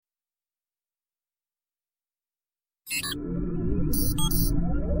The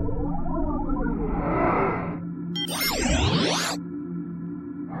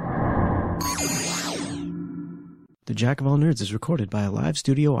Jack of All Nerds is recorded by a live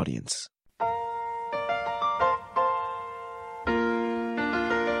studio audience.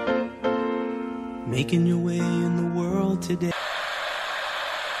 Making your way in the world today.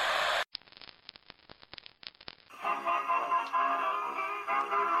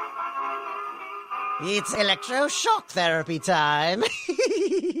 It's electroshock therapy time.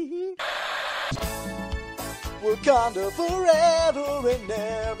 Wakanda forever and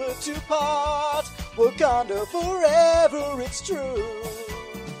never to part. Wakanda forever, it's true.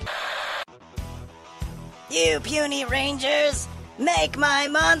 You puny rangers, make my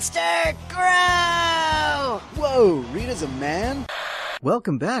monster grow! Whoa, Rita's a man?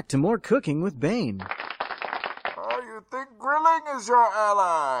 Welcome back to more Cooking with Bane. You think grilling is your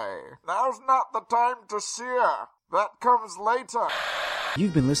ally? Now's not the time to sear. That comes later.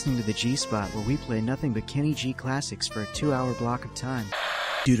 You've been listening to the G-Spot, where we play nothing but Kenny G classics for a 2-hour block of time.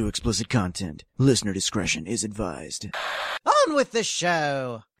 Due to explicit content, listener discretion is advised. On with the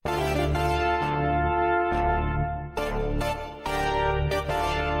show!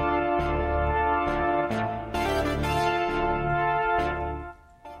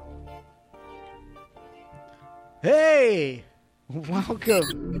 Hey!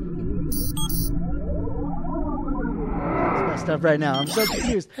 Welcome. It's messed up right now. I'm so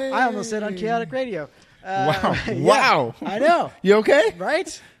confused. Hey. I almost said on Chaotic Radio. Wow. Yeah, Wow. I know. You okay?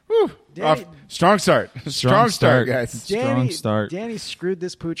 Right? Whew. Danny, Strong start. Strong start, guys. Strong start. Danny screwed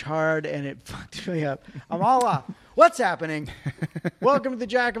this pooch hard, and it fucked me up. I'm all off. What's happening? Welcome to the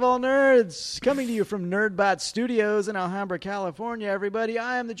Jack of All Nerds, coming to you from NerdBot Studios in Alhambra, California, everybody.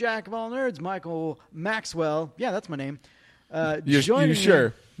 I am the Jack of All Nerds, Michael Maxwell. Yeah, that's my name. You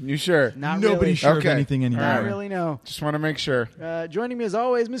sure? You sure? Not Nobody's really. sure of anything anymore. Not really, no. Just want to make sure. Joining me as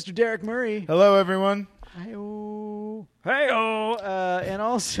always, Mr. Derek Murray. Hello, everyone. Hey-oh. Hey-oh. And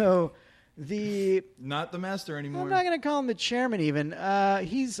also the... Not the master anymore. I'm not going to call him the chairman even.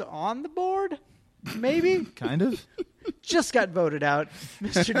 He's on the board? Maybe? Kind of. Just got voted out.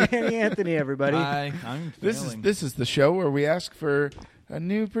 Mr. Danny Anthony, everybody. Hi, I'm failing. This is the show where we ask for a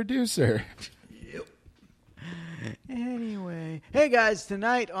new producer. Anyway. Hey, guys.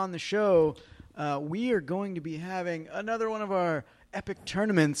 Tonight on the show, we are going to be having another one of our epic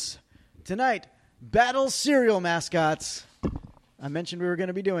tournaments. Tonight, Battle Cereal Mascots. I mentioned we were going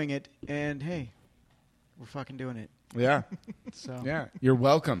to be doing it, and hey, we're fucking doing it. Yeah. So Yeah. You're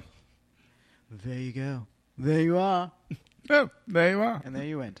welcome. there you go. There you are. Oh, there you are. And there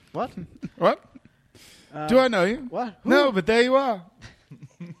you went. What? What? Do I know you? What? Who? No, but there you are.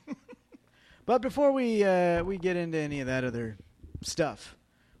 But before we get into any of that other stuff,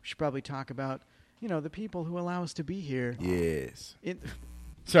 we should probably talk about, the people who allow us to be here. Yes.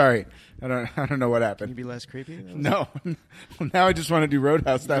 Sorry, I don't know what Can you happened. be less creepy? No, now I just want to do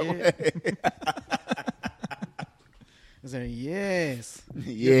Roadhouse that way. Is there? Yes.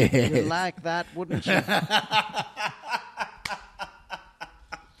 Yes. You'd like that, wouldn't you?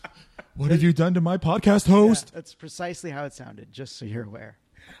 What have you done to my podcast host? Yeah, that's precisely how it sounded, just so you're aware.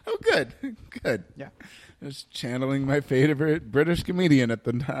 Oh, good. Yeah. Just channeling my favorite British comedian at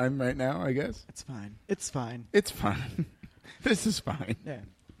the time right now, I guess. It's fine. It's fine. It's fine. This is fine. Yeah.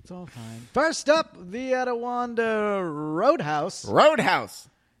 It's all fine. First up, the Etowanda Roadhouse. Roadhouse.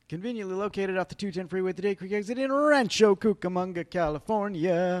 Conveniently located off the 210 freeway at the Day Creek exit in Rancho Cucamonga,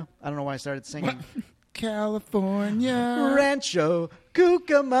 California. I don't know why I started singing. California. Rancho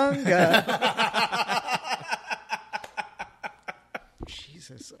Cucamonga.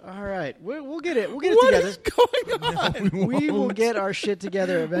 Jesus. All right. We'll get it. We'll get it What together. is going on? We will get our shit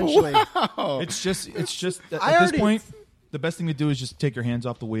together eventually. Wow. It's just at I this already- point, the best thing to do is just take your hands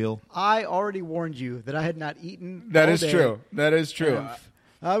off the wheel. I already warned you that I had not eaten. That all is day. true. That is true.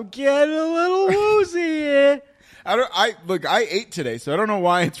 I'm getting a little woozy. I ate today, so I don't know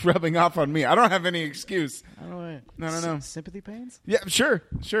why it's rubbing off on me. I don't have any excuse. I don't know. I don't know. Sympathy pains? Yeah, sure.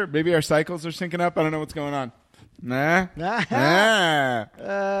 Maybe our cycles are syncing up. I don't know what's going on. Nah.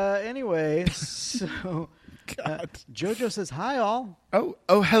 Anyway, so God. JoJo says hi, all.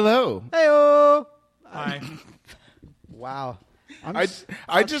 Oh, hello. Hey-oh. Hi. Wow.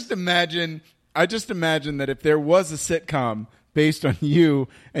 I just imagine that if there was a sitcom based on you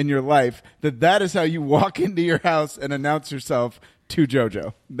and your life, that is how you walk into your house and announce yourself to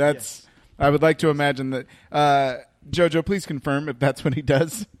JoJo. That's. Yes. I would like to imagine that. JoJo, please confirm if that's what he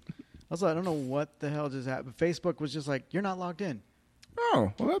does. Also, I don't know what the hell just happened. Facebook was just like, you're not logged in.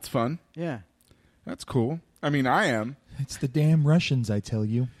 Oh, well, that's fun. Yeah. That's cool. I mean, I am. It's the damn Russians, I tell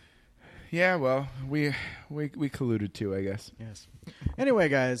you. Yeah, well, we colluded too, I guess. Yes. Anyway,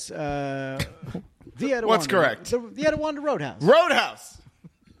 guys, the Etiwanda, What's correct? The Etiwanda Roadhouse. Roadhouse.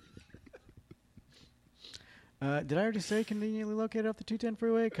 Did I already say conveniently located off the 210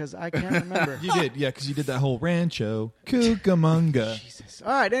 freeway? Because I can't remember. You did, yeah, because you did that whole Rancho Cucamonga. Jesus.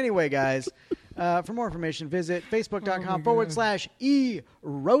 All right. Anyway, guys, for more information, visit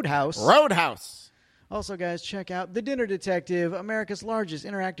facebook.com/eRoadhouse. Roadhouse. Also, guys, check out The Dinner Detective, America's largest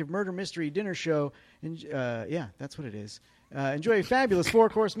interactive murder mystery dinner show. Yeah, that's what it is. Enjoy a fabulous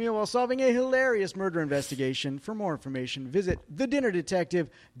 4-course meal while solving a hilarious murder investigation. For more information, visit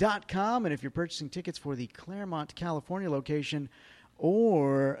thedinnerdetective.com. And if you're purchasing tickets for the Claremont, California location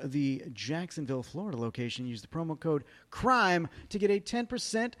or the Jacksonville, Florida location, use the promo code CRIME to get a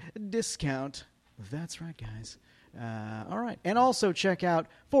 10% discount. That's right, guys. All right. And also check out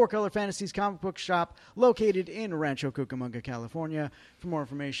Four Color Fantasies comic book shop located in Rancho Cucamonga, California. For more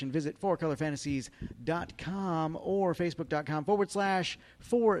information, visit fourcolorfantasies.com or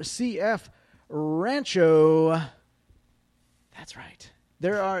facebook.com/4CF Rancho. That's right.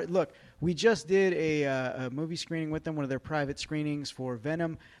 We just did a movie screening with them, one of their private screenings for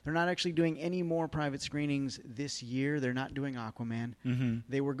Venom. They're not actually doing any more private screenings this year. They're not doing Aquaman. Mm-hmm.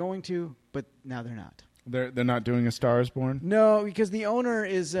 They were going to, but now they're not. They're not doing A Star Is Born? No, because the owner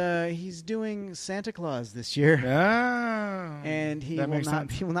is he's doing Santa Claus this year. Ah, and he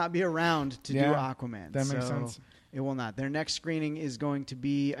will not be around to do Aquaman. That makes sense. It will not. Their next screening is going to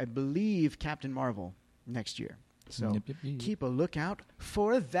be, I believe, Captain Marvel next year. So keep a lookout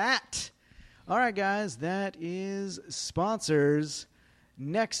for that. All right, guys, that is sponsors.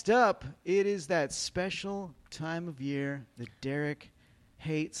 Next up, it is that special time of year that Derek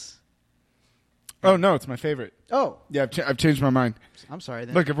hates. Oh, no, it's my favorite. Oh. Yeah, I've changed my mind. I'm sorry,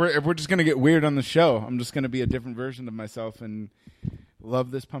 then. Look, if we're just going to get weird on the show, I'm just going to be a different version of myself and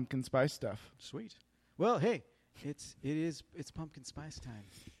love this pumpkin spice stuff. Sweet. Well, hey, it's pumpkin spice time.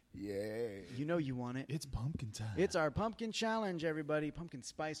 Yay. You know you want it. It's pumpkin time. It's our pumpkin challenge, everybody. Pumpkin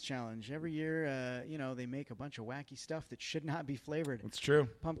spice challenge. Every year, they make a bunch of wacky stuff that should not be flavored. It's true.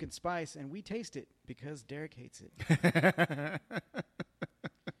 Pumpkin spice, and we taste it because Derek hates it.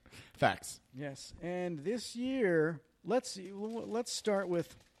 Facts. Yes, and this year, let's start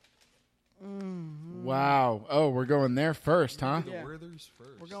with. Wow. Oh, we're going there first, huh? Yeah. Werther's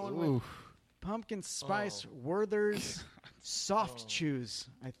first. We're going with pumpkin spice Werther's soft chews.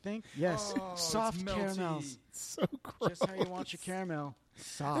 I think yes, soft caramels. So gross. Just how you want your caramel.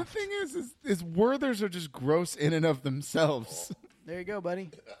 Soft. The thing is Werther's are just gross in and of themselves. There you go,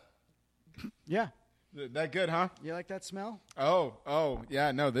 buddy. Yeah. That good, huh? You like that smell? Oh,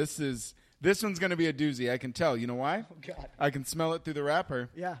 yeah. No, this one's gonna be a doozy. I can tell. You know why? Oh God. I can smell it through the wrapper.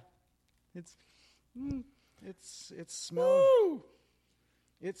 Yeah. It smells. Woo!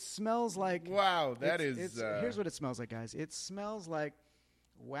 It smells like. Wow, here's what it smells like, guys. It smells like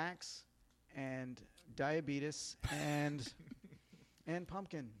wax and diabetes and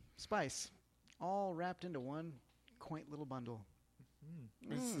pumpkin spice, all wrapped into one quaint little bundle.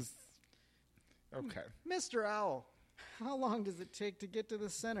 This is okay. Mr. Owl, how long does it take to get to the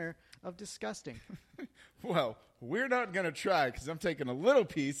center of disgusting? Well, we're not going to try because I'm taking a little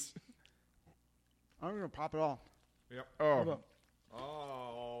piece. I'm going to pop it all. Yep.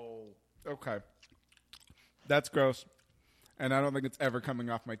 Oh. Okay. That's gross. And I don't think it's ever coming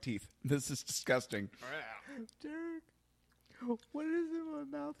off my teeth. This is disgusting. Derek, what is in my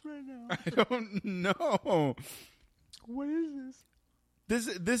mouth right now? I don't know. What is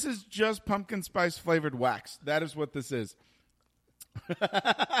this? This is just pumpkin spice flavored wax. That is what this is.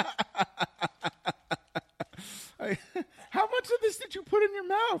 How much of this did you put in your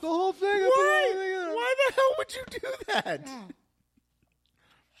mouth? The whole thing. Why the hell would you do that?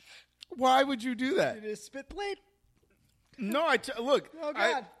 Why would you do that? It is spit plate. No, look. Oh,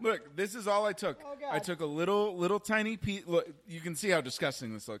 God. Look, this is all I took. Oh, God. I took a little tiny piece. Look, you can see how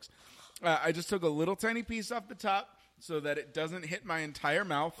disgusting this looks. I just took a little tiny piece off the top so that it doesn't hit my entire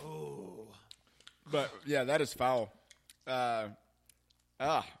mouth. Oh. But, yeah, that is foul. Yeah.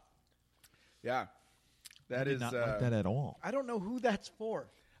 That is not like that at all. I don't know who that's for.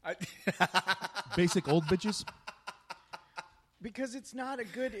 Basic old bitches. Because it's not a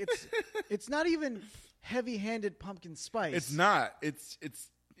good. It's not even heavy-handed pumpkin spice. It's not. It's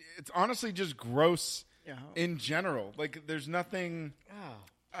honestly just gross Yeah. in general. Like there's nothing.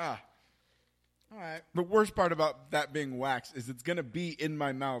 All right. The worst part about that being wax is it's gonna be in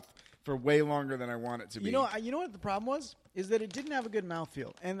my mouth for way longer than I want it to be. You know what the problem was? Is that it didn't have a good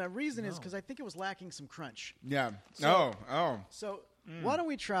mouthfeel, and the reason is because I think it was lacking some crunch. Yeah. So- Oh. So why don't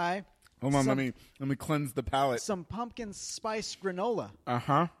we try? Hold on. Let me cleanse the palate. Some pumpkin spice granola. Uh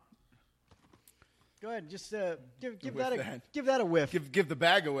huh. Go ahead. Just give Whiff that a that. give that a whiff. Give the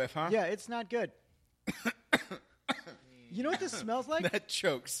bag a whiff, huh? Yeah, it's not good. You know what this smells like? That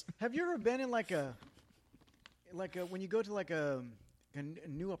chokes. Have you ever been in like a when you go to like a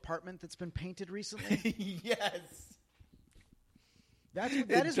new apartment that's been painted recently? Yes. That It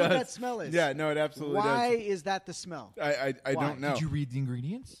is what does. that smell is. Yeah, no, it absolutely Why does. is that the smell? I Why? don't know. Did you read the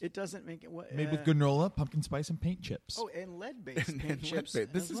ingredients? It doesn't make it. Made with granola, pumpkin spice, and paint chips. Oh, and lead-based And paint chips.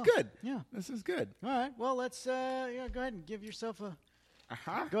 lead-based. This as is well. good. Yeah. This is good. All right. Well, let's go ahead and give yourself a.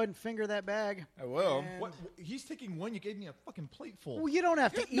 Uh-huh. Go ahead and finger that bag. I will. And- What? He's taking one. You gave me a fucking plate full. Well, you don't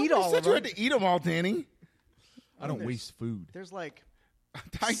have to eat Nobody all said of you them. had to eat them all, Danny. I don't there's- waste food. There's like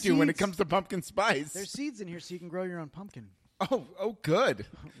I do when it Seeds. comes to pumpkin spice. there's seeds in here, so you can grow your own pumpkin Oh, good.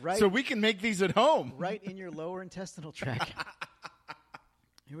 Right. So we can make these at home. right in your lower intestinal tract.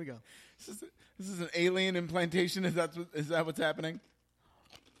 Here we go. This is an alien implantation. Is that what's happening?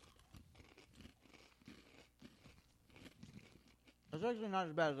 It's actually not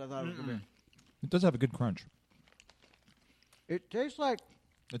as bad as I thought it was going to be. It does have a good crunch. It tastes like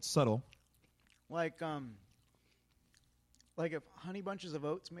It's subtle. if Honey Bunches of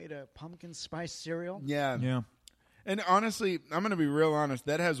Oats made a pumpkin spice cereal. Yeah. Yeah. And honestly, I'm going to be real honest.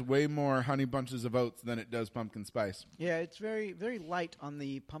 That has way more honey bunches of oats than it does pumpkin spice. Yeah, it's very, very light on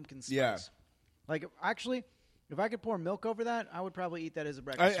the pumpkin spice. Yeah. Like, actually, if I could pour milk over that, I would probably eat that as a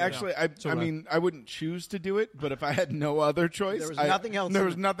breakfast cereal. I mean, I wouldn't choose to do it, but if I had no other choice, There was nothing else There in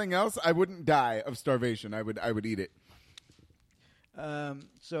was it. nothing else. I wouldn't die of starvation. I would eat it.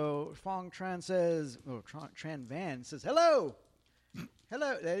 So Fong Tran says, Tran Van says, hello.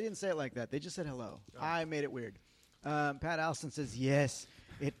 Hello. They didn't say it like that. They just said hello. I made it weird. Pat Allison says, yes,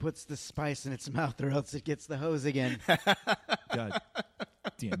 it puts the spice in its mouth or else it gets the hose again. God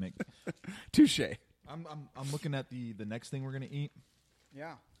damn it. Touche. I'm looking at the next thing we're gonna eat.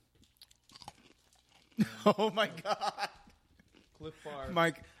 Yeah. Oh my God. Cliff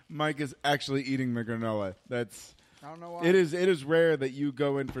Bar. Mike is actually eating the granola. That's I don't know why. it is rare that you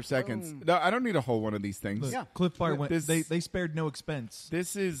go in for seconds. Boom. No, I don't need a whole one of these things. Look, Yeah. Cliff Bar went. This- They spared no expense.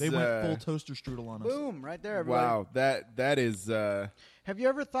 This is They went full toaster strudel on us. Boom, right there, everybody. wow. That is Have you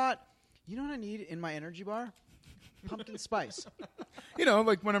ever thought, you know what I need in my energy bar? Pumpkin spice.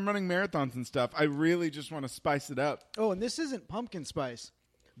 like when I'm running marathons and stuff, I really just want to spice it up. Oh, and this isn't pumpkin spice.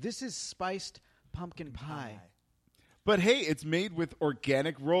 This is spiced pumpkin pie. But hey, it's made with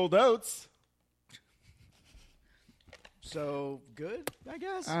organic rolled oats. So good, I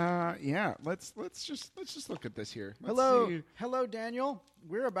guess. Yeah. Let's just look at this here. Let's Hello, see. hello, Daniel.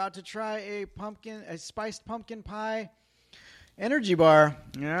 We're about to try a spiced pumpkin pie energy bar.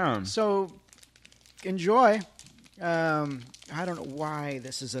 Yeah. So enjoy. I don't know why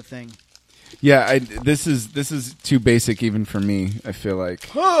this is a thing. Yeah. This is too basic even for me. I feel like.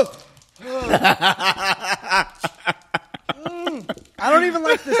 I don't even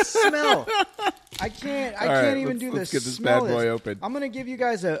like the smell. I can't right, even let's- do let's this. get this Smell bad boy this. open. I'm gonna give you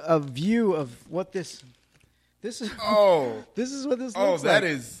guys a view of what this is. Oh. This is what this Oh, looks that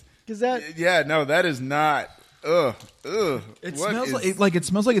like. is. Because that Yeah. No, that is not. Ugh. It What smells is- like it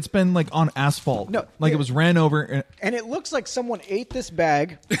smells like it's been like on asphalt. No, like yeah. it was ran over. And, and it looks like someone ate this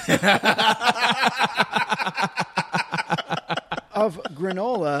bag of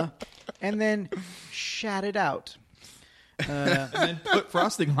granola and then shat it out. and then put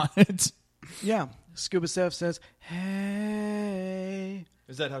frosting on it. Yeah. Scuba Steph says, hey.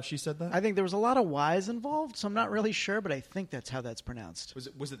 Is that how she said that? I think there was a lot of Y's involved, so I'm not really sure, but I think that's how that's pronounced.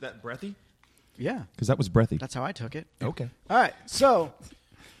 was it that breathy? Yeah. Because that was breathy. That's how I took it. Okay. All right. So,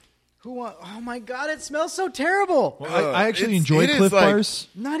 oh my God, it smells so terrible. Well, I actually It's- enjoy it is Cliff like- Bars.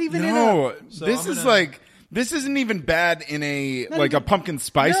 Not even No, in a... So this I'm is gonna- like this isn't even bad in a Not like a even- pumpkin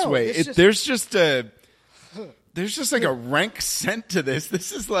spice No, way. it's just- There's just like a rank scent to this.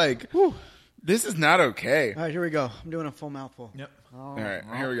 This is like Whew. this is not okay. All right, here we go. I'm doing a full mouthful. Yep. All right,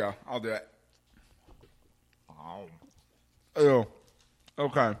 here we go. I'll do it. Oh,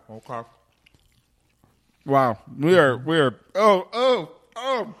 okay. Okay. Wow, we are.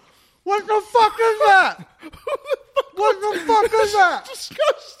 Oh. What the fuck is that? What the fuck is that?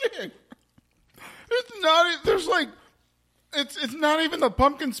 Disgusting. It's not. There's like, it's not even the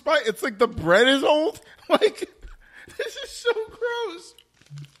pumpkin spice. It's like the bread is old. Like, this is so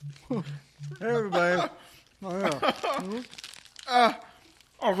gross. Hey, everybody. Oh, yeah.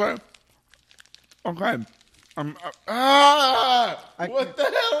 Okay. What the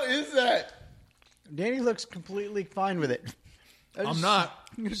hell is that? Danny looks completely fine with it. I'm not.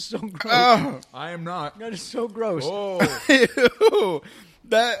 You're so gross. I am not. That is so gross. Ew.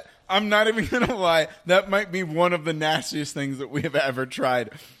 That I'm not even gonna lie. That might be one of the nastiest things that we have ever tried.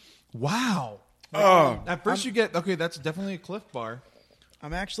 Wow. Oh, At first you get, okay, that's definitely a Cliff Bar.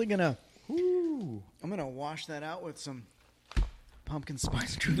 I'm actually gonna wash that out with some pumpkin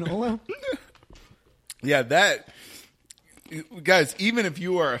spice granola. yeah, that guys. Even if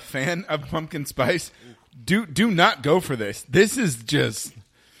you are a fan of pumpkin spice, do not go for this. This is just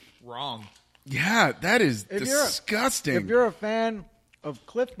Wrong. yeah, that is If you're- disgusting. If you're a fan of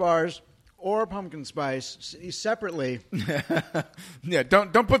Cliff Bars or pumpkin spice separately, yeah,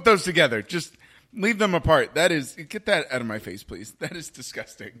 don't put those together. Just leave them apart. That is, get that out of my face, please. That is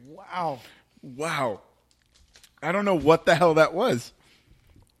disgusting. Wow. I don't know what the hell that was.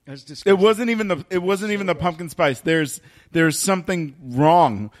 that's disgusting. It wasn't even the pumpkin spice. There's something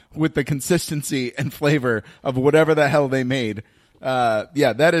wrong with the consistency and flavor of whatever the hell they made.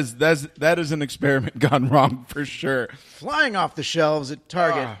 Yeah, that is an experiment gone wrong for sure. Flying off the shelves at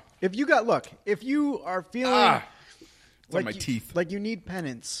Target. Ah. If you are feeling It's on my teeth. like you need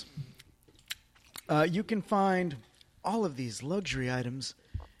penance, you can find all of these luxury items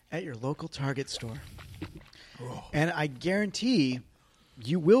at your local Target store. And I guarantee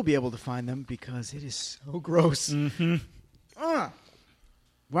you will be able to find them because it is so gross. Mm-hmm.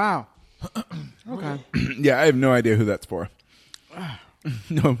 Wow. Okay. Yeah, I have no idea who that's for.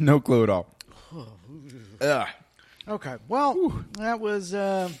 No clue at all. Ugh. Okay. Well, that was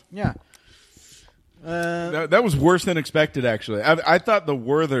yeah. That was worse than expected, actually. I thought the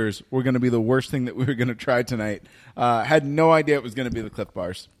Werthers were going to be the worst thing that we were going to try tonight. Had no idea it was going to be the Cliff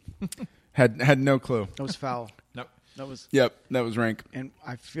Bars. had no clue. That was foul. Nope. That was, Yep, that was rank. and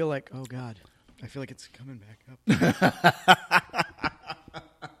I feel like, oh God, I feel like it's coming back up.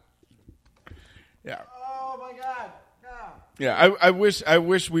 Yeah. Oh my God. Yeah, I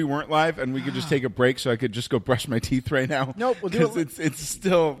wish we weren't live and we could just take a break so I could just go brush my teeth right now. Nope, we'll do it. 'Cause it's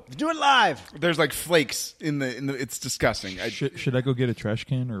still Do it live. there's like flakes in the it's disgusting. Should I go get a trash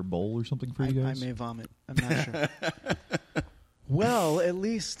can or a bowl or something for you I guys? may vomit. I'm not sure. Well, at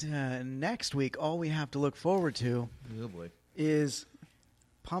least next week, all we have to look forward to Oh boy. is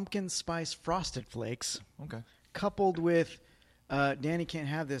pumpkin spice frosted flakes, Okay. coupled with Danny can't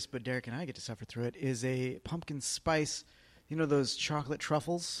have this, but Derek and I get to suffer through it. Is a pumpkin spice, you know those chocolate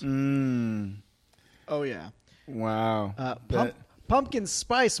truffles? Oh yeah, Wow. pumpkin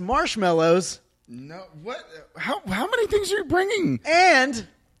spice marshmallows No, what? How many things are you bringing? and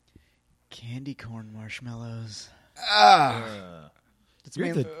candy corn marshmallows. It's You're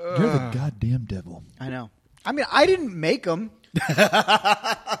mainly- the goddamn devil. I know. I mean, I didn't make them.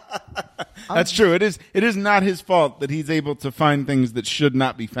 That's true. It is not his fault that he's able to find things that should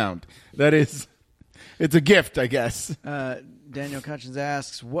not be found. It's a gift, I guess. Daniel Cutchins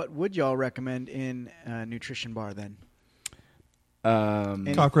asks, what would y'all recommend in a nutrition bar then?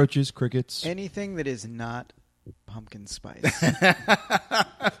 Any- Cockroaches, crickets. anything that is not pumpkin spice.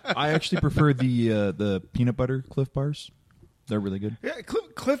 I actually prefer the peanut butter Cliff Bars. They're really good. Yeah,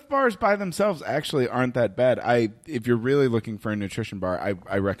 Cliff Bars by themselves actually aren't that bad. If you're really looking for a nutrition bar,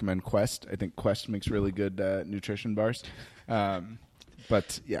 I recommend Quest. I think Quest makes really good nutrition bars.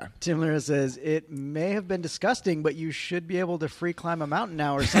 But yeah, Tim Lira says, it may have been disgusting, but you should be able to free climb a mountain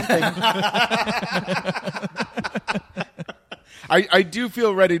now or something. I do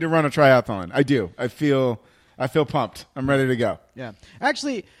feel ready to run a triathlon. I do. I feel pumped. I'm ready to go. Yeah.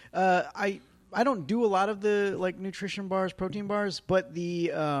 Actually, I don't do a lot of the like nutrition bars, protein bars, but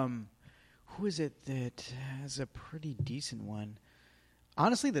the who is it that has a pretty decent one?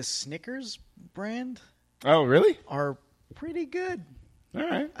 Honestly, the Snickers brand Oh, really? are pretty good. All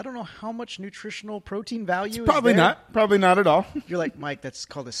right. I don't know how much nutritional protein value Probably is there. not. Probably not at all. You're like, Mike, that's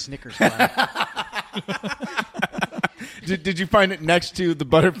called a Snickers bar. Did you find it next to the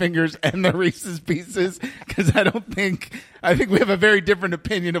Butterfingers and the Reese's Pieces? Because I think we have a very different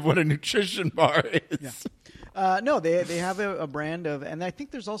opinion of what a nutrition bar is. No, they have a brand of, and I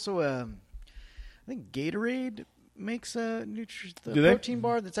think there's also I think Gatorade makes a Do they? protein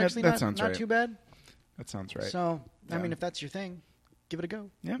bar that's actually That not sounds right. too bad. That sounds right. So, I Yeah. mean, if that's your thing, give it a go.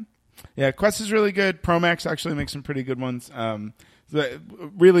 Yeah. Quest is really good. Promax actually makes some pretty good ones.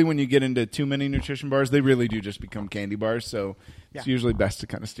 Really, when you get into too many nutrition bars, they really do just become candy bars. So it's usually best to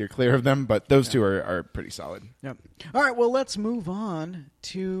kind of steer clear of them. But those two are pretty solid. Yep. All right, well, let's move on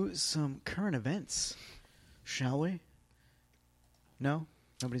to some current events, shall we? No?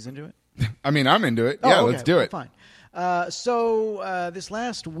 Nobody's into it? I mean, I'm into it. Oh, Yeah, okay. let's do Well, it. Fine. So this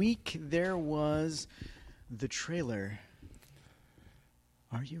last week, there was the trailer.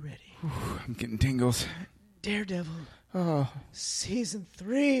 Are you ready? I'm getting tingles. Daredevil. Season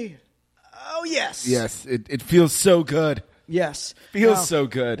 3. Oh, yes. Yes, it feels so good. Yes. Feels Now, so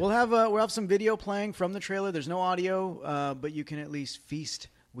good. We'll have some video playing from the trailer. There's no audio, but you can at least feast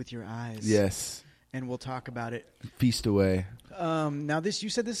with your eyes. Yes. And we'll talk about it. Feast away. Now, you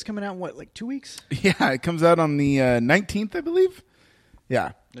said this is coming out in what, like 2 weeks? Yeah, it comes out on the 19th, I believe.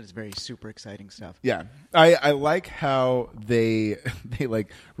 Yeah. That is very super exciting stuff. Yeah. I like how they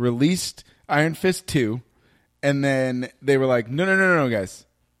like released Iron Fist 2, and then they were like, no, guys.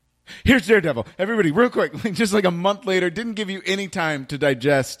 Here's Daredevil. Everybody, real quick. Like, just like a month later, didn't give you any time to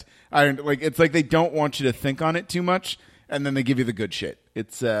digest Iron. Like, it's like they don't want you to think on it too much, and then they give you the good shit.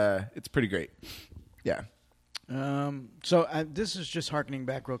 It's pretty great. Yeah. So this is just harkening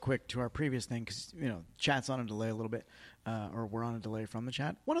back real quick to our previous thing because, chat's on a delay a little bit, or we're on a delay from the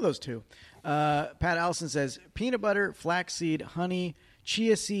chat. One of those two. Pat Allison says, peanut butter, flaxseed, honey,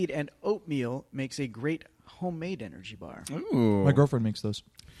 chia seed, and oatmeal makes a great homemade energy bar. Ooh. My girlfriend makes those.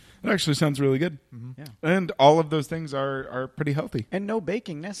 That actually sounds really good. Yeah. And all of those things are pretty healthy. And no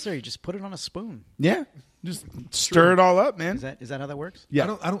baking necessary. Just put it on a spoon. Yeah. Just stir it all up, man. Is that how that works?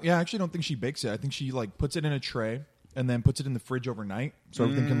 Yeah. I actually don't think she bakes it. I think she like puts it in a tray and then puts it in the fridge overnight so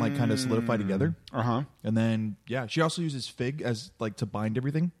everything can like kind of solidify together. Uh-huh. And then she also uses fig as like to bind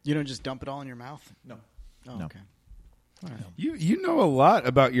everything. You don't just dump it all in your mouth? No. Oh, No. okay. All right. You know a lot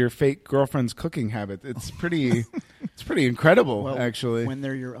about your fake girlfriend's cooking habit. It's pretty incredible, Well, actually. when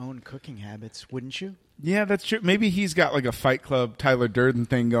they're your own cooking habits, wouldn't you? Yeah, that's true. Maybe he's got like a Fight Club Tyler Durden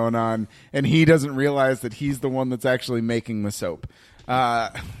thing going on, and he doesn't realize that he's the one that's actually making the soap.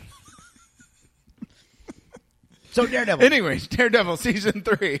 So Daredevil. Anyway, Daredevil season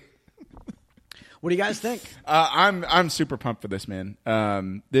 3. What do you guys think? I'm super pumped for this, man.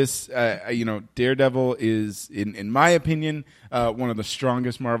 Daredevil is, in my opinion, one of the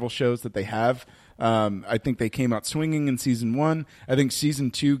strongest Marvel shows that they have. I think they came out swinging in season 1. I think season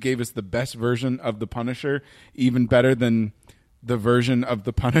 2 gave us the best version of the Punisher, even better than the version of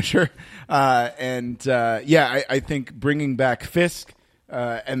the Punisher. I think bringing back Fisk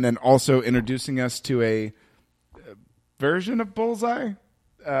and then also introducing us to a version of Bullseye.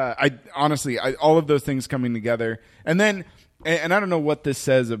 All of those things coming together, and I don't know what this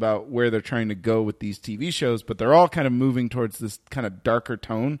says about where they're trying to go with these TV shows, but they're all kind of moving towards this kind of darker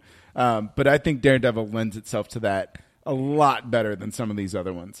tone. But I think Daredevil lends itself to that a lot better than some of these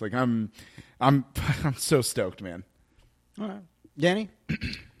other ones. Like I'm so stoked, man. All right. Danny?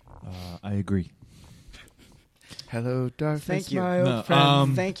 I agree. Hello, darkness, Thank you. my old No,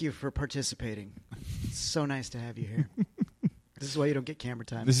 friend. Thank you for participating. It's so nice to have you here. This is why you don't get camera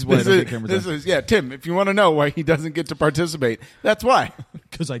time. This is why I don't get camera time. Tim. If you want to know why he doesn't get to participate, that's why.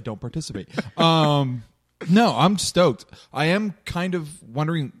 Because I don't participate. No, I'm stoked. I am kind of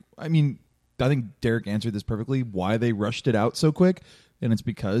wondering. I mean, I think Derek answered this perfectly. Why they rushed it out so quick, and it's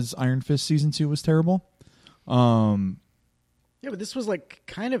because Iron Fist season 2 was terrible. Yeah, but this was like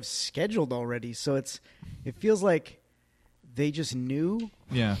kind of scheduled already, so it feels like they just knew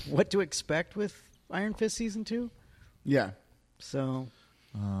what to expect with Iron Fist season 2. Yeah. So,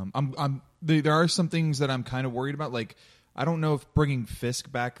 there are some things that I'm kind of worried about. Like, I don't know if bringing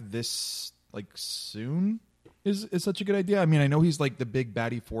Fisk back this like soon is such a good idea. I mean, I know he's like the big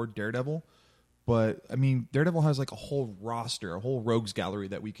baddie for Daredevil, but I mean, Daredevil has like a whole roster, a whole rogues gallery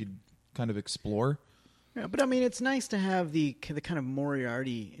that we could kind of explore. yeah, but I mean, it's nice to have the kind of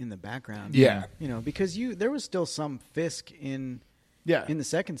Moriarty in the background. Yeah. Because there was still some Fisk in the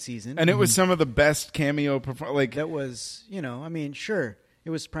second season, And it was some of the best cameo that was, I mean, sure, it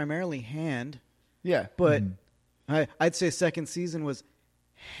was primarily Hand, yeah. but I'd say second season was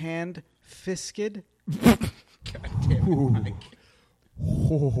Hand Fisked.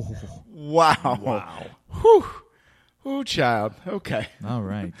 Wow. Whew. Ooh, child. Okay. All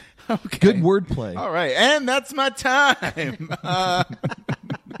right. Okay. Good wordplay. All right. And that's my time.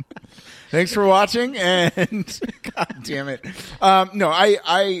 Thanks for watching. And God damn it.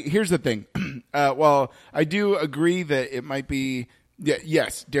 Here's the thing. Well, I do agree that it might be,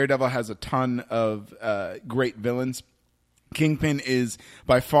 yes, Daredevil has a ton of great villains. Kingpin is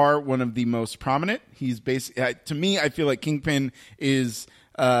by far one of the most prominent. He's to me, I feel like Kingpin is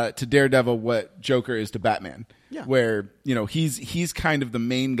to Daredevil what Joker is to Batman. Yeah. Where, he's kind of the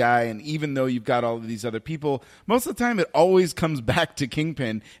main guy, and even though you've got all of these other people, most of the time it always comes back to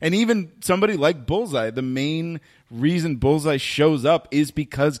Kingpin. And even somebody like Bullseye, the main reason Bullseye shows up is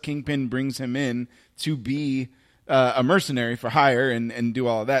because Kingpin brings him in to be a mercenary for hire and do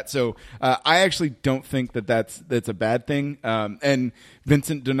all of that. So I actually don't think that's a bad thing. And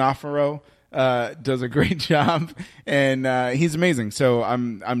Vincent D'Onofrio does a great job, and he's amazing. So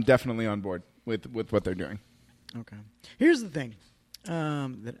I'm definitely on board with what they're doing. Okay. Here's the thing.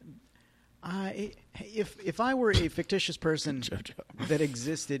 That if I were a fictitious person that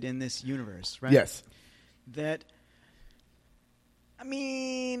existed in this universe, right? Yes. That I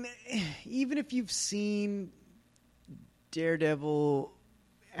mean, even if you've seen Daredevil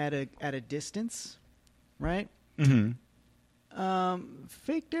at a distance, right? Mm-hmm.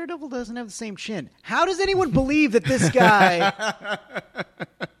 Fake Daredevil doesn't have the same chin. How does anyone believe that this guy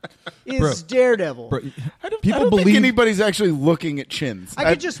is Daredevil? Bro, I don't believe think anybody's actually looking at chins. I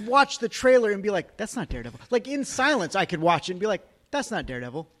could just watch the trailer and be like, that's not Daredevil. Like, in silence, I could watch it and be like, that's not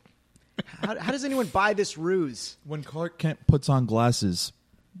Daredevil. How does anyone buy this ruse? when Clark Kent puts on glasses,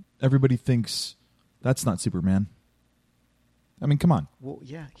 everybody thinks that's not Superman. I mean, come on. Well,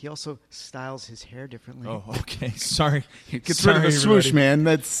 yeah, he also styles his hair differently. Oh, okay. Sorry. Gets rid of the swoosh, everybody. man.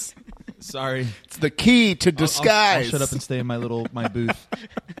 That's Sorry. it's the key to I'll disguise. shut up and stay in my booth.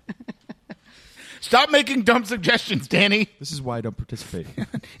 Stop making dumb suggestions, Danny. This is why I don't participate.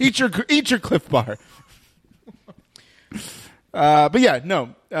 Eat your Cliff Bar. But yeah,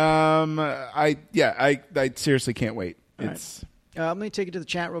 no. I seriously can't wait. It's Let me take it to the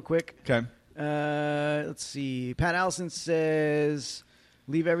chat real quick. okay. Let's see. Pat Allison says,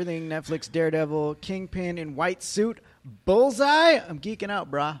 leave everything Netflix, Daredevil, Kingpin in white suit, Bullseye. I'm geeking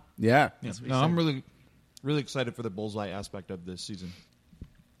out, brah. Yeah. No, I'm really, really excited for the Bullseye aspect of this season.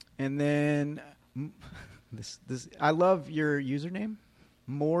 And then this I love your username,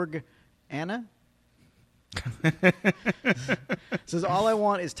 Morg Anna. Says, all I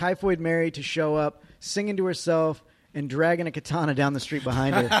want is Typhoid Mary to show up, singing to herself, and dragging a katana down the street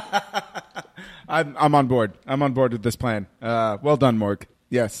behind her. I'm on board. I'm on board with this plan. Well done, Morg.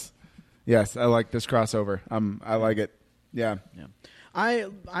 Yes. I like this crossover. I like it. Yeah.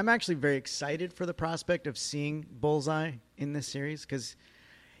 I'm actually very excited for the prospect of seeing Bullseye in this series because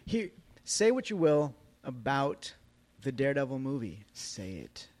say what you will about the Daredevil movie. Say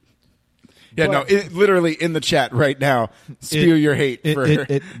it. Yeah, But- no, literally in the chat right now, spew your hate for her.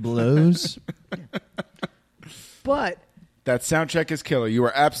 It blows. But That sound check is killer. You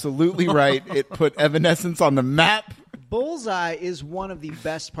are absolutely right. It put Evanescence on the map. Bullseye is one of the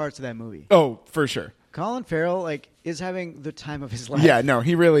best parts of that movie. Oh, for sure. Colin Farrell is having the time of his life. Yeah, no,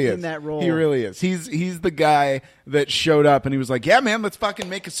 he really is. In that role. He really is. He's the guy that showed up and he was like, yeah, man, let's fucking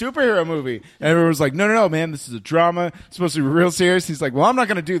make a superhero movie. And everyone was like, no, man, this is a drama. It's supposed to be real serious. He's like, well, I'm not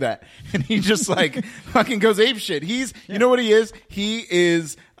going to do that. And he just like fucking goes apeshit. You know what he is? He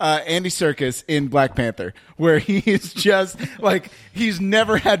is Andy Serkis in Black Panther, where he is just like, he's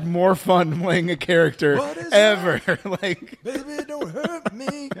never had more fun playing a character ever. Like, Baby, don't hurt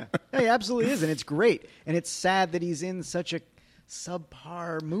me. Yeah, he absolutely is, and it's great. And it's sad that he's in such a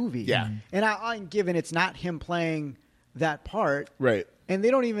subpar movie. Yeah. And I'm given it's not him playing that part. right. And they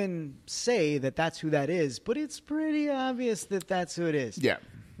don't even say that that's who that is, but it's pretty obvious that that's who it is. Yeah.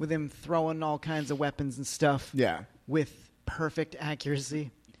 With him throwing all kinds of weapons and stuff. Yeah. With perfect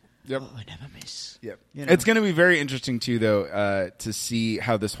accuracy. Yep. Oh, I never miss. Yep. You know? It's going to be very interesting, too, though, to see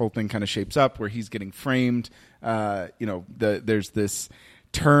how this whole thing kind of shapes up, where he's getting framed. There's this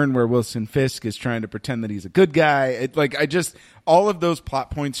turn where Wilson Fisk is trying to pretend that he's a good guy. All of those plot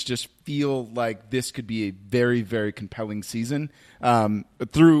points just feel like this could be a very, very compelling season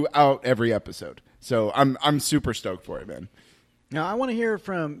throughout every episode. So I'm super stoked for it, man. Now, I want to hear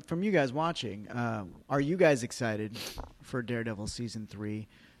from you guys watching. Are you guys excited for Daredevil Season 3?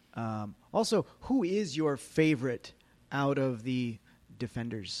 Also, who is your favorite out of the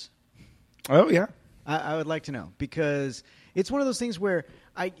Defenders? Oh, yeah. I would like to know, because it's one of those things where,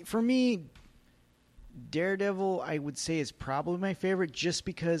 for me, Daredevil, I would say, is probably my favorite just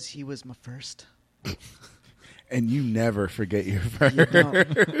because he was my first. And you never forget your first. You know?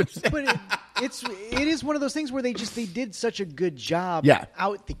 But it is one of those things where they did such a good job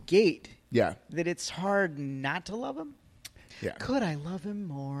out the gate Yeah. that it's hard not to love him. Yeah. Could I love him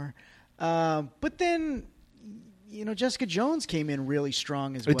more? But then, Jessica Jones came in really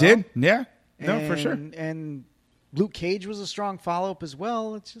strong as well. It did? Yeah. No, for sure. And Luke Cage was a strong follow-up as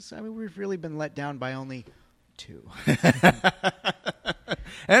well. It's just, we've really been let down by only 2.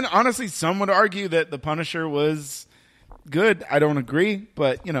 And honestly, some would argue that The Punisher was good. I don't agree,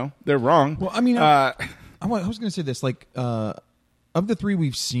 but, they're wrong. Well, I mean, I was going to say this. Like, of the 3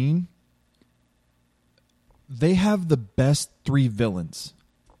 we've seen, they have the best 3 villains,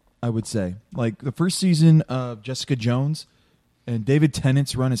 I would say. Like, the first season of Jessica Jones and David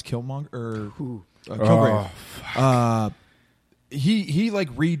Tennant's run as Killmonger, or Kilgrave. He like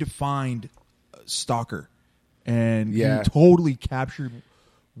redefined Stalker, and he totally captured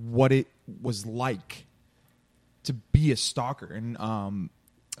what it was like to be a stalker. And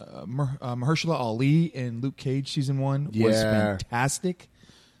Mahershala Ali in Luke Cage season 1 was fantastic.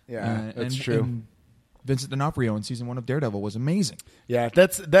 Yeah, that's true. And Vincent D'Onofrio in season 1 of Daredevil was amazing. Yeah,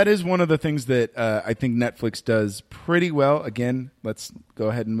 that is one of the things that I think Netflix does pretty well. Again, let's go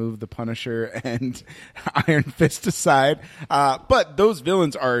ahead and move the Punisher and Iron Fist aside. But those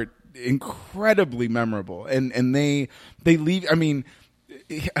villains are incredibly memorable, and they leave. I mean,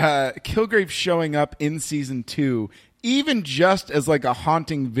 Kilgrave showing up in season 2, even just as like a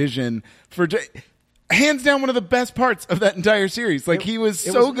haunting vision for. Hands down, one of the best parts of that entire series. Like he was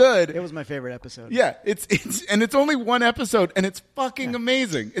so good. It was my favorite episode. Yeah, it's only one episode, and it's fucking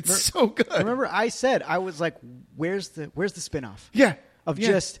amazing. It's so good. Remember, I was like, "Where's the spinoff?" Yeah, of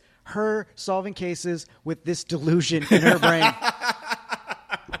just her solving cases with this delusion in her brain.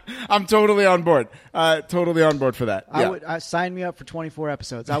 I'm totally on board. Totally on board for that. Yeah. Sign me up for 24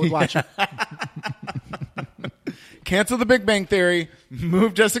 episodes. I would watch it. Cancel the Big Bang Theory.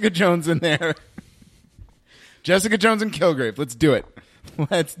 Move Jessica Jones in there. Jessica Jones and Kilgrave. Let's do it.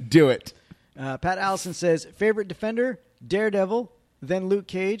 Let's do it. Pat Allison says, favorite Defender, Daredevil, then Luke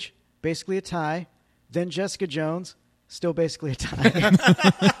Cage, basically a tie, then Jessica Jones, still basically a tie.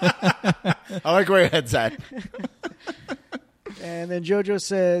 I like where your head's at. And then JoJo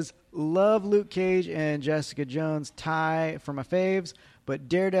says, love Luke Cage and Jessica Jones, tie for my faves, but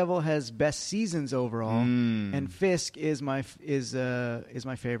Daredevil has best seasons overall, and Fisk is my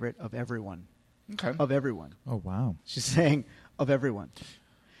favorite of everyone. Okay. Of everyone. Oh, wow. She's saying of everyone.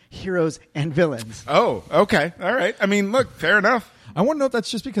 Heroes and villains. Oh, okay. All right. I mean, look, fair enough. I want to know if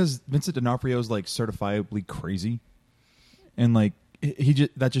that's just because Vincent D'Onofrio is like certifiably crazy, and like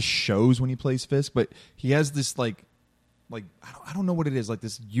that just shows when he plays Fisk. But he has this like I don't know what it is, like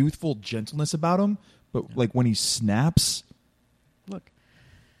this youthful gentleness about him. But like when he snaps, look,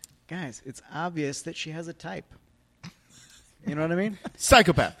 guys, it's obvious that she has a type. You know what I mean?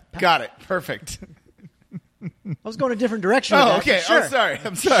 Psychopath. Got it. Perfect. I was going a different direction. Oh, with that. okay. Sure.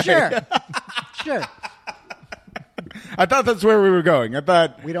 I'm sorry. Sure. I thought that's where we were going. I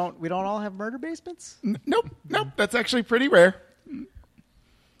thought we don't all have murder basements. Nope. That's actually pretty rare. I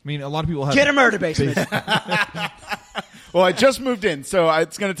mean, a lot of people have Get a murder basement. Well, I just moved in, so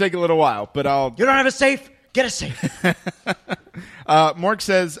it's going to take a little while, but I'll. You don't have a safe? Get a safe. Mork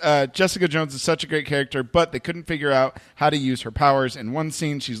says Jessica Jones is such a great character, but they couldn't figure out how to use her powers. In one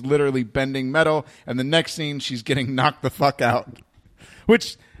scene, she's literally bending metal, and the next scene, she's getting knocked the fuck out.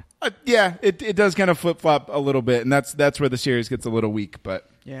 Which, it does kind of flip-flop a little bit, and that's where the series gets a little weak. But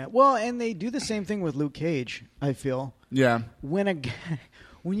yeah, well, and they do the same thing with Luke Cage, I feel. Yeah. When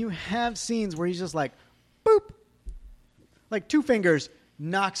you have scenes where he's just like, boop, like 2 fingers,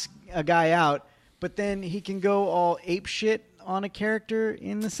 knocks a guy out, but then he can go all ape shit on a character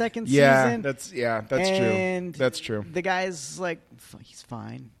in the second season. That's true. That's true. The guy's like, he's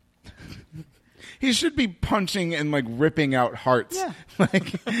fine. He should be punching and like ripping out hearts. Yeah.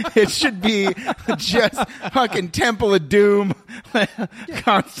 Like it should be just fucking Temple of Doom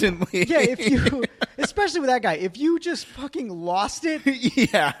constantly. Yeah, especially with that guy, if you just fucking lost it.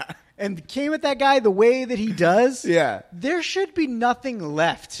 Yeah. And came at that guy the way that he does. Yeah. There should be nothing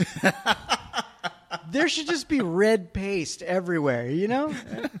left. There should just be red paste everywhere, you know?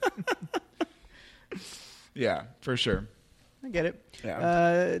 Yeah, for sure. I get it.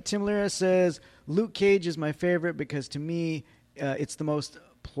 Yeah. Tim Lira says, Luke Cage is my favorite because to me, it's the most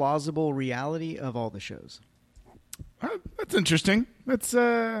plausible reality of all the shows. That's interesting. That's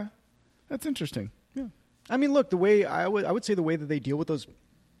interesting. Yeah. I mean, look, the way I would say the way that they deal with those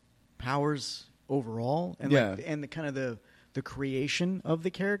powers overall and and the kind of the creation of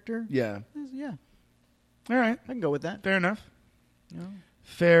the character. Yeah. Yeah. All right. I can go with that. Fair enough. You know?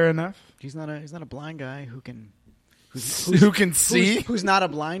 Fair enough. He's not a blind guy who can who can see. Who's not a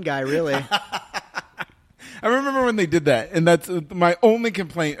blind guy, really. I remember when they did that, and that's my only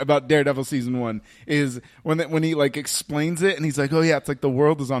complaint about Daredevil season 1 is when he like explains it, and he's like, "Oh yeah, it's like the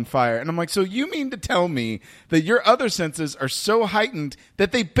world is on fire," and I'm like, "So you mean to tell me that your other senses are so heightened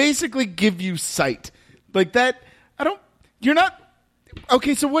that they basically give you sight like that?" You're not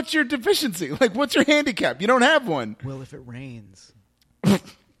okay. So what's your deficiency? Like, what's your handicap? You don't have one. Well, if it rains.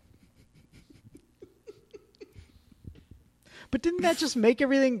 But didn't that just make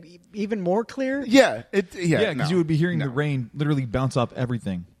everything even more clear? Yeah, because you would be hearing the rain literally bounce off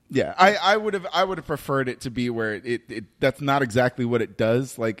everything. Yeah, I would have preferred it to be where it that's not exactly what it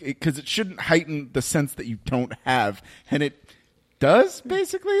does, like because it shouldn't heighten the sense that you don't have, and it does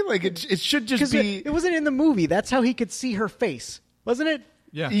basically. Like it should just be. It wasn't in the movie. That's how he could see her face, wasn't it?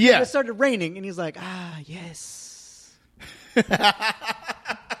 Yeah. It started raining, and he's like, yes.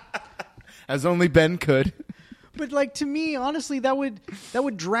 As only Ben could. But like to me, honestly, that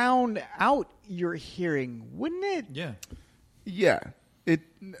would drown out your hearing, wouldn't it? Yeah. Yeah.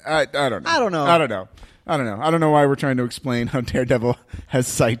 I don't know. I don't know. I don't know. I don't know. I don't know why we're trying to explain how Daredevil has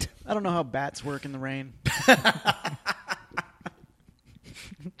sight. I don't know how bats work in the rain.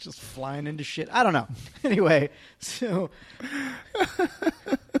 Just flying into shit. I don't know. Anyway, so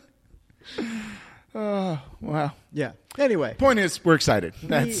Wow. yeah. Anyway, Point is, we're excited.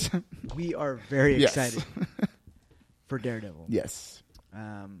 That's we are very Yes. excited for Daredevil. yes.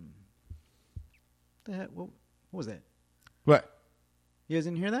 What was that? What? You guys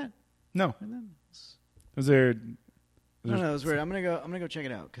didn't hear that? No. Was there? No, it was weird. I'm gonna go check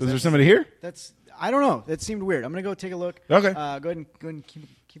it out. 'Cause Was there that's- somebody here? That's I don't know. That seemed weird. I'm gonna go take a look. Okay. Go ahead and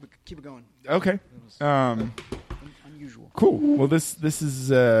keep it going. Okay. Unusual. Cool. Well, this is.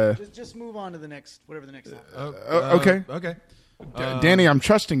 Just move on to the next whatever the next. Okay. Okay. Danny, I'm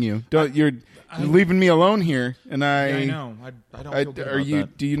trusting you. You're leaving me alone here, and I know. I don't feel good are about you?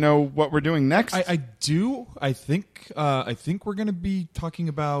 that. Do you know what we're doing next? I do. I think we're going to be talking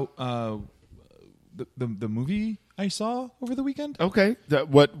about the movie I saw over the weekend. Okay.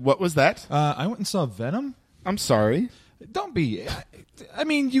 What was that? I went and saw Venom. I'm sorry. Don't be. I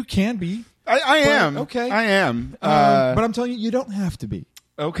mean, you can be. I am. Okay. I am. But I'm telling you, you don't have to be.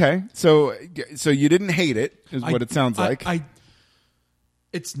 Okay. So you didn't hate it, is what it sounds like.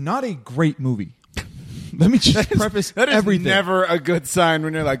 It's not a great movie. Let me just preface that is everything. never a good sign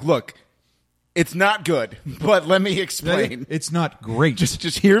when you're like, look, it's not good, but let me explain. It's not great.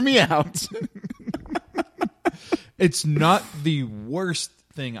 Just hear me out. It's not the worst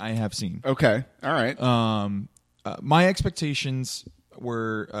thing I have seen. Okay. All right. My expectations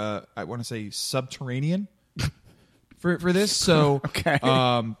were, I want to say, subterranean for this. So, Okay.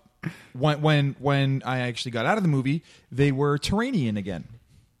 When I actually got out of the movie, they were Terranian again.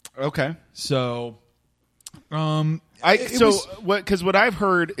 Okay. So, because what I've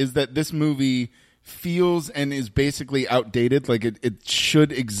heard is that this movie feels and is basically outdated. Like it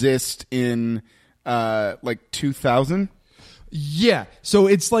should exist in like 2000. yeah. So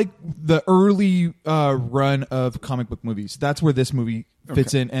it's like the early run of comic book movies. That's where this movie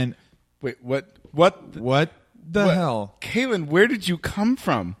fits in. And Wait, what the hell? Kaylin, where did you come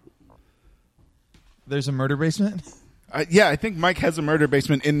from? There's a murder basement. Yeah, I think Mike has a murder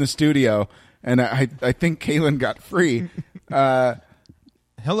basement in the studio, and I think Kaylin got free. Hello,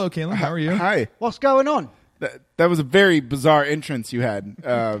 Kaylin. How are you? Hi. What's going on? That was a very bizarre entrance you had.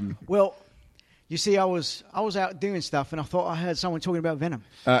 Well, you see, I was out doing stuff, and I thought I heard someone talking about Venom.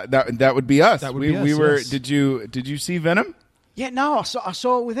 That would be us. That would we be us, we were. yes. Did you see Venom? Yeah, no, I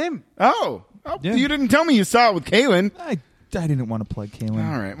saw it with him. Oh, Yeah. You didn't tell me you saw it with Kaylin. I didn't want to plug Kaylin.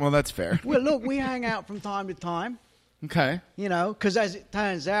 All right, well that's fair. Well, look, we hang out from time to time, Okay. you know, because as it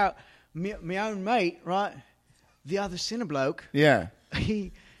turns out, my own mate, right, the other sinner bloke, Yeah.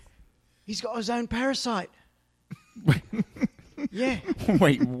 he's got his own parasite. Yeah,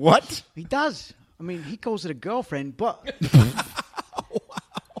 Wait, what? he does. I mean, he calls it a girlfriend, but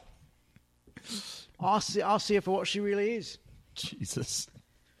I'll see her for what she really is. Jesus.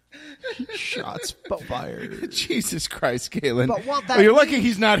 Shots fired. Jesus Christ, Kaylin. But what Oh, that you're lucky means-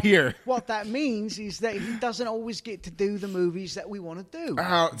 he's not here. What that means is that he doesn't always get to do the movies that we want to do.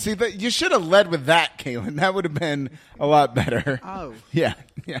 See, you should have led with that, Kaylin. That would have been a lot better. Oh. Yeah.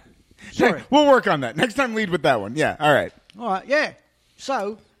 Sorry. We'll work on that. Next time, lead with that one. Yeah, all right. All right, yeah.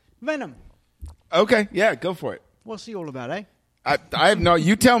 So, Venom, Okay, yeah, go for it. what's he all about, eh? I have no.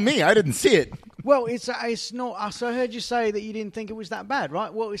 You tell me. I didn't see it. Well, it's not. So I heard you say that you didn't think it was that bad,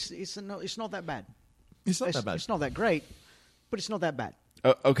 right? Well, it's not that bad. It's not that bad. It's not that great, but it's not that bad.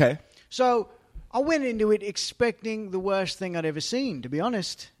 Okay. So I went into it expecting the worst thing I'd ever seen. To be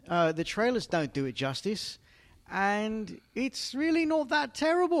honest, the trailers don't do it justice, and it's really not that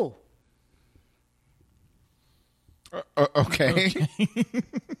terrible. Okay.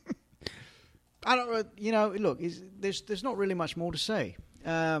 I don't. You know, look, there's not really much more to say.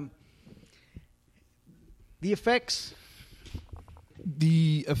 The effects.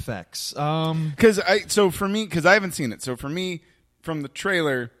 The effects. Because I haven't seen it. So for me, from the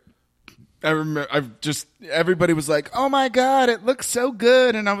trailer, I remember everybody was like, "Oh my god, it looks so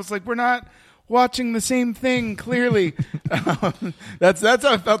good," and I was like, "We're not watching the same thing." Clearly, that's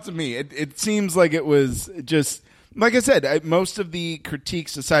how it felt to me. It seems like it was just. Like I said, most of the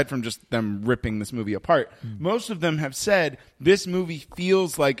critiques, aside from just them ripping this movie apart, most of them have said this movie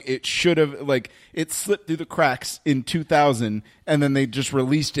feels like it should have, like, it slipped through the cracks in 2000, and then they just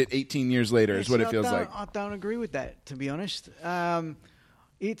released it 18 years later, is what it feels like. I don't agree with that, to be honest.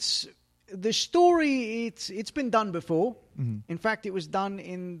 It's the story. It's been done before. Mm-hmm. In fact, it was done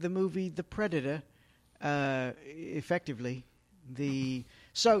in the movie The Predator. Effectively,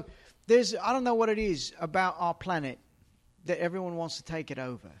 I don't know what it is about our planet that everyone wants to take it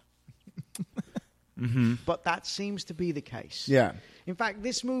over. But that seems to be the case. Yeah. In fact,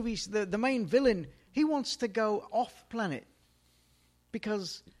 this movie's the main villain, he wants to go off planet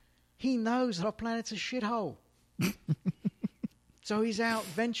because he knows our planet's a shithole. So he's out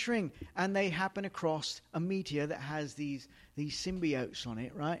venturing, and they happen across a meteor that has these symbiotes on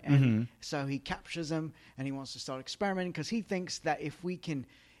it, right? And so he captures them, and he wants to start experimenting because he thinks that if we can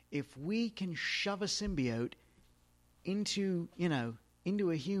shove a symbiote into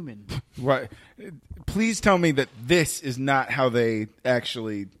a human. What? Please tell me that this is not how they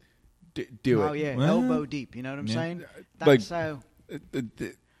actually do it. Oh yeah, Well, elbow deep. You know what I'm saying? Like- That's how.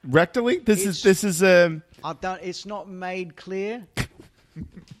 Rectally? This is I don't. It's not made clear.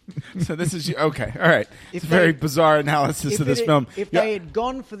 so this is okay. All right. It's If a very they- bizarre analysis of this film. If Yeah, they had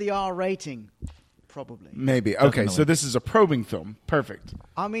gone for the R rating, probably. maybe. Okay, Definitely. so this is a probing film. Perfect.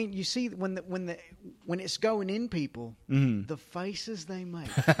 I mean, you see, when it's going in people, the faces they make.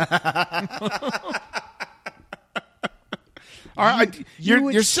 All right, you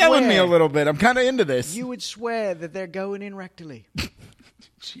would you're selling me swear- a little bit. I'm kind of into this. You would swear that they're going in rectally.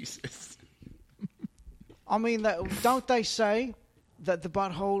 Jesus. I mean, don't they say that the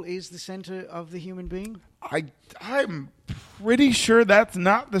butthole is the center of the human being? I'm pretty sure that's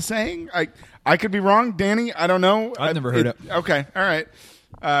not the saying. I could be wrong, Danny. I don't know. I've never heard it. Okay, all right.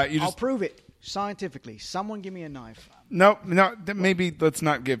 You I'll just prove it scientifically. Someone give me a knife. no. Maybe let's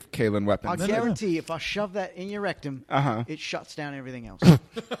not give Kaylin I weapons. guarantee if I shove that in your rectum, it shuts down everything else.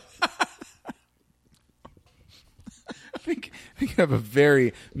 I think you have a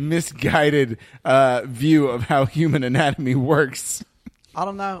very misguided view of how human anatomy works. I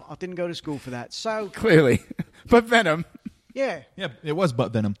don't know. I didn't go to school for that. So, Clearly, but Venom. yeah, Yeah, it was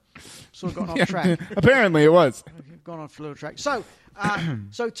butt venom. sort of gone off track. Apparently, it was. Gone off a little track. So,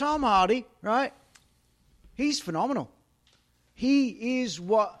 so Tom Hardy, right? He's phenomenal. He is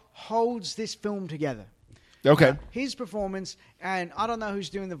what holds this film together. Okay. His performance, and I don't know who's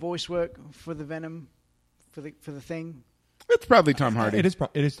doing the voice work for the Venom, for the thing. It's probably Tom Hardy. It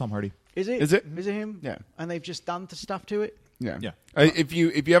is Tom Hardy. Is it? Is it? Is it him? Yeah. And they've just done the stuff to it. Yeah. Yeah. If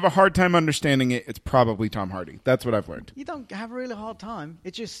you have a hard time understanding it, it's probably Tom Hardy. That's what I've learned. You don't have a really hard time.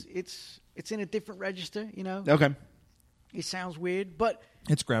 It's just it's in a different register. You know. Okay. It sounds weird, but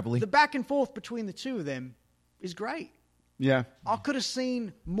It's gravelly. the back and forth between the two of them is great. Yeah. I could have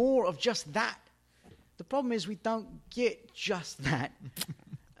seen more of just that. The problem is we don't get just that.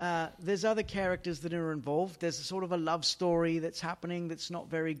 There's other characters that are involved. There's a sort of a love story that's happening that's not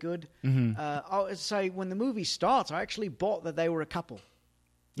very good. I'll say when the movie starts, I actually bought that they were a couple.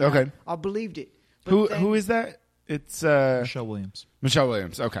 Okay. I believed it. But Who then- who is that? It's Michelle Williams. Michelle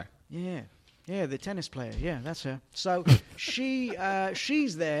Williams. Okay. Yeah, the tennis player. Yeah, that's her. So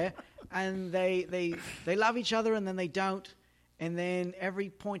she's there, and they love each other, and then they don't. And then every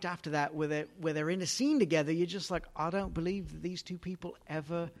point after that, where they're in a scene together, you're just like, I don't believe that these two people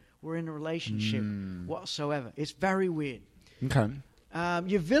ever were in a relationship whatsoever. It's very weird. Okay.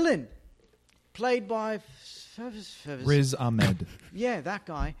 Your villain, played by Riz Ahmed. yeah, that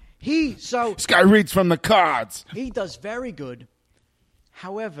guy. This guy reads from the cards. He does very good.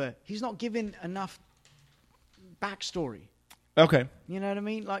 However, he's not given enough backstory. Okay. You know what I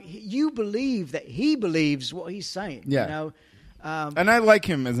mean? Like, you believe that he believes what he's saying. Yeah. You know? And I like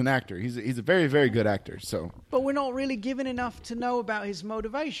him as an actor. He's a very, very good actor. So But we're not really given enough to know about his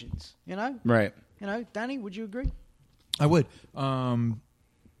motivations. You know? right. You know, Danny, would you agree? I would. I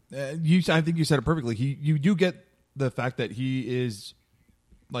think you said it perfectly. You do get the fact that he is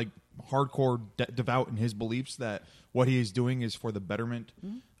like hardcore devout in his beliefs that what he is doing is for the betterment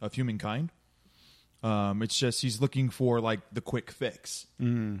of humankind. It's just he's looking for like the quick fix.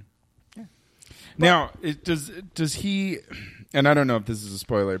 Now, does he? And I don't know if this is a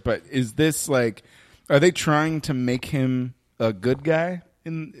spoiler, but is this like? Are they trying to make him a good guy?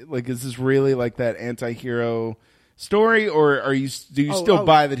 Is this really like that anti-hero story, or do you still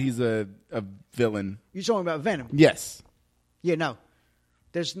buy that he's a villain? You're talking about Venom? Yes. Yeah, no.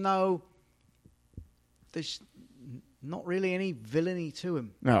 There's not really any villainy to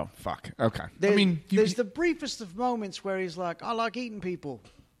him. Oh, fuck. Okay. There's the briefest of moments where he's like, I like eating people.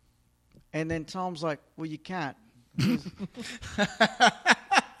 And then Tom's like, well, you can't.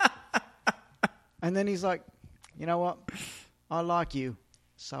 And then he's like, you know what? I like you,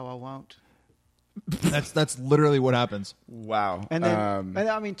 so I won't. That's literally what happens. Wow. And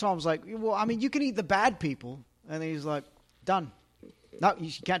then, Tom's like, well, you can eat the bad people. And he's like, done. No,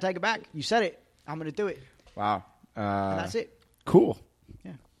 you can't take it back. You said it. I'm going to do it. Wow. And that's it. Cool.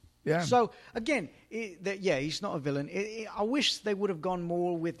 Yeah. Yeah. So, again, he's not a villain. I wish they would have gone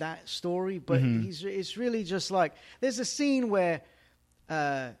more with that story, but it's really just like there's a scene where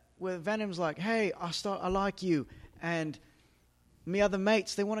Venom's like, "Hey, I like you," and my other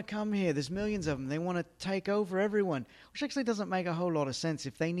mates, they want to come here. There's millions of them. They want to take over everyone, which actually doesn't make a whole lot of sense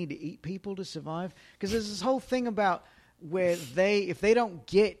if they need to eat people to survive. Because there's this whole thing about where if they don't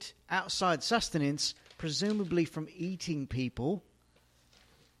get outside sustenance, presumably from eating people,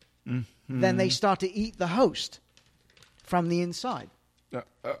 then they start to eat the host from the inside.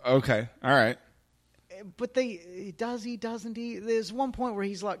 Okay, all right. But doesn't he? There's one point where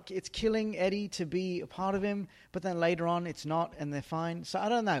he's like, it's killing Eddie to be a part of him, but then later on it's not, and they're fine. So I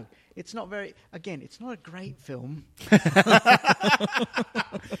don't know. It's not it's not a great film.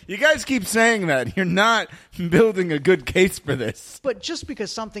 You guys keep saying that. You're not building a good case for this. But just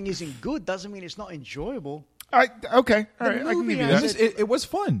because something isn't good doesn't mean it's not enjoyable. Okay, all right, I can movie give you has that. It was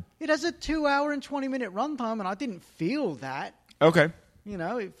fun. It has a 2 hour and 20-minute runtime, and I didn't feel that. Okay. You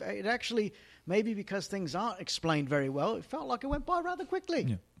know, it actually, maybe because things aren't explained very well, it felt like it went by rather quickly.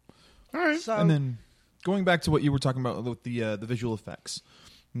 Yeah. All right. So, And then going back to what you were talking about with the visual effects.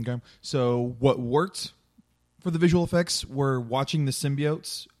 Okay, so what worked for the visual effects were watching the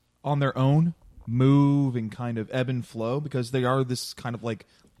symbiotes on their own move and kind of ebb and flow, because they are this kind of like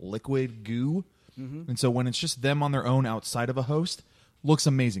liquid goo. And so when it's just them on their own outside of a host, looks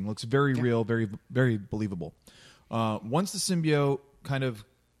amazing, looks very real, very, very believable. Once the symbiote kind of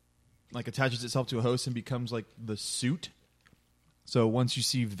like attaches itself to a host and becomes like the suit, so once you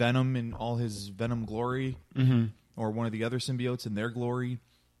see Venom in all his Venom glory, or one of the other symbiotes in their glory,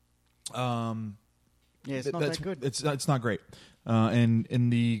 it's not that good. It's not great. And in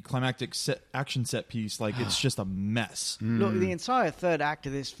the climactic action set piece, like it's just a mess. Look, the entire third act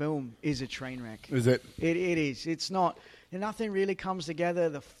of this film is a train wreck. Is it? It is. It's not. Nothing really comes together.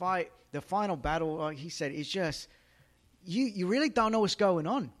 The final battle, like he said, is just you really don't know what's going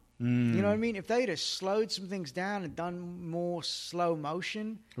on. You know what I mean? If they'd have slowed some things down and done more slow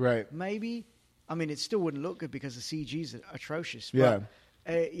motion, right? Maybe. I mean, it still wouldn't look good because the CG's atrocious. Yeah.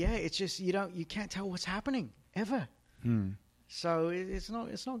 But, it's just you can't tell what's happening ever. So it's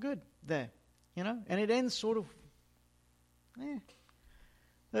not good there, you know. And it ends sort of.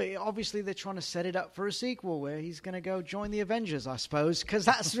 Obviously, they're trying to set it up for a sequel where he's going to go join the Avengers, I suppose, because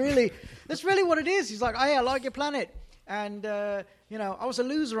that's really what it is. He's like, "Oh yeah, I like your planet, and I was a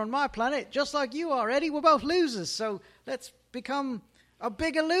loser on my planet, just like you are, Eddie. We're both losers, so let's become a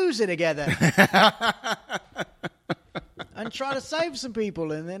bigger loser together." And try to save some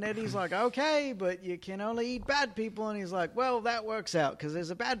people. And then Eddie's like, "Okay, but you can only eat bad people." And he's like, "Well, that works out because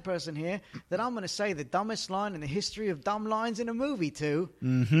there's a bad person here that I'm going to say the dumbest line in the history of dumb lines in a movie to.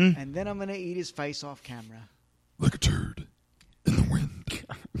 And then I'm going to eat his face off camera." Like a turd in the wind.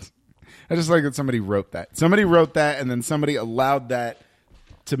 I just like that somebody wrote that. Somebody wrote that, and then somebody allowed that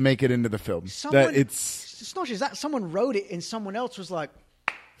to make it into the film. It's not just that. Someone wrote it, and someone else was like...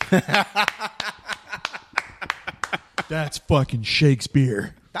 That's fucking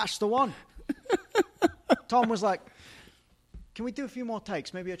Shakespeare. That's the one. Tom was like, "Can we do a few more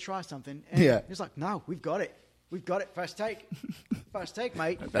takes? Maybe I'll try something." And yeah. He's like, "No, we've got it. We've got it. First take. First take,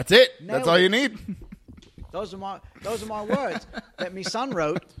 mate." That's it. Nailed That's all it. you need. Those are my words that me son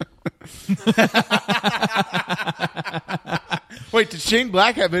wrote. Wait, did Shane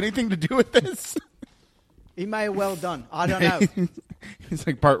Black have anything to do with this? He may have well done. I don't know. He's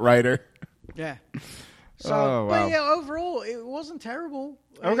like part writer. Yeah. So, Oh, wow. but yeah, overall, it wasn't terrible.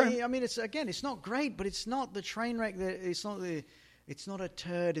 Okay. I mean, it's not great, but it's not the train wreck that it's not a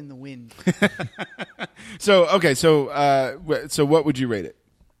turd in the wind. So what would you rate it?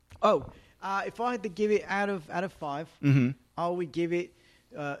 If I had to give it out of 5, I would give it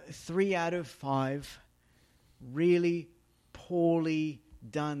 3 out of 5. Really poorly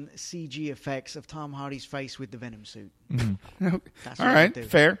done CG effects of Tom Hardy's face with the Venom suit. That's All what right, I'd do.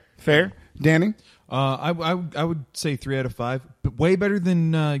 fair. Danny? I would say 3 out of 5, but way better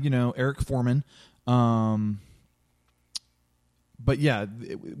than Eric Foreman. But yeah,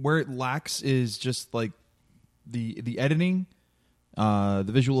 where it lacks is just like the editing, the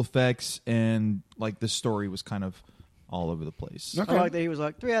visual effects, and like the story was kind of all over the place. Okay. I like that he was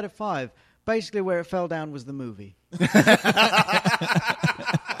like 3 out of 5. Basically, where it fell down was the movie. But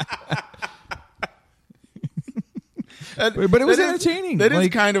it was entertaining. That is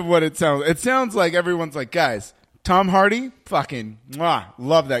Like- kind of what it sounds. It sounds like everyone's like, guys, Tom Hardy, fucking mwah,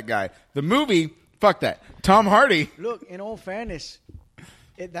 love that guy. The movie, fuck that. Tom Hardy. Look, in all fairness,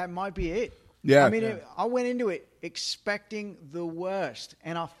 that might be it. Yeah. I mean, I went into it expecting the worst,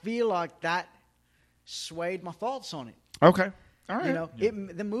 and I feel like that swayed my thoughts on it. Okay. All right. You know,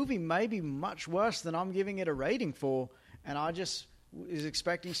 the movie may be much worse than I'm giving it a rating for, and I just was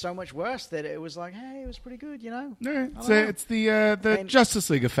expecting so much worse that it was like, hey, it was pretty good, you know. All right. I don't So know. it's the Justice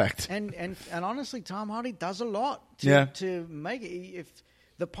League effect. And honestly, Tom Hardy does a lot Yeah. to make it. If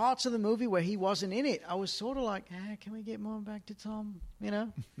the parts of the movie where he wasn't in it, I was sort of like, can we get more back to Tom? You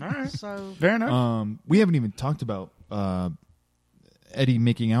know? All right. So Fair enough. We haven't even talked about Eddie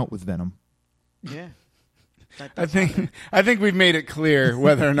making out with Venom. yeah. I think we've made it clear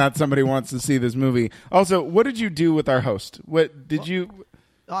whether or not somebody wants to see this movie. Also, what did you do with our host? What did you?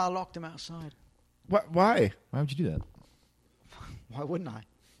 I locked him outside. Why? Why would you do that? Why wouldn't I?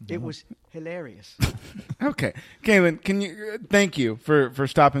 It was hilarious. Okay, Kaylin, can you? Thank you for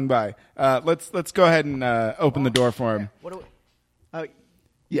stopping by. Let's go ahead and open the door for him. What do we? Oh,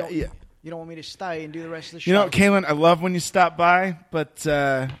 Yeah. You don't want me to stay and do the rest of the show? You know, Kaylin, I love when you stop by, but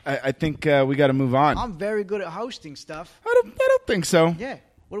I think we got to move on. I'm very good at hosting stuff. I don't think so. Yeah.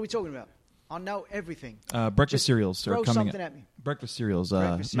 What are we talking about? I know everything. Breakfast Just cereals are throw coming. something at me. Breakfast cereals,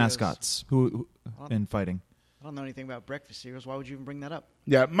 Breakfast cereals. mascots who been fighting. I don't know anything about breakfast cereals. Why would you even bring that up?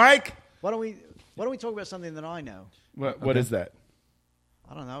 Yeah, Mike. Why don't we talk about something that I know? What is that?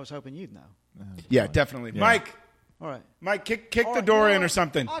 I don't know. I was hoping you'd know. Yeah, definitely, Mike. All right. Mike, kick All the right, door you know in or what?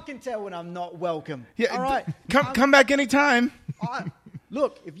 something. I can tell when I'm not welcome. Yeah, All right. come back anytime.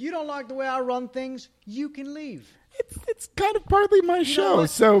 Look, if you don't like the way I run things, you can leave. It's kind of partly my You know show,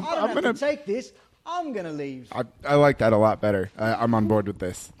 what? so I don't I'm have gonna to take this. I'm gonna leave. I like that a lot better. I'm on board with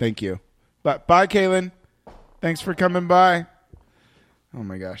this. Thank you. But bye, Kaylin. Thanks for coming by. Oh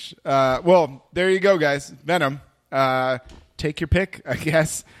my gosh. Well, there you go, guys. Venom. Take your pick, I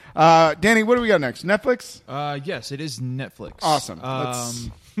guess. Danny, what do we got next? Netflix? Yes, it is Netflix.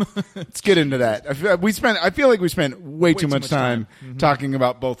 Awesome. Let's get into that. I feel like we spent way too much time talking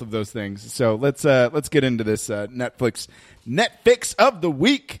about both of those things. So let's get into this Netflix of the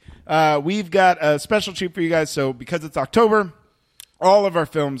week. We've got a special treat for you guys. So because it's October, all of our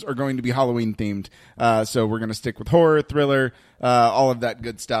films are going to be Halloween themed. So we're going to stick with horror, thriller, all of that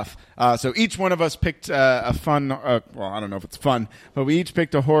good stuff. So each one of us picked a fun, well, I don't know if it's fun, but we each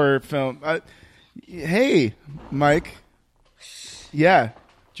picked a horror film. Hey, Mike. Yeah.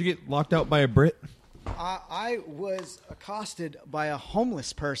 Did you get locked out by a Brit? I was accosted by a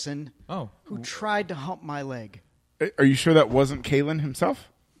homeless person who tried to hump my leg. Are you sure that wasn't Kalen himself?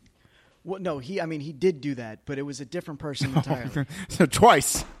 Well, no, he did do that, but it was a different person entirely. So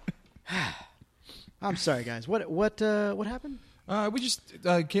twice. I'm sorry, guys. What happened? We just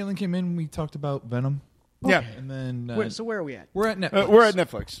Caitlin came in. We talked about Venom. Yeah. And then So where are we at? we're at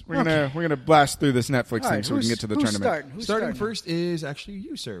Netflix. We're at Netflix. We're gonna blast through this Netflix All thing right, so we can get to the who's tournament. Who's Starting first is actually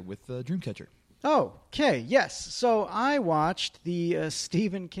you, sir, with Dreamcatcher. Oh, okay. Yes. So I watched the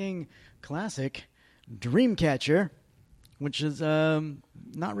Stephen King classic Dreamcatcher, which is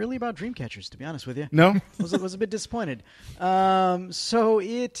not really about Dreamcatchers, to be honest with you. No? was a bit disappointed. So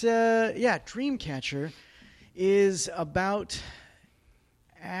Dreamcatcher is about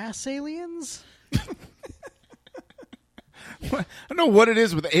ass aliens. I don't know what it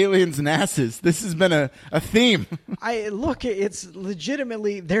is with aliens and asses. This has been a theme. It's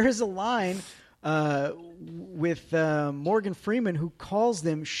legitimately, there is a line with Morgan Freeman who calls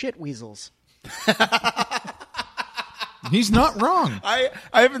them shit weasels. He's not wrong. I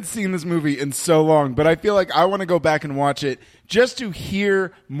haven't seen this movie in so long, but I feel like I want to go back and watch it just to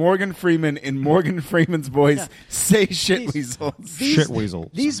hear Morgan Freeman in Morgan Freeman's voice say shit weasels. Shit weasels.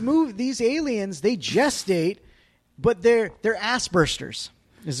 These aliens, they gestate, but they're ass bursters.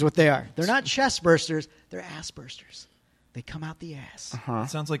 Is what they are. They're not chest bursters. They're ass bursters. They come out the ass. It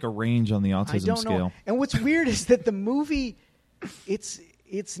sounds like a range on the autism I don't scale. know. And what's weird is that the movie, it's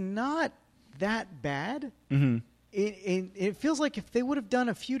not that bad. Mm-hmm. It feels like if they would have done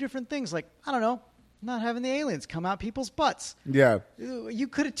a few different things, like, I don't know, not having the aliens come out people's butts. Yeah. You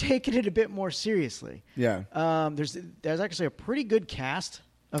could have taken it a bit more seriously. Yeah. There's actually a pretty good cast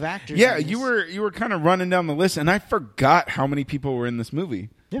of actors. Yeah, in this. you were kind of running down the list, and I forgot how many people were in this movie.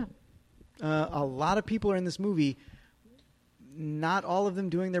 Yeah. A lot of people are in this movie, not all of them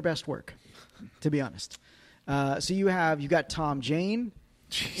doing their best work, to be honest. So you got Tom Jane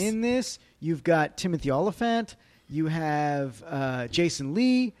in this. You've got Timothy Olyphant. You have Jason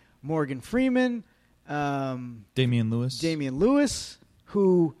Lee, Morgan Freeman, Damian Lewis,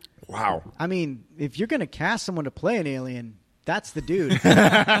 who... Wow. I mean, if you're going to cast someone to play an alien, that's the dude.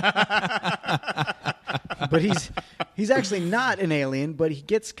 But he's actually not an alien, but he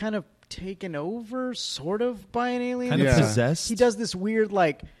gets kind of taken over, sort of, by an alien. Kind of Yeah. possessed. He does this weird,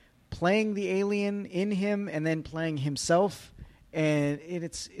 like, playing the alien in him and then playing himself, and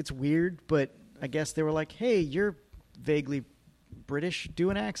it's weird, but I guess they were like, hey, you're vaguely British do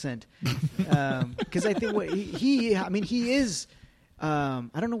an accent because I think he is. I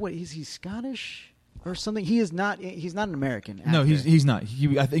don't know what he's Scottish or something. He's not an American actor. No, he's not.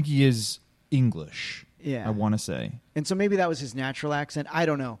 I think he is English. Yeah, I want to say. And so maybe that was his natural accent. I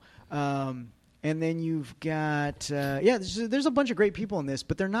don't know. And then you've got there's a bunch of great people in this,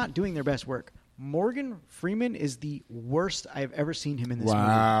 but they're not doing their best work. Morgan Freeman is the worst I've ever seen him in this movie.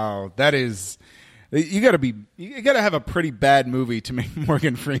 Wow, that is. You got to have a pretty bad movie to make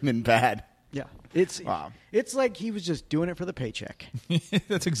Morgan Freeman bad. Yeah, it's like he was just doing it for the paycheck.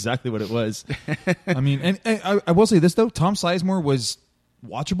 That's exactly what it was. I mean, and I will say this though: Tom Sizemore was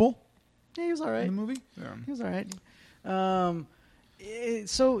watchable. Yeah, he was all right in the movie. Yeah. He was all right.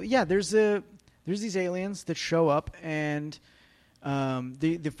 So yeah, there's these aliens that show up, and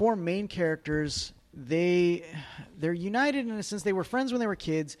the four main characters they're united in a sense. They were friends when they were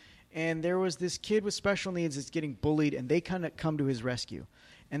kids, and there was this kid with special needs that's getting bullied, and they kind of come to his rescue,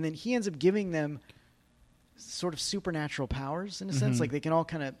 and then he ends up giving them sort of supernatural powers in a sense. Like they can all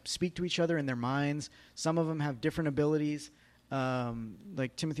kind of speak to each other in their minds. Some of them have different abilities.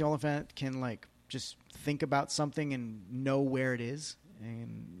 Like Timothy Olyphant can like just think about something and know where it is,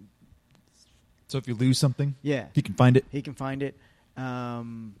 and so if you lose something, yeah, he can find it. He can find it.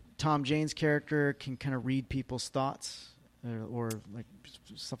 Tom Jane's character can kind of read people's thoughts or like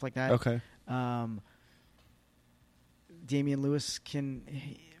stuff like that. Okay. Damian Lewis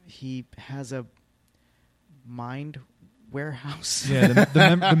he has a mind warehouse. Yeah,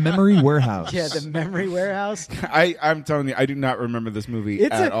 the memory warehouse. Yeah, the memory warehouse. I'm telling you, I do not remember this movie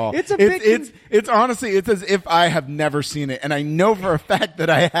at all. It's honestly, it's as if I have never seen it, and I know for a fact that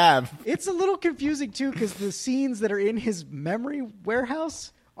I have. It's a little confusing too because the scenes that are in his memory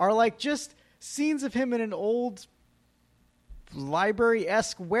warehouse are like just scenes of him in an old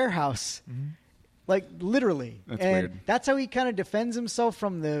library-esque warehouse. Mm-hmm. Like literally. That's and weird. That's how he kind of defends himself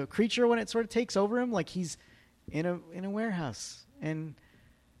from the creature when it sort of takes over him. Like he's in a warehouse, and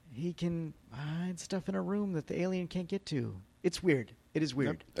he can hide stuff in a room that the alien can't get to. It's weird. It is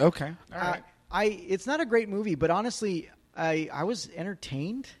weird. Yep. Okay. All right. It's not a great movie, but honestly, I was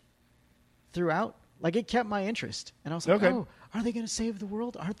entertained throughout. Like it kept my interest, and I was like, "Oh, are they going to save the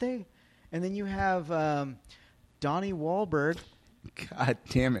world? Aren't they?" And then you have Donnie Wahlberg. God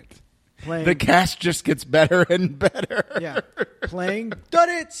damn it! Playing, the cast just gets better and better. Yeah, playing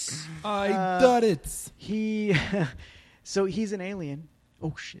Duddits. So he's an alien.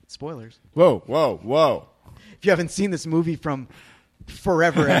 Oh shit! Spoilers. Whoa! If you haven't seen this movie from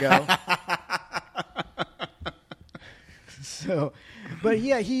forever ago. But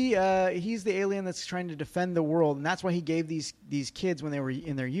yeah, he's the alien that's trying to defend the world, and that's why he gave these kids when they were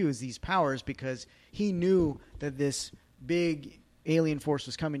in their youth these powers, because he knew that this big alien force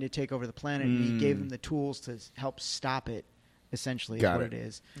was coming to take over the planet, and he gave them the tools to help stop it. Essentially, is what it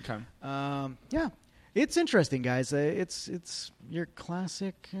is. Okay. Yeah, it's interesting, guys. It's your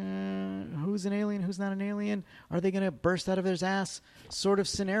classic. Who's an alien? Who's not an alien? Are they going to burst out of their ass? Sort of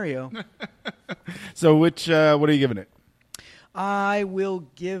scenario. So, what are you giving it? I will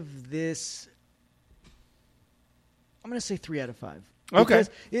give this. I'm going to say 3 out of 5. Okay.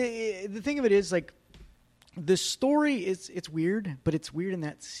 The thing of it is, like, the story it's weird, but it's weird in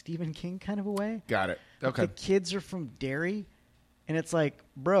that Stephen King kind of a way. Got it. Okay. The kids are from Derry, and it's like,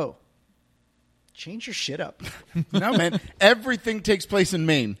 bro, change your shit up. No, man. Everything takes place in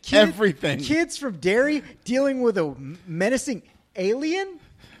Maine. Everything. Kids from Derry dealing with a menacing alien?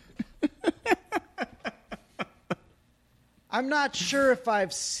 I'm not sure if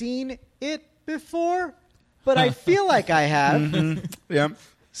I've seen it before, but I feel like I have. Mm-hmm. Yep.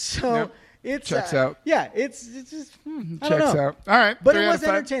 So yep. It's checks out. Yeah, it's just I checks don't know. out. All right, but it was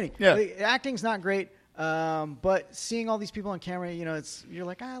entertaining. Yeah, the acting's not great, but seeing all these people on camera, you're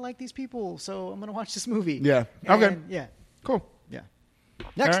like, I like these people, so I'm gonna watch this movie. Yeah. Okay. Yeah. Cool. Yeah.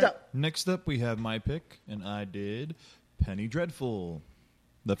 Next up. Next up, we have my pick, and I did Penny Dreadful.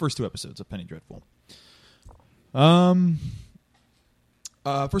 The first 2 episodes of Penny Dreadful.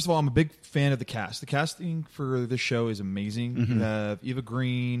 First of all, I'm a big fan of the cast. The casting for this show is amazing. Mm-hmm. You have Eva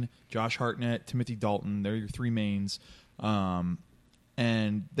Green, Josh Hartnett, Timothy Dalton. They're your 3 mains. And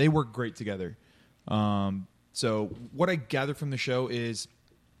they work great together. So what I gather from the show is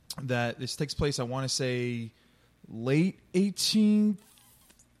that this takes place, I want to say, late 1800s,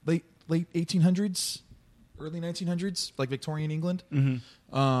 early 1900s, like Victorian England.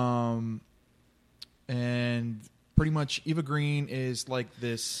 Mm-hmm. And pretty much Eva Green is like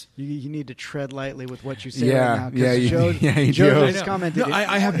this. You need to tread lightly with what you say Yeah, right now. you Joe do. just commented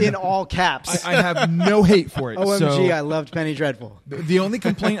I have in all caps. I have no hate for it. OMG, so I loved Penny Dreadful. the only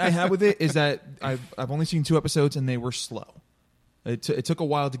complaint I have with it is that I've only seen 2 episodes and they were slow. It took a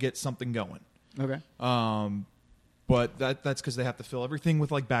while to get something going. Okay. But that's because they have to fill everything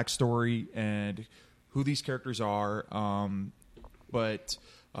with like backstory and who these characters are. But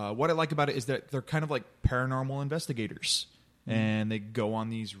what I like about it is that they're kind of like paranormal investigators, and they go on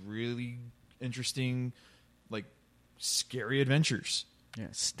these really interesting, like scary adventures.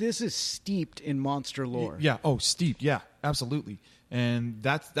 Yes, this is steeped in monster lore. Yeah. Oh, steeped. Yeah, absolutely. And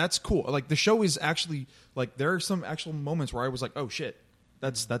that's cool. Like the show is actually like there are some actual moments where I was like, oh shit,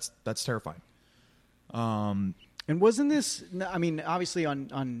 that's terrifying. And wasn't this? I mean, obviously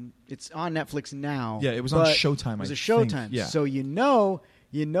on it's on Netflix now. Yeah, it was on but Showtime, It was I a Showtime. think. Yeah. So you know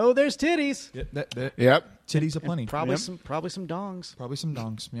there's titties. Yeah, Yep. titties aplenty. Probably Yep. some dongs. Probably some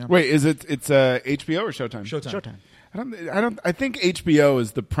dongs. Yeah. Wait, is it's HBO or Showtime? Showtime. I think HBO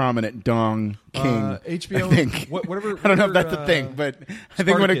is the prominent dong king. HBO. I think. Whatever. I don't know if that's a thing, but I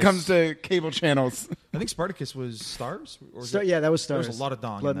think when it Spartacus. comes to cable channels, I think Spartacus was Stars. Or was Yeah, that was Stars. There was a lot of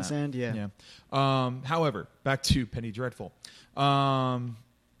dong. Blood in and that. Sand. Yeah. However, back to Penny Dreadful. I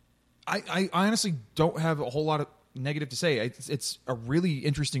honestly don't have a whole lot of negative to say. It's a really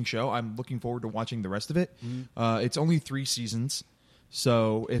interesting show. I'm looking forward to watching the rest of it. It's only 3 seasons.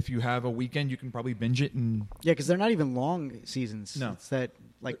 So if you have a weekend, you can probably binge it. And Yeah, because they're not even long seasons. No. It's that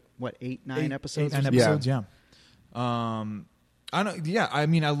like what 8-9 episodes. 8, or 9 something? episodes, yeah. I don't. Yeah, I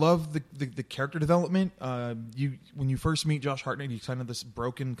mean, I love the character development. When you first meet Josh Hartnett, he's kind of this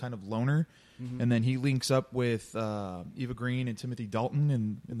broken kind of loner, and then he links up with Eva Green and Timothy Dalton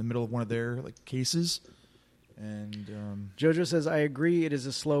in the middle of one of their like cases. And Jojo says, I agree, it is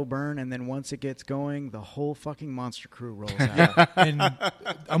a slow burn, and then once it gets going, the whole fucking monster crew rolls out. and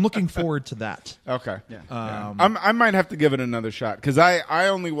I'm looking forward to that. okay. Yeah. I might have to give it another shot because I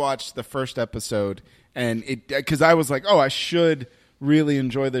only watched the first episode and because I was like, oh, I should really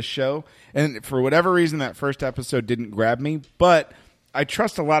enjoy this show, and for whatever reason, that first episode didn't grab me, but I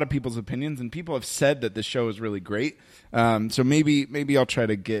trust a lot of people's opinions, and people have said that this show is really great. So maybe I'll try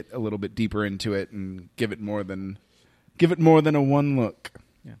to get a little bit deeper into it and give it more than a one look.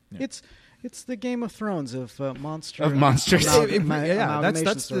 Yeah. It's the Game of Thrones of monster Of monsters.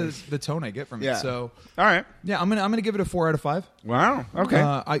 That's stories. the tone I get from Yeah. it. So All right. yeah, I'm gonna give it a 4 out of 5. Wow. Okay.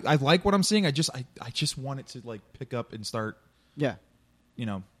 I like what I'm seeing. I just want it to like pick up and start. Yeah.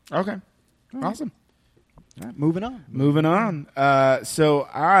 Okay. Awesome. All right, moving on. Moving on. So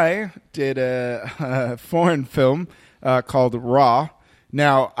I did a foreign film called Raw.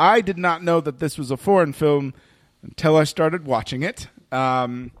 Now, I did not know that this was a foreign film until I started watching it.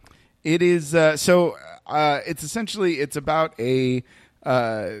 It is it's essentially it's about a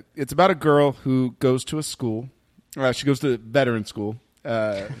girl who goes to a school. She goes to veteran school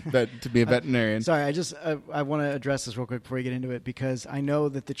to be a veterinarian. Sorry, I want to address this real quick before we get into it because I know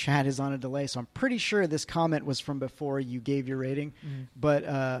that the chat is on a delay, so I'm pretty sure this comment was from before you gave your rating.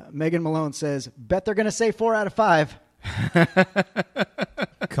 But Megan Malone says, bet they're going to say 4 out of 5.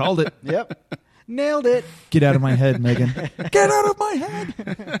 Called it. Yep. Nailed it. Get out of my head, Megan. Get out of my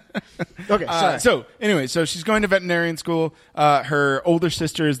head. Okay, sorry. So she's going to veterinarian school. Her older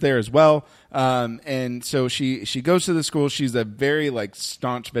sister is there as well. And so she goes to the school. She's a very like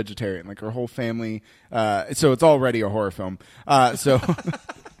staunch vegetarian, like her whole family. So it's already a horror film. So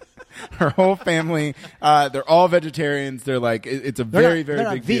her whole family, they're all vegetarians. They're like, it's a very they're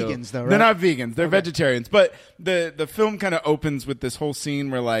not big deal. vegans, though, right? They're not vegans. They're vegetarians. But the film kind of opens with this whole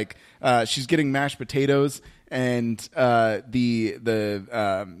scene where like, she's getting mashed potatoes and the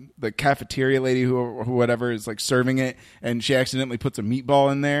cafeteria lady who whatever is like serving it, and she accidentally puts a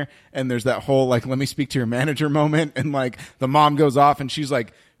meatball in there, and there's that whole like let me speak to your manager moment, and like the mom goes off and she's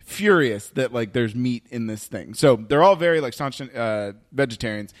like furious that like there's meat in this thing. So they're all very like staunch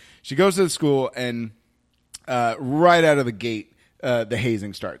vegetarians. She goes to the school and right out of the gate the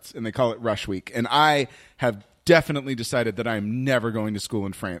hazing starts, and they call it Rush Week, and I have definitely decided that I'm never going to school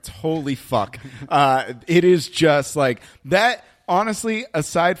in France. Holy fuck. It is just like that. Honestly,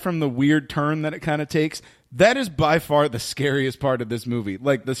 aside from the weird turn that it kind of takes, that is by far the scariest part of this movie.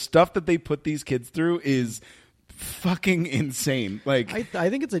 Like the stuff that they put these kids through is fucking insane. Like I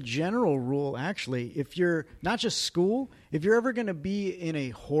think it's a general rule, actually. If you're not just school, if you're ever going to be in a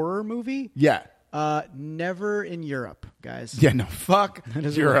horror movie, yeah. Never in Europe, guys. Yeah, no, fuck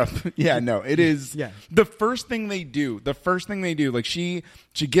doesn't Europe. Yeah, no, it is. Yeah. The first thing they do, like she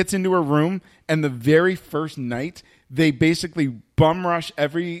gets into her room, and the very first night, they basically bum rush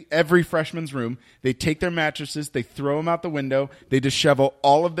every freshman's room. They take their mattresses, they throw them out the window, they dishevel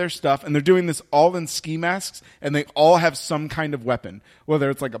all of their stuff, and they're doing this all in ski masks, and they all have some kind of weapon, whether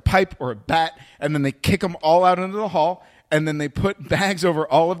it's like a pipe or a bat, and then they kick them all out into the hall. and then they put bags over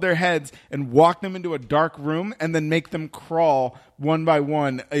all of their heads and walk them into a dark room and then make them crawl one by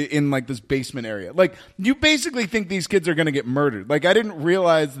one in like this basement area. Like, you basically think these kids are going to get murdered. Like, I didn't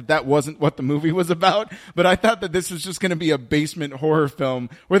realize that wasn't what the movie was about, but I thought that this was just going to be a basement horror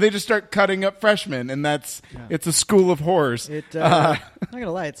film where they just start cutting up freshmen, and it's a school of horrors. I'm not going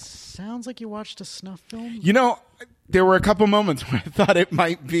to lie, it sounds like you watched a snuff film. You know, there were a couple moments where I thought it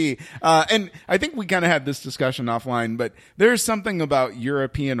might be. And I think we kind of had this discussion offline, but there's something about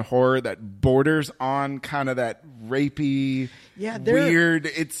European horror that borders on kind of that rapey, weird.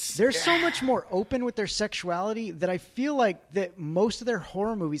 They're so much more open with their sexuality that I feel like that most of their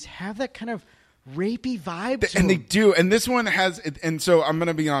horror movies have that kind of rapey vibe to and they them. do, and this one has, and so I'm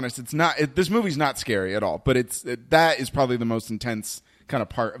gonna be honest, it's not, this movie's not scary at all, but that is probably the most intense kind of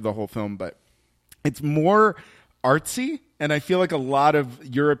part of the whole film, but it's more artsy, and I feel like a lot of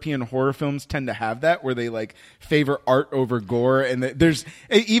European horror films tend to have that, where they like favor art over gore, and there's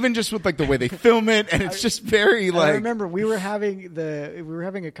even just with like the way they film it, and it's just very like. I remember we were having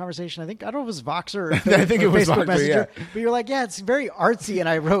a conversation. I don't know if it was Voxer or I think it was Facebook Voxer, Messenger, yeah. but you're like, yeah, it's very artsy, and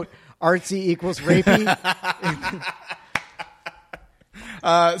I wrote artsy equals rapey.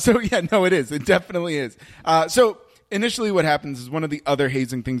 So yeah, no, it is. It definitely is. So initially what happens is one of the other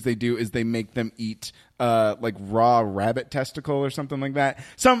hazing things they do is they make them eat like raw rabbit testicle or something like that.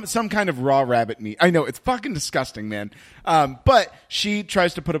 Some kind of raw rabbit meat. I know, it's fucking disgusting, man. But she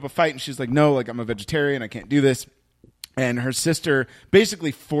tries to put up a fight, and she's like, no, like, I'm a vegetarian, I can't do this. And her sister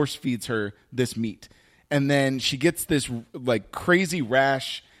basically force feeds her this meat. And then she gets this like crazy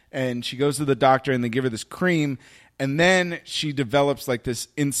rash, and she goes to the doctor, and they give her this cream. And then she develops like this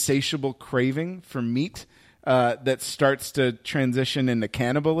insatiable craving for meat that starts to transition into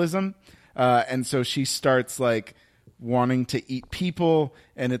cannibalism. And so she starts like wanting to eat people,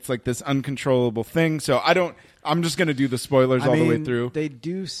 and it's like this uncontrollable thing. So I'm just going to do the spoilers all the way through. They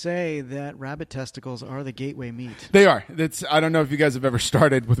do say that rabbit testicles are the gateway meat. They are. I don't know if you guys have ever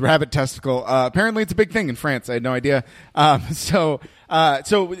started with rabbit testicle. Apparently it's a big thing in France. I had no idea. So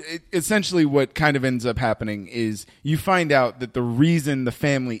essentially what kind of ends up happening is you find out that the reason the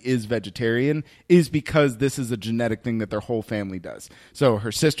family is vegetarian is because this is a genetic thing that their whole family does. So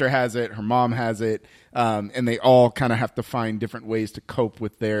her sister has it, her mom has it, and they all kind of have to find different ways to cope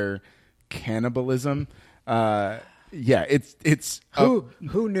with their cannibalism. Yeah, it's who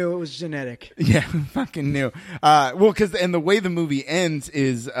knew it was genetic? Yeah, fucking knew. Well, and the way the movie ends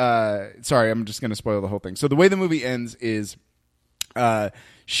is sorry, I'm just going to spoil the whole thing. So the way the movie ends is her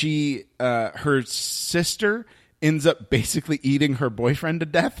sister ends up basically eating her boyfriend to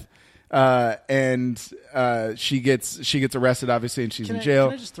death. And she gets arrested, obviously, and she's in jail.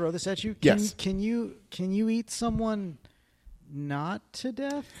 Can I just throw this at you? Yes. Can you eat someone not to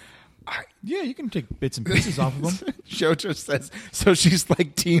death? Yeah, you can take bits and pieces off of them. Jojo says, so she's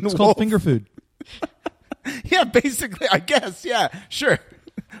like Teen It's Wolf. called finger food. Yeah, basically, I guess. Yeah, sure.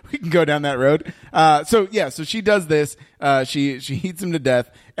 We can go down that road. So she does this. She eats him to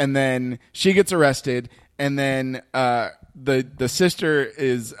death, and then she gets arrested, and then the sister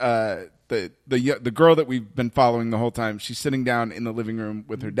is the girl that we've been following the whole time. She's sitting down in the living room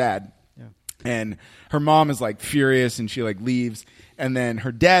with her dad. Yeah. And her mom is like furious, and she like leaves. And then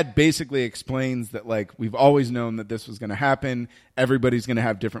her dad basically explains that like we've always known that this was going to happen. Everybody's going to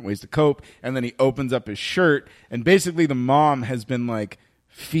have different ways to cope. And then he opens up his shirt, and basically the mom has been like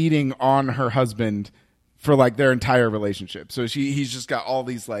feeding on her husband for like their entire relationship. So he's just got all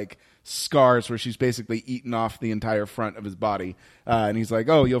these like scars where she's basically eaten off the entire front of his body. And he's like,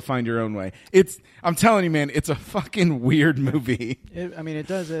 oh, you'll find your own way. I'm telling you, man, it's a fucking weird movie.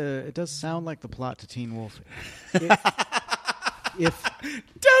 It does sound like the plot to Teen Wolf. If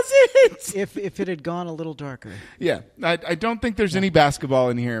it had gone a little darker. Yeah. I don't think there's any basketball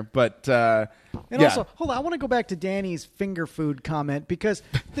in here, but also, hold on, I want to go back to Danny's finger food comment, because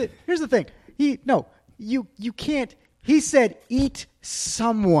here's the thing. You can't. He said eat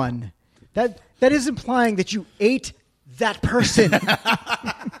someone. That is implying that you ate that person.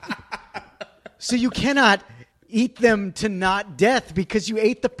 So you cannot eat them to not death because you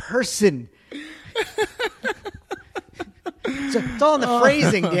ate the person. So it's all in the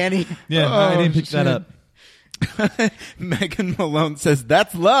phrasing, Danny. Yeah, I didn't pick that up. Megan Malone says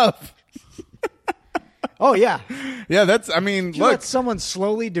that's love. Oh yeah, yeah. Look, let someone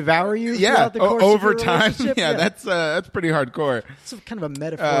slowly devour you. Yeah, throughout the course over of your time. relationship? Yeah, that's pretty hardcore. It's kind of a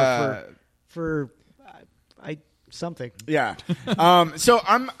metaphor for something. Yeah. So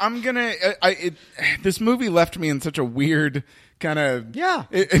I'm gonna. This movie left me in such a weird kind of Yeah.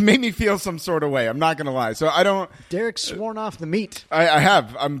 It made me feel some sort of way. I'm not gonna lie. So I don't. Derek's sworn off the meat. I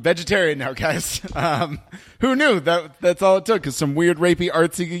have. I'm vegetarian now, guys. Who knew that's all it took? Is some weird rapey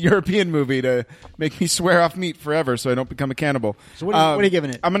artsy European movie to make me swear off meat forever, so I don't become a cannibal. So what are you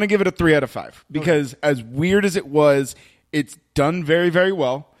giving it? I'm gonna give it a 3 out of 5 because as weird as it was, it's done very, very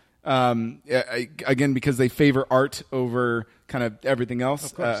well. Again, because they favor art over kind of everything else.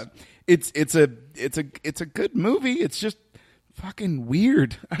 Of course. It's a good movie. It's just fucking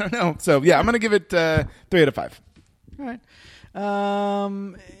weird. I don't know. So yeah, I'm gonna give it 3 out of 5. All right.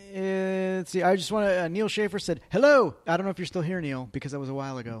 Let's see. I just want to. Neil Schaefer said hello. I don't know if you're still here, Neil, because that was a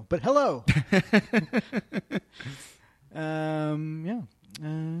while ago. But hello. Yeah.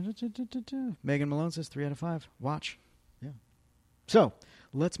 Megan Malone says 3 out of 5. Watch. Yeah. So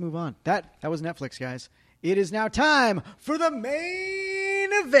let's move on. That was Netflix, guys. It is now time for the main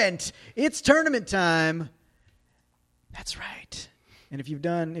event. It's tournament time. That's right. And if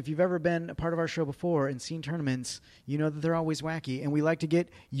you've ever been a part of our show before and seen tournaments, you know that they're always wacky, and we like to get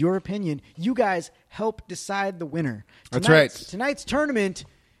your opinion. You guys help decide the winner. That's right. Tonight's tournament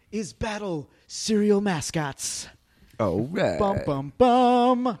is Battle Cereal Mascots. Oh, right. Bum, bum,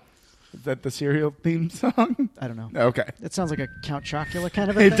 bum. Is that the cereal theme song? I don't know. Okay. It sounds like a Count Chocula kind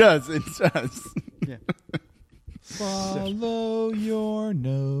of a thing. It does. It does. Yeah. Follow your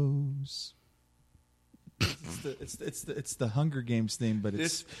nose. It's the Hunger Games theme, but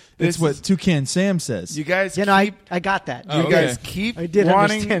it's what Toucan Sam says. You guys, I got that. You guys keep I did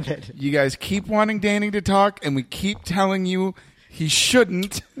wanting. understand it. You guys keep wanting Danny to talk, and we keep telling you he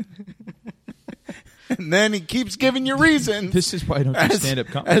shouldn't. And then he keeps giving you reasons. This is why I don't do stand-up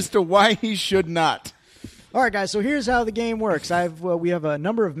comedy. As to why he should not. All right, guys, so here's how the game works. We have a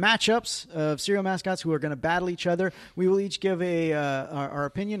number of matchups of cereal mascots who are going to battle each other. We will each give our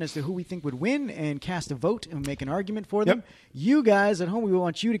opinion as to who we think would win and cast a vote and make an argument for them. Yep. You guys at home, we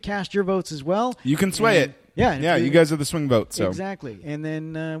want you to cast your votes as well. You can sway it. Yeah. You guys are the swing vote. So. Exactly. And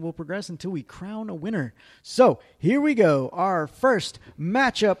then we'll progress until we crown a winner. So here we go. Our first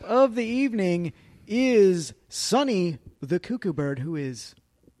matchup of the evening is Sonny the Cuckoo Bird, who is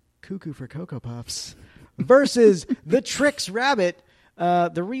cuckoo for Cocoa Puffs, versus the Trix Rabbit.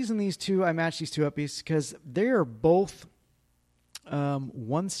 The reason I matched these two up is because they are both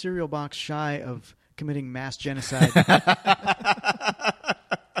one cereal box shy of committing mass genocide.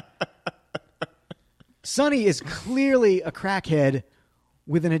 Sonny is clearly a crackhead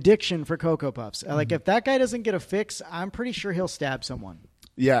with an addiction for Cocoa Puffs. Like, if that guy doesn't get a fix, I'm pretty sure he'll stab someone.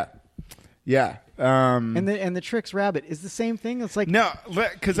 Yeah. And the Trix Rabbit is the same thing. It's like no,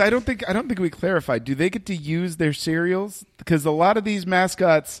 because I don't think we clarified. Do they get to use their cereals? Because a lot of these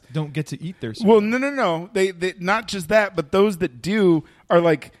mascots don't get to eat their cereal. Well, no. They not just that, but those that do are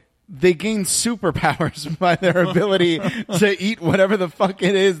like they gain superpowers by their ability to eat whatever the fuck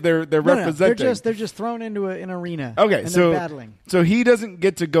it is they're representing. They're just thrown into an arena. Okay, and so they're battling. So he doesn't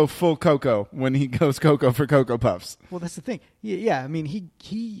get to go full Cocoa when he goes Cocoa for Cocoa Puffs. Well, that's the thing. Yeah, I mean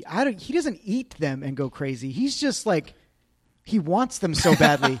he doesn't eat them and go crazy. He's just like he wants them so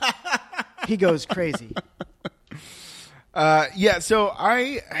badly. He goes crazy. Yeah, so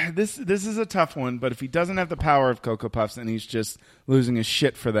this is a tough one, but if he doesn't have the power of Cocoa Puffs and he's just losing his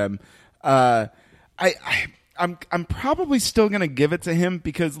shit for them, I'm probably still gonna give it to him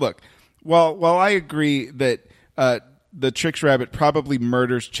because look, while I agree that the Trix Rabbit probably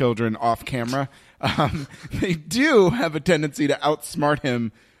murders children off camera, they do have a tendency to outsmart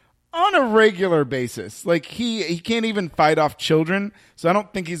him on a regular basis. Like he can't even fight off children, so I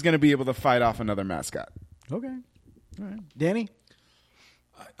don't think he's gonna be able to fight off another mascot. Okay. All right. Danny?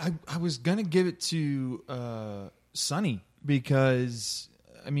 I was going to give it to Sonny because,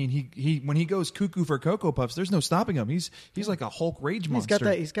 I mean, he when he goes cuckoo for Cocoa Puffs, there's no stopping him. He's like a Hulk rage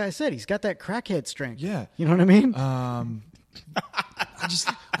monster. He's got that crackhead strength. Yeah. You know what I mean? I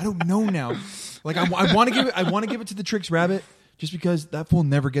don't know now. Like I want to give it to the Trix Rabbit. Just because that fool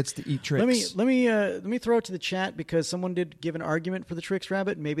never gets to eat Trix. Let me throw it to the chat because someone did give an argument for the Trix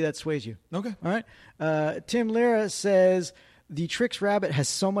Rabbit. Maybe that sways you. Okay. All right. Tim Lira says the Trix Rabbit has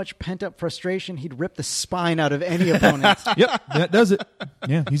so much pent up frustration he'd rip the spine out of any opponent. Yep, that does it.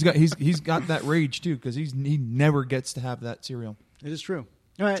 Yeah, he's got that rage too because he never gets to have that cereal. It is true.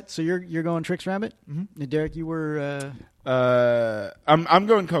 All right, so you're going Trix Rabbit. Mm-hmm. Derek, you were. I'm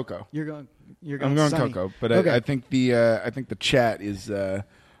going Cocoa. I'm going Sonny. Cocoa, but okay. I think the chat is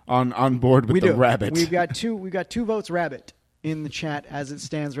on board with the rabbit. We've got two votes rabbit in the chat as it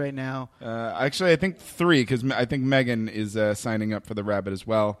stands right now. Actually, I think 3 because I think Megan is signing up for the rabbit as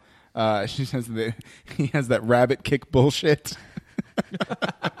well. She says that he has that rabbit kick bullshit.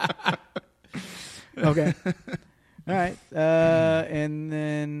 Okay. All right. And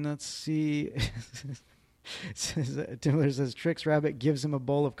then let's see. Timler says Trix Rabbit gives him a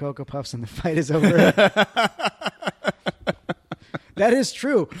bowl of Cocoa Puffs and the fight is over. That is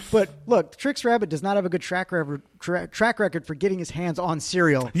true. But look, Trix Rabbit does not have a good track record for getting his hands on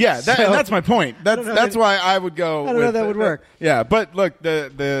cereal. Yeah, So- that's my point. That's why I would go. I don't know if that would work. Yeah, but look,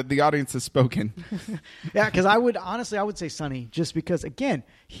 the audience has spoken. Yeah, because I would say Sonny, just because again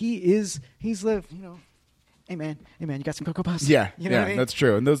he's lived. Hey man, you got some Cocoa Puffs? Yeah, you know what I mean? That's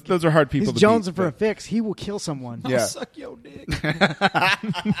true. And those are hard people He's to jonesing beat. for a fix. He will kill someone. Yeah. I'll suck your dick.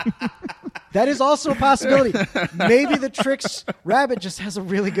 That is also a possibility. Maybe the Trix Rabbit just has a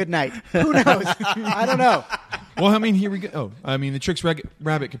really good night. Who knows? I don't know. Well, I mean, here we go. Oh, I mean, the Trix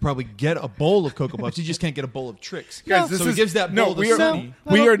Rabbit could probably get a bowl of Cocoa Puffs. He just can't get a bowl of Trix. Guys, So he gives that bowl to we are, Sonny.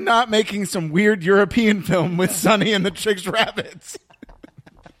 we are not making some weird European film with Sonny and the Trix Rabbits.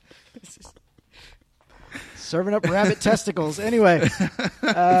 Serving up rabbit testicles. Anyway,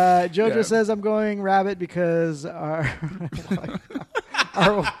 Jojo says I'm going rabbit because our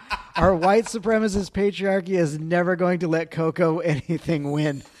white supremacist patriarchy is never going to let Coco anything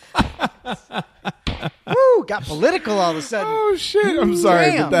win. Woo! Got political all of a sudden. Oh shit! I'm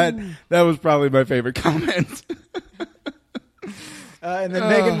sorry, Damn. but that was probably my favorite comment. And then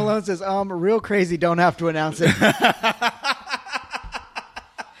Megan Malone says, real crazy, don't have to announce it.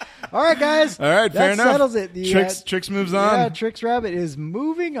 All right, guys. All right, fair enough. That settles it. Trix moves on. Yeah, Trix Rabbit is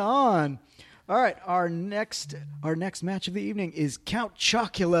moving on. All right, our next match of the evening is Count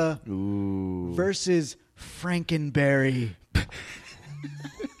Chocula versus Frankenberry.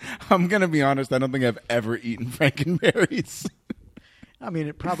 I'm gonna be honest. I don't think I've ever eaten Frankenberries. I mean,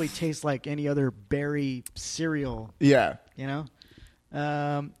 it probably tastes like any other berry cereal, Yeah. you know?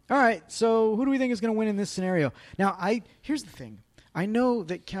 All right, so who do we think is going to win in this scenario? Now, here's the thing. I know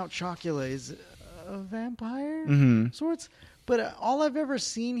that Count Chocula is a vampire sorts, but all I've ever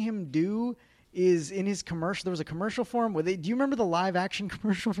seen him do is in his commercial. There was a commercial for him. Do you remember the live action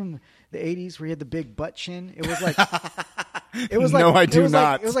commercial from the 80s where he had the big butt chin? It was like... No, I do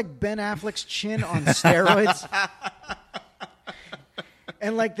not. It was like Ben Affleck's chin on steroids.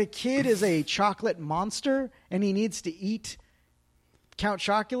 And like the kid is a chocolate monster and he needs to eat Count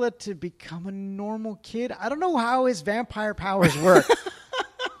Chocula to become a normal kid. I don't know how his vampire powers work.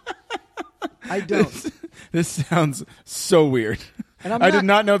 I don't. This sounds so weird. And I did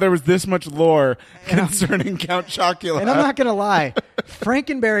not know there was this much lore concerning Count Chocula. And I'm not going to lie.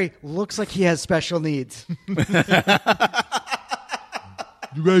 Frankenberry looks like he has special needs.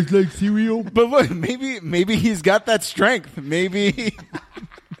 You guys like cereal? But look, maybe he's got that strength. Maybe.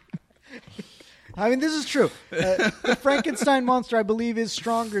 I mean, this is true. The Frankenstein monster, I believe, is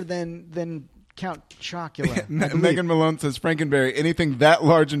stronger than Count Chocula. Megan Malone says Frankenberry, anything that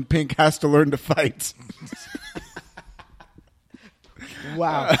large and pink has to learn to fight.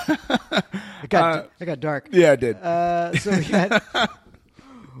 Wow. It got dark. Yeah, it did. So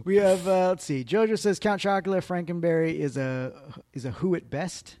we have let's see. Jojo says Count Chocula, Frankenberry is a who at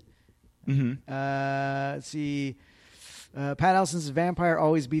best. Mm-hmm. Let's see. Pat Allison says vampire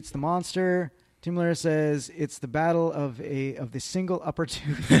always beats the monster. Tim Lehrer says it's the battle of the single upper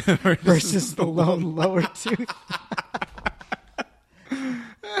tooth versus the lone lower tooth.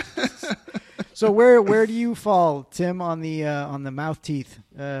 So where do you fall, Tim, on the mouth teeth?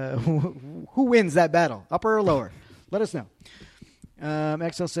 Who wins that battle, upper or lower? Let us know.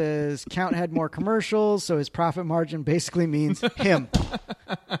 XL says Count had more commercials, so his profit margin basically means him.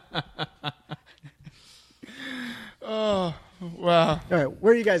 Oh, wow. All right,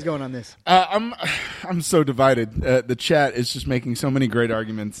 where are you guys going on this? I'm so divided. The chat is just making so many great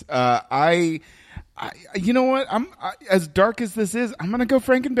arguments. I you know what? As dark as this is, I'm gonna go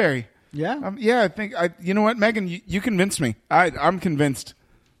Frankenberry. Yeah, yeah. I think you know what, Megan, you convinced me. I'm convinced.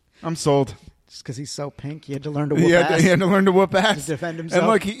 I'm sold. Just because he's so pink, he had to learn to whoop He ass. had to learn to whoop ass to defend himself.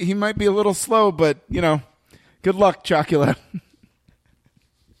 And look, he might be a little slow, but good luck, Chocula.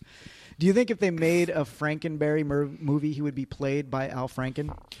 Do you think if they made a Frankenberry movie, he would be played by Al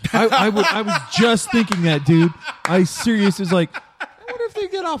Franken? I was just thinking that, dude. I seriously was like, I wonder if they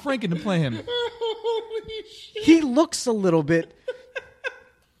get Al Franken to play him. Holy shit. He looks a little bit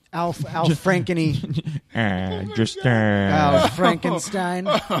Al Franken-y. Al Frankenstein.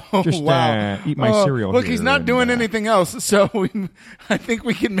 Just Wow. eat my cereal. Look, here he's not and, doing anything else, so I think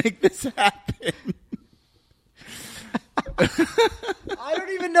we can make this happen. I don't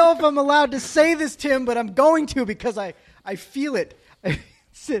even know if I'm allowed to say this, Tim, but I'm going to because I feel it.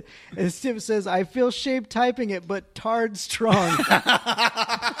 As Tim says, I feel shape typing it, but tard strong.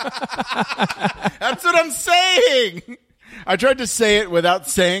 That's what I'm saying. I tried to say it without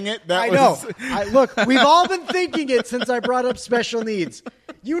saying it. I know. Look, we've all been thinking it since I brought up special needs.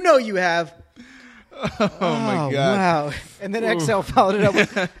 You know you have. Oh my God! Wow! And then XL followed it up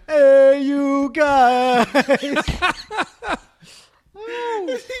with, "Hey, you guys."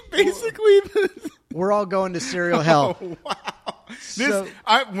 Basically, we're all going to cereal hell. Oh,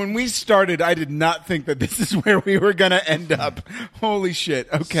 wow! When we started, I did not think that this is where we were going to end up. Holy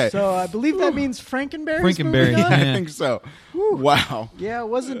shit! Okay, so I believe that means Frankenberry. Frankenberry. I think so. Whew. Wow! Yeah,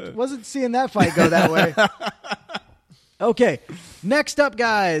 wasn't seeing that fight go that way. Okay, next up,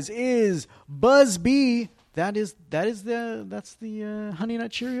 guys, is Buzz B. That's the Honey Nut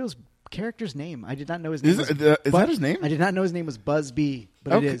Cheerios character's name. I did not know his name. Is that his name? I did not know his name was Buzz B,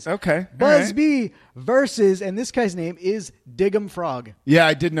 but okay, it is. Okay, Buzz right. B versus, and this guy's name is Diggum Frog. Yeah,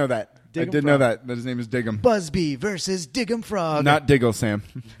 I did know that. Diggum I did know that his name is Diggum. Buzz B versus Diggum Frog. Not Diggle, Sam.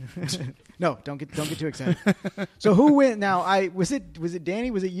 No, don't get too excited. So who win now? Was it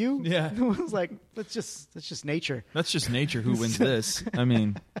Danny? Was it you? Yeah. Who was like, that's just nature. That's just nature who wins this. I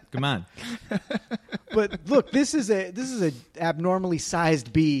mean, come on. But look, this is a abnormally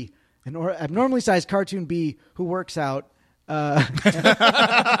sized bee, an abnormally sized cartoon bee who works out. And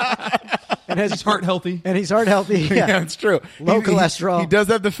He's heart healthy. And he's heart healthy. Yeah, Yeah, it's true. Low cholesterol. He does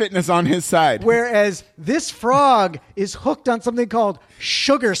have the fitness on his side. Whereas this frog is hooked on something called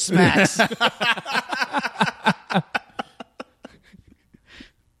Sugar Smacks.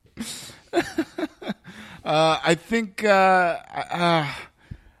 I think I'm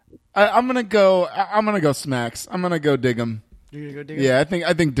gonna go. I'm gonna go Smacks. I'm gonna go Diggum. You're gonna go dig it? Yeah, I think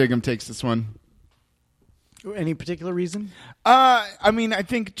Diggum takes this one. Any particular reason? I mean, I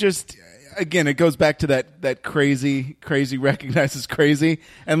think just again, it goes back to that crazy recognizes crazy.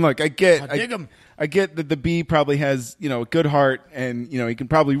 And look, I get that the bee probably has a good heart, and he can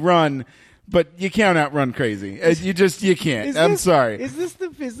probably run, but you can't outrun crazy. You can't. I'm sorry. Is this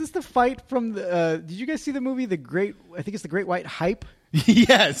the fight from the? Did you guys see the movie The Great? I think it's The Great White Hype.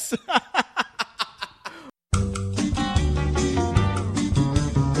 Yes.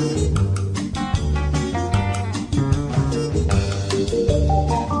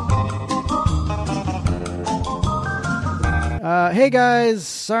 Hey guys,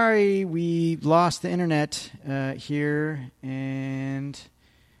 sorry we lost the internet here, and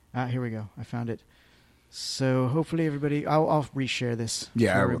here we go. I found it. So hopefully everybody, I'll reshare this.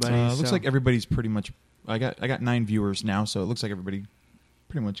 Yeah, for I will. everybody. Looks like everybody's pretty much. I got 9 viewers now, so it looks like everybody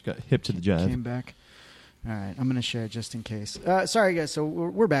pretty much got hip to the jive. Came back. All right, I'm going to share just in case. Sorry guys, so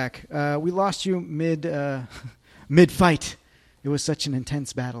we're back. We lost you mid fight. It was such an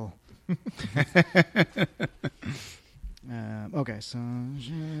intense battle. Okay, so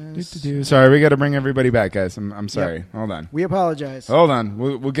Sorry, we got to bring everybody back, guys. I'm sorry. Yep. Hold on. We apologize. Hold on.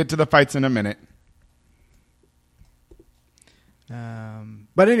 We'll get to the fights in a minute.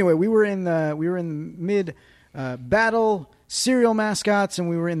 But anyway, we were in mid battle cereal mascots, and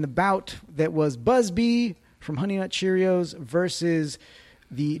we were in the bout that was Buzz B from Honey Nut Cheerios versus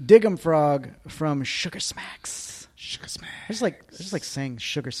the Diggum Frog from Sugar Smacks. Sugar Smacks. I just like saying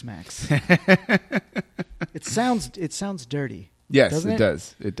Sugar Smacks. It sounds dirty. Yes, doesn't it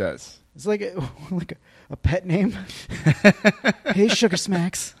does. It does. It's like a pet name. Hey, Sugar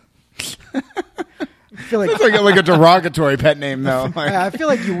Smacks. I feel like It's like a derogatory pet name, though. I feel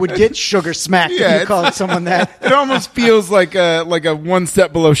like you would get Sugar Smacked Yeah, if you called someone that. It almost feels like a one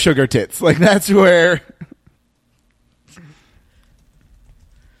step below Sugar Tits. Like that's where.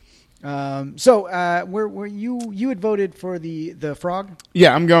 Where you had voted for the frog?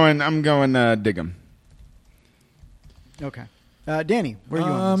 Yeah, I'm going. Diggum. Okay, Danny, where are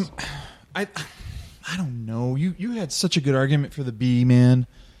you on this? I don't know. You had such a good argument for the bee, man.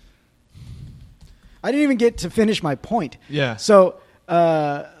 I didn't even get to finish my point. Yeah. So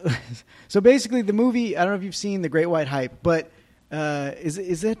basically, the movie. I don't know if you've seen The Great White Hype, but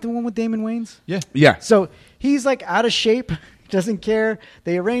is that the one with Damon Wayans? Yeah. Yeah. So he's like out of shape, doesn't care.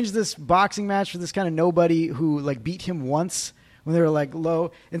 They arranged this boxing match for this kind of nobody who like beat him once when they were like low.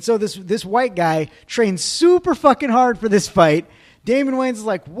 And so this white guy trained super fucking hard for this fight. Damon Wayans is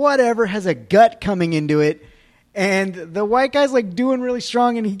like, whatever, has a gut coming into it. And the white guy's like doing really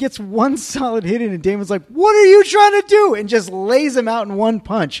strong, and he gets one solid hit in, and Damon's like, what are you trying to do? And just lays him out in one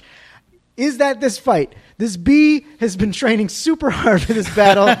punch. Is that this fight? This bee has been training super hard for this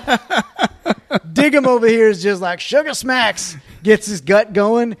battle. Diggum over here is just like Sugar Smacks, gets his gut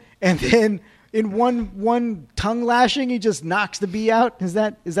going, and then in one tongue lashing, he just knocks the bee out. Is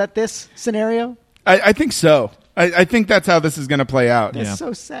that this scenario? I think so. I think that's how this is going to play out. That's Yeah.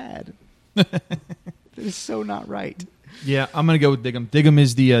 so sad. That is so not right. Yeah, I'm gonna go with Diggum. Diggum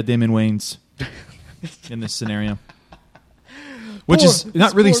is the Damon Wayans in this scenario. Which is not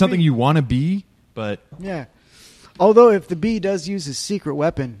This really poor something bee. you want to be, but Yeah. Although if the bee does use his secret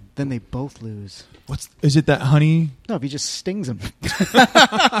weapon, then they both lose. is it that honey? No, if he just stings them.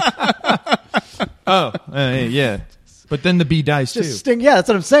 Oh, yeah. But then the bee dies too. Just sting. Yeah, that's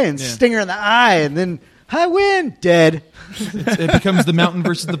what I'm saying. Yeah. Stinger in the eye, and then I win. Dead. It becomes the mountain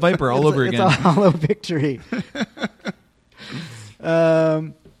versus the viper all over It's again. a hollow victory. All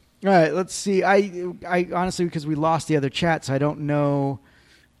right, let's see. I honestly, because we lost the other chat, so I don't know.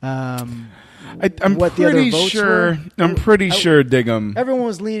 I'm what the other pretty votes sure. were. I'm pretty sure Diggum. Everyone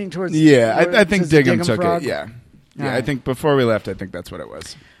was leaning towards. Yeah, I think towards the Diggum took frog. it. Yeah, All I right. think before we left, I think that's what it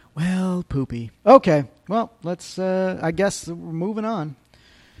was. Well, poopy. Okay. Well, let's. I guess we're moving on.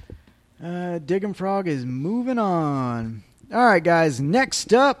 Diggum Frog is moving on. All right, guys.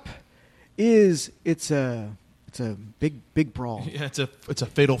 Next up is it's a big brawl. Yeah, it's a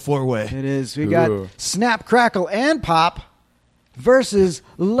fatal 4-way. It is. We got Ooh. Snap, Crackle, and Pop versus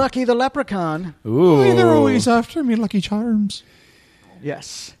Lucky the Leprechaun. Ooh, They're always after me, Lucky Charms.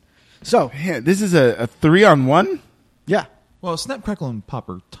 Yes. So, Yeah, this is a 3-on-1. yeah. Well, Snap, Crackle, and Pop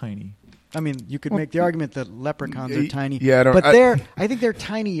are tiny. I mean, you could make the argument that leprechauns are tiny. yeah, but I think they're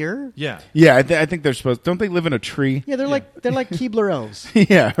tinier. Yeah. Yeah, I think they're supposed. Don't they live in a tree? Yeah, they're like Keebler elves.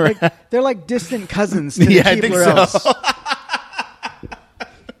 Yeah, right. Like, they're like distant cousins to the Yeah, I think Keebler so. elves.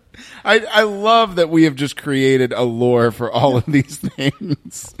 I love that we have just created a lore for all of these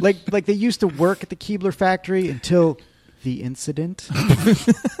things. Like they used to work at the Keebler factory until the incident.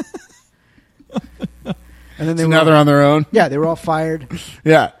 And then So now they're on their own. Yeah, they were all fired.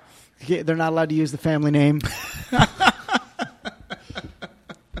 Yeah. They're not allowed to use the family name.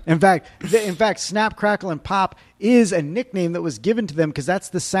 In fact, Snap, Crackle, and Pop is a nickname that was given to them because that's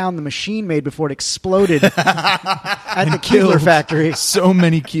the sound the machine made before it exploded at the Keebler factory. So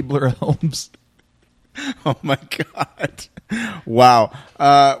many Keebler elves. Oh my god! Wow.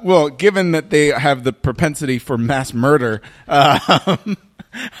 Well, given that they have the propensity for mass murder, I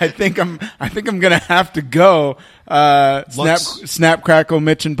think I'm gonna have to go. Snap, Crackle,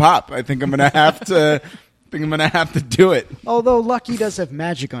 Mitch, and Pop. I think I'm gonna have to. Do it. Although Lucky does have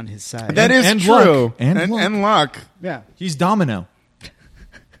magic on his side. That is and true. luck. And luck. Yeah. He's Domino.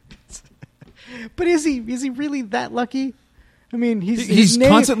 But is he really that lucky? I mean, He's his name,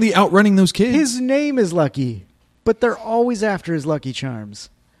 constantly outrunning those kids. His name is Lucky, but they're always after his Lucky Charms.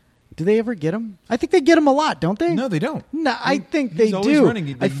 Do they ever get him? I think they get him a lot, don't they? No, they don't. No, I think they He's always do. running.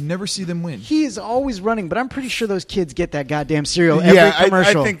 You never see them win. He is always running, but I'm pretty sure those kids get that goddamn cereal every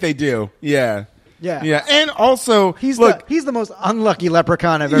commercial. I think they do. Yeah. Yeah. Yeah. And also, He's look, the most unlucky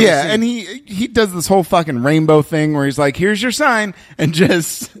leprechaun I've ever yeah, seen. and he does this whole fucking rainbow thing where he's like, "Here's your sign," and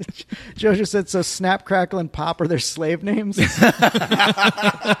just Jojo said, "So Snap, Crackle, and Pop are their slave names."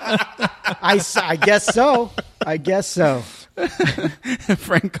 I guess so. I guess so.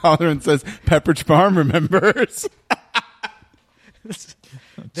 Frank Colleran says, "Pepperidge Farm remembers."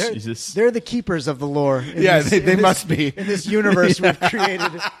 Jesus. They're the keepers of the lore. Yeah, they must be. in this universe we've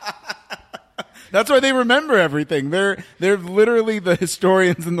created. That's why they remember everything. They're literally the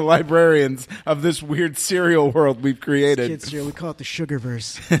historians and the librarians of this weird cereal world we've created. Kids cereal, we call it the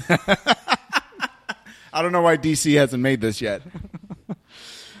Sugarverse. I don't know why DC hasn't made this yet.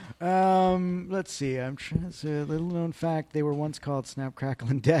 Let's see. I'm trying to say a little known fact. They were once called Snap, Crackle,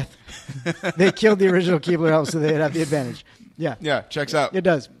 and Death. They killed the original Keebler elves, so they'd have the advantage. Yeah. Yeah, checks out. It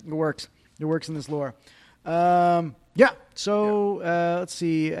does. It works. It works in this lore. Yeah. So let's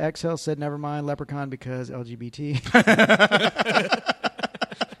see. XL said, "Never mind, Leprechaun because LGBT."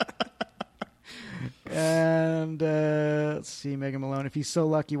 And let's see, Megan Malone. If he's so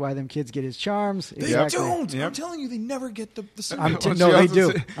lucky, why them kids get his charms? They Exactly. don't. Yep. I'm telling you, they never get the I'm cereal. no, they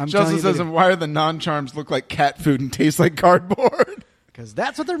do. She I'm also telling you says, they do. "Why are the non-charms look like cat food and taste like cardboard?" Because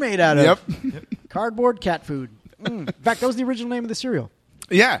that's what they're made out of. Yep. Cardboard cat food. In fact, that was the original name of the cereal.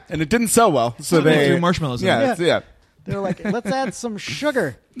 Yeah, and it didn't sell well, so They they threw marshmallows in Yeah, it. it's- yeah, They were like, let's add some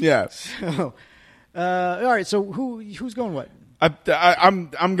sugar. yeah. So, all right, so who's going what?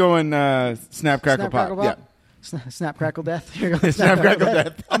 I'm going Snap, Crackle, Snap, Pop. Crackle, Yeah. Pop? Snap, Crackle, Death? Here you go. Snap, Crackle,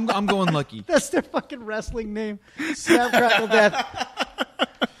 Death. I'm going Lucky. That's their fucking wrestling name. Snap, Crackle, Death.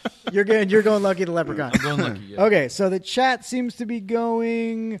 You're going Lucky the Leprechaun. I'm going Lucky. Yeah. Okay, so the chat seems to be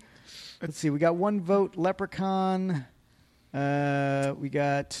going. Let's see. We got one vote, Leprechaun. We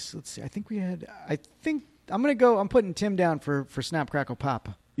got. Let's see. I think I'm gonna go. I'm putting Tim down for Snap, Crackle, Pop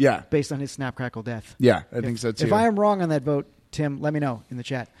Yeah, based on his Snap, Crackle, Death. yeah, I think so too. If I am wrong on that vote, Tim, let me know in the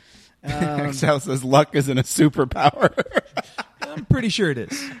chat. Excel says luck isn't a superpower. I'm pretty sure it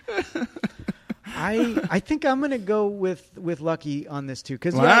is. I think I'm gonna go with Lucky on this too,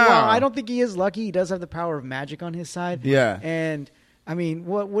 because Wow. while I don't think he is lucky, he does have the power of magic on his side. Yeah. And I mean,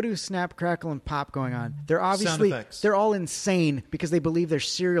 what do Snap, Crackle, and Pop going on? They're Sound obviously effects. they're all insane because they believe their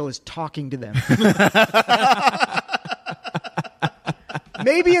cereal is talking to them.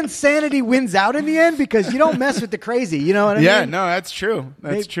 Maybe insanity wins out in the end because you don't mess with the crazy. You know what I Yeah, mean? no, that's true.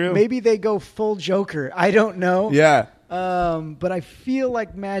 That's true. Maybe they go full Joker. I don't know. Yeah. But I feel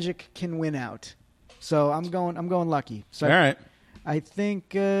like magic can win out. So I'm going Lucky. So All right. I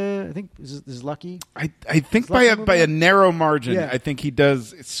think this is Lucky. I think Lucky by a narrow margin, Yeah. I think he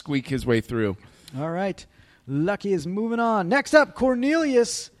does squeak his way through. All right. Lucky is moving on. Next up,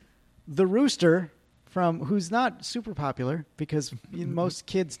 Cornelius the Rooster, who's not super popular because most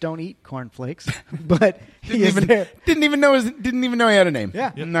kids don't eat cornflakes, but he is there. Didn't even know he had a name.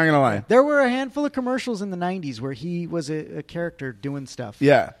 Yeah. I'm not gonna lie. There were a handful of commercials in the 90s where he was a character doing stuff.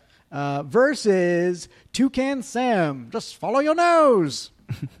 Yeah. Versus Toucan Sam. Just follow your nose.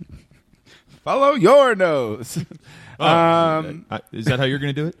 Follow your nose. Is that how you're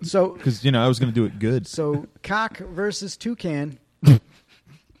going to do it? So, Because, I was going to do it good. so Cock versus Toucan.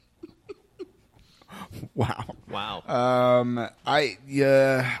 Wow. Wow. I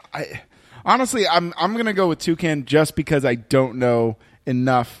honestly, I'm gonna go with Toucan just because I don't know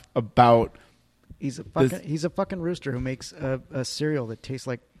enough about. He's a fucking rooster who makes a cereal that tastes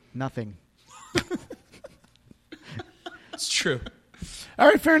like nothing. It's true. All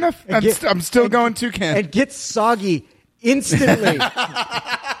right, fair enough. I'm still going Toucan. And gets soggy instantly.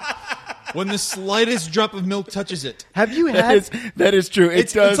 When the slightest drop of milk touches it. Have you had? That is true.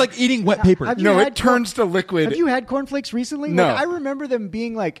 It's like eating wet paper. Have you No, had it turns to liquid. Have you had cornflakes recently? No. Like, I remember them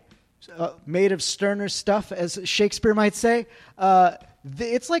being like made of sterner stuff, as Shakespeare might say.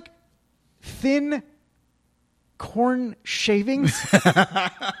 It's like thin corn shavings.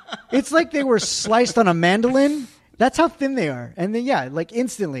 It's like they were sliced on a mandolin. That's how thin they are. And then like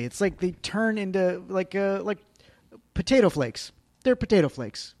instantly, it's like they turn into like potato flakes. They're potato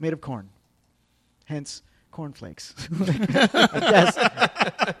flakes made of corn. Hence, cornflakes. I guess.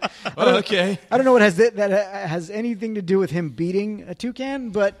 Okay. I don't know what that has anything to do with him beating a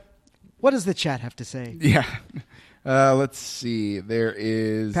toucan, but what does the chat have to say? Yeah. Let's see. There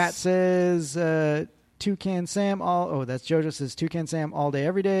is Pat says Toucan Sam that's Jojo says Toucan Sam all day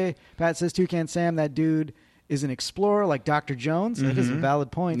every day. Pat says Toucan Sam, that dude is an explorer like Dr. Jones. That is a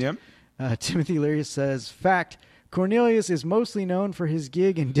valid point. Yep. Timothy Leary says fact. Cornelius is mostly known for his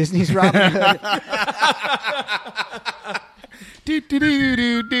gig in Disney's Robin Hood. That's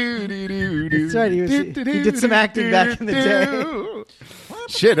right. He did some acting back in the day.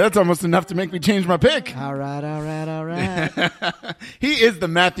 Shit, that's almost enough to make me change my pick. All right. He is the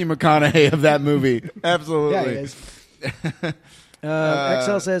Matthew McConaughey of that movie. Absolutely. Yeah, he is.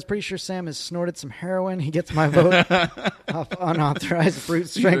 XL says, pretty sure Sam has snorted some heroin. He gets my vote off unauthorized brute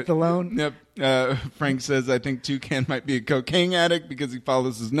strength alone. Yep. Frank says, I think Toucan might be a cocaine addict because he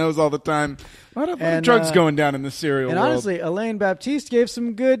follows his nose all the time. A lot of drugs going down in the cereal And world. honestly, Elaine Baptiste gave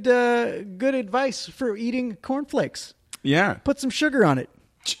some good advice for eating cornflakes. Yeah. Put some sugar on it.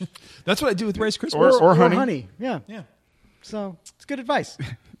 That's what I do with Rice Krispies. Or honey. Yeah. Yeah. So it's good advice.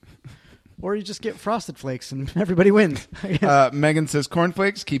 Or you just get Frosted Flakes and everybody wins. I guess. Megan says,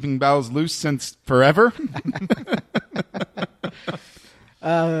 cornflakes, keeping bowels loose since forever.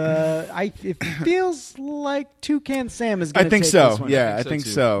 It feels like Toucan Sam is going I to think take so. this one. Yeah, I think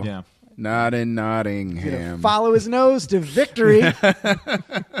too. so. Yeah. Not in Nottingham. Follow his nose to victory. All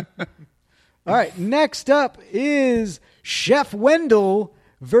right, next up is Chef Wendell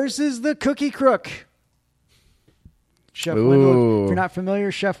versus the Cookie Crook. Chef Wendell, if you're not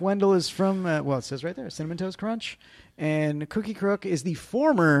familiar, Chef Wendell is from, it says right there, Cinnamon Toast Crunch. And Cookie Crook is the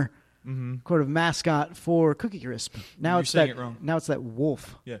former sort of mascot for Cookie Crisp. Now You're it's saying that. it wrong. Now it's that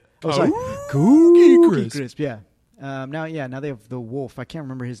wolf. Yeah. Oh, sorry. Cookie Crisp. Yeah. Now they have the wolf. I can't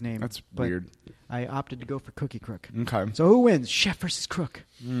remember his name. That's but weird. I opted to go for Cookie Crook. Okay. So who wins? Chef versus Crook.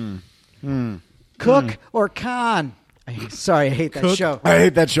 Cook or Con? I hate that show. I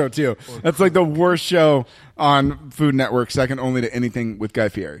hate that show too. That's like the worst show on Food Network, second only to anything with Guy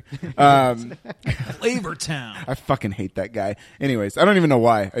Fieri. Flavor Town. I fucking hate that guy. Anyways, I don't even know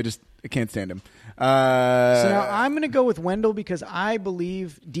why. I can't stand him. So now I'm going to go with Wendell because I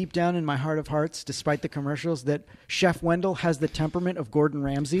believe deep down in my heart of hearts, despite the commercials, that Chef Wendell has the temperament of Gordon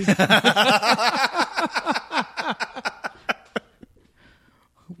Ramsay.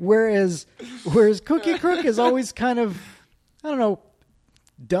 Whereas Cookie Crook is always kind of, I don't know,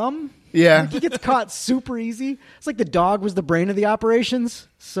 dumb. Yeah. Like he gets caught super easy. It's like the dog was the brain of the operations.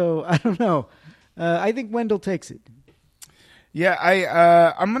 So I don't know. I think Wendell takes it.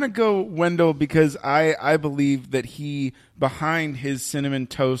 Yeah, I'm gonna go Wendell because I believe that he, behind his cinnamon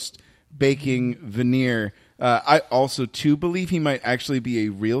toast baking veneer, I also too believe he might actually be a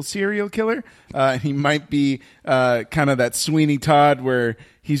real serial killer. He might be kind of that Sweeney Todd where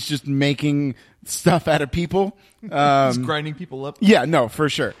he's just making stuff out of people. He's grinding people up. Yeah, no, for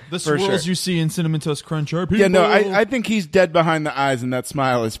sure. The for swirls sure. you see in Cinnamon Toast Crunch are people. Yeah, no, I think he's dead behind the eyes, and that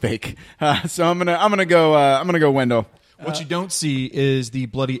smile is fake. So I'm gonna go Wendell. What you don't see is the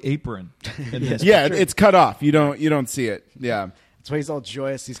bloody apron. In this. Yeah, it's cut off. You don't see it. Yeah. That's why he's all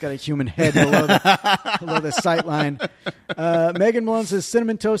joyous. He's got a human head below the sight line. Megan Malone says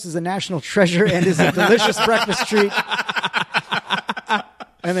cinnamon toast is a national treasure and is a delicious breakfast treat.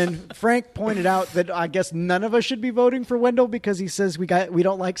 And then Frank pointed out that I guess none of us should be voting for Wendell because he says we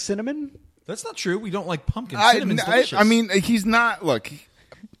don't like cinnamon. That's not true. We don't like pumpkin. Cinnamon's delicious. I mean, he's not. Look,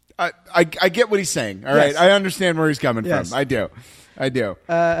 I get what he's saying. All right, I understand where he's coming from. I do.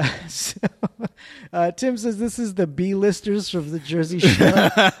 Tim says this is the B-listers from the Jersey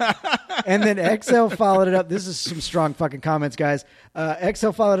Shore. And then XL followed it up. This is some strong fucking comments, guys. XL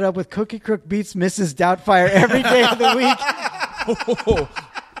followed it up with Cookie Crook beats Mrs. Doubtfire every day of the week. Oh,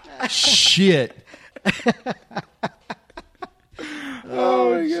 shit.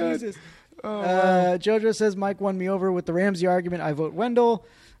 Oh, my God. Jesus. Jojo says Mike won me over with the Ramsey argument. I vote Wendell.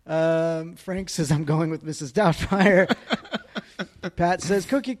 Frank says I'm going with Mrs. Doubtfire. Pat says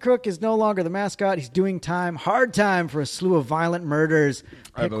Cookie Crook is no longer the mascot. He's doing time, hard time for a slew of violent murders.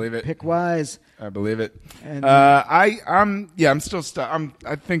 I believe it. Pick wise. I believe it. And, I'm still stuck.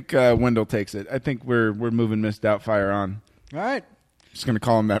 I think Wendell takes it. I think we're moving Miss Doubtfire on. All right. Just gonna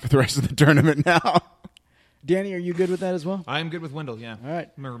call him that for the rest of the tournament now. Danny, are you good with that as well? I'm good with Wendell, yeah. All right.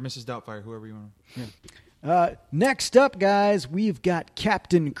 Or Mrs. Doubtfire, whoever you want. Yeah. Next up, guys, we've got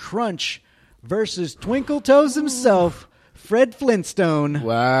Captain Crunch versus Twinkle Toes himself, Fred Flintstone.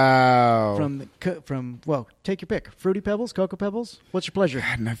 Wow. Well, take your pick. Fruity Pebbles, Cocoa Pebbles. What's your pleasure?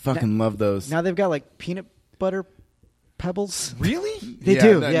 God, and I fucking love those. Now they've got like peanut butter pebbles. Really? They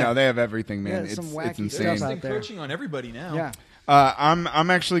do. No, they have everything, man. Yeah, some it's wacky insane. stuff They're out there. encroaching on everybody now. Yeah.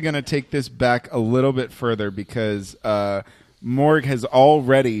 I'm actually going to take this back a little bit further because Morg has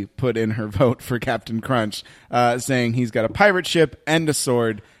already put in her vote for Captain Crunch, saying he's got a pirate ship and a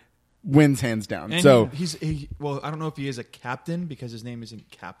sword, wins hands down. And so well, I don't know if he is a captain because his name isn't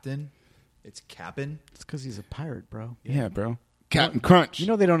Captain. It's Cap'n. It's because he's a pirate, bro. yeah, bro, Captain Crunch. You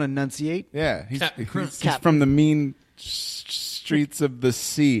know they don't enunciate. Yeah, he's Captain from the mean streets of the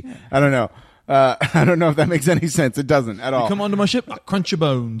sea. I don't know. I don't know if that makes any sense. It doesn't at all. Come onto my ship, I'll crunch your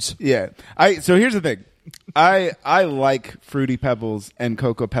bones. Yeah. So here's the thing. I like Fruity Pebbles and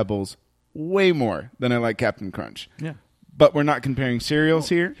Cocoa Pebbles way more than I like Captain Crunch. Yeah. But we're not comparing cereals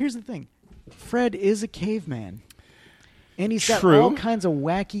here. Here's the thing. Fred is a caveman. And he's got True. all kinds of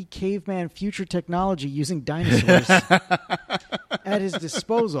wacky caveman future technology using dinosaurs at his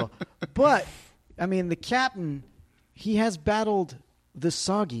disposal. But, I mean, the captain, he has battled the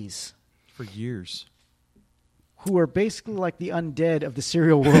Soggies, For years. who are basically like the undead of the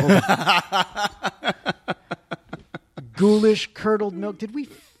cereal world. Ghoulish, curdled milk. Did we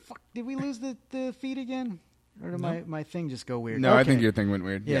lose the feed again? Or did my thing just go weird? No, I Okay. think your thing went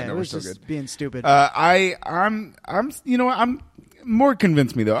weird. Yeah, no, it we're was still just good. being stupid. I'm you know what? I'm more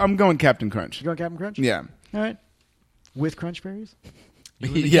convinced me though. I'm going Captain Crunch. You going Captain Crunch? Yeah. All right. With Crunch Berries?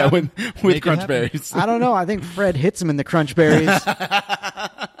 Yeah, with Make it Crunch happen. Berries. I don't know. I think Fred hits him in the Crunch Berries.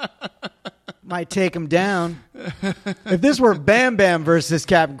 Might take him down. If this were Bam Bam versus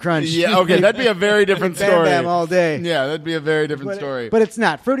Captain Crunch. Yeah, okay, that'd be a very different Bam story. Bam all day. Yeah, that'd be a very different story. But it's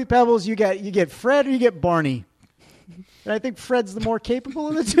not. Fruity Pebbles, you get Fred or you get Barney. And I think Fred's the more capable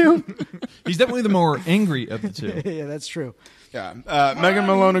of the two. He's definitely the more angry of the two. Yeah, that's true. Yeah, Megan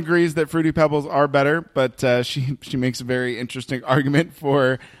Malone agrees that Fruity Pebbles are better, but she makes a very interesting argument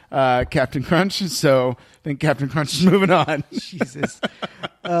for Captain Crunch. So I think Captain Crunch is moving on. Jesus.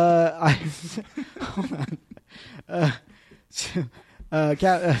 Hold on.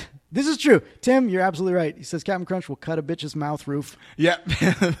 This is true. Tim, you're absolutely right. He says Captain Crunch will cut a bitch's mouth roof. Yeah,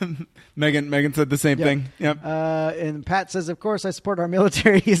 Megan said the same thing. Yep. And Pat says, of course, I support our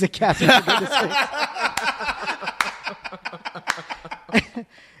military. He's a captain. For goodness sake.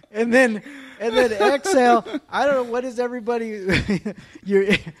 And then Exhale. I don't know, what is everybody.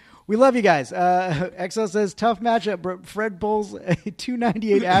 We love you guys. Exhale says tough matchup. But Fred Bull's a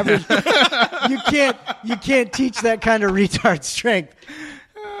 298 average. You can't teach that kind of retard strength.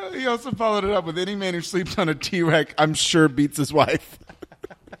 He also followed it up with any man who sleeps on a T-Rex, I'm sure beats his wife.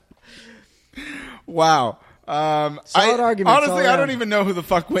 Wow. Solid argument. Honestly, I don't even know who the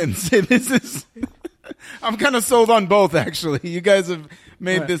fuck wins. This is. I'm kind of sold on both. Actually, you guys have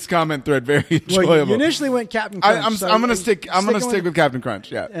made this comment thread very enjoyable. Well, you initially went Captain Crunch. I'm gonna stick with Captain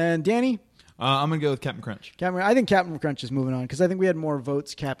Crunch. Yeah. And Danny, I'm gonna go with Captain Crunch. I think Captain Crunch is moving on because I think we had more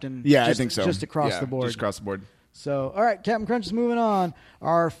votes. Captain. Yeah, just, I think so. Just across the board. Just across the board. So, all right, Captain Crunch is moving on.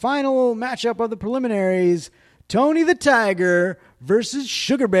 Our final matchup of the preliminaries: Tony the Tiger versus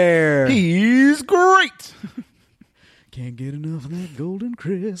Sugar Bear. He's great. Can't get enough of that golden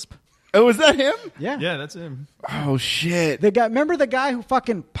crisp. Oh, is that him? Yeah, Yeah, that's him. Oh shit. Remember the guy who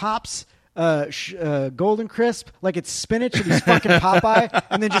fucking pops golden crisp like it's spinach and he's fucking Popeye,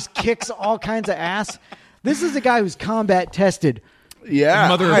 and then just kicks all kinds of ass. This is the guy who's combat tested. Yeah.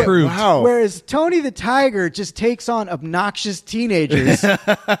 Mother approved. Wow. Whereas Tony the Tiger just takes on obnoxious teenagers.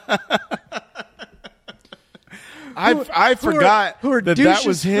 I forgot who are that douches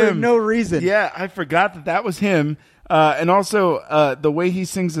was for him. no reason. Yeah, I forgot that was him. And also, the way he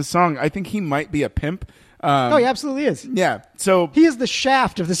sings the song, I think he might be a pimp. Oh, he absolutely is. Yeah. So He is the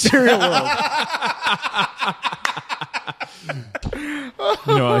Shaft of the cereal world.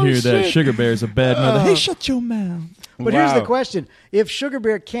 I hear that Sugar Bear's a bad mother. Hey, shut your mouth. But here's the Wow. question: if Sugar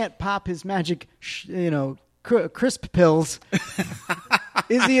Bear can't pop his magic, crisp pills,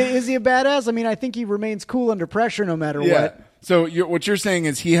 is he a badass? I mean, I think he remains cool under pressure no matter yeah. what. So what you're saying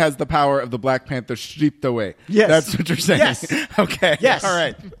is he has the power of the Black Panther stripped away. Yes. That's what you're saying. Yes. Okay. Yes. All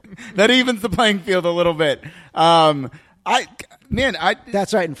right. That evens the playing field a little bit. That's right.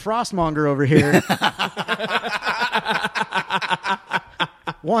 And Frostmonger over here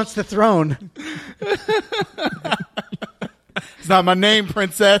wants the throne. It's not my name,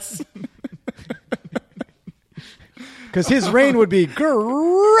 princess. Because his reign would be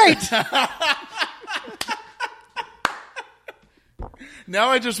great. Now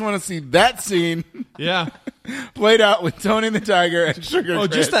I just want to see that scene Yeah. played out with Tony the Tiger and Sugar Oh,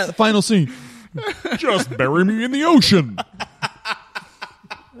 Chris. just that final scene. Just bury me in the ocean.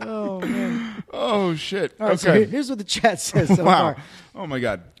 Oh, man. Oh, shit. All right, so okay. here's what the chat says so Wow. far. Oh, my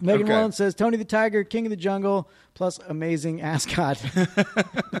God. Megan Okay. Malone says, Tony the Tiger, King of the Jungle, plus amazing ascot.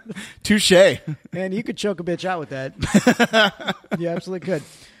 Touche. And you could choke a bitch out with that. You absolutely could.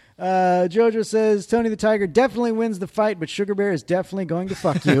 Jojo says, Tony the Tiger definitely wins the fight, but Sugar Bear is definitely going to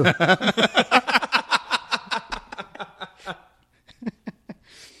fuck you.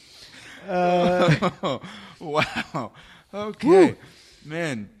 Wow. Okay.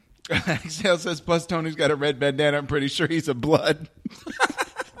 Man. Exhale says, plus Tony's got a red bandana. I'm pretty sure he's a blood.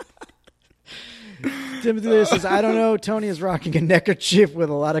 Timothy Lear says, I don't know. Tony is rocking a neckerchief with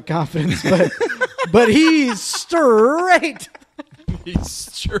a lot of confidence, but he's straight. He's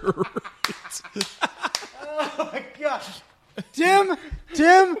sure. Oh, my God. Tim,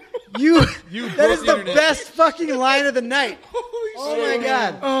 that is the best fucking line of the night. Oh, my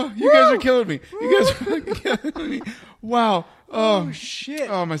God. Oh, you guys are killing me. You guys are fucking killing me. Wow. Oh, shit.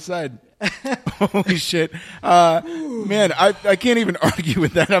 Oh, my side. Holy shit. Man, I can't even argue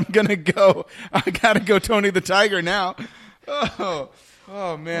with that. I gotta go Tony the Tiger now.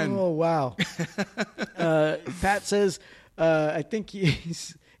 Oh man. Oh, wow. Pat says, I think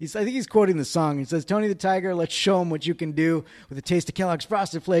he's quoting the song. He says, Tony the Tiger, let's show him what you can do with a taste of Kellogg's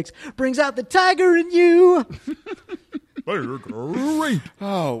Frosted Flakes. Brings out the tiger in you. Great.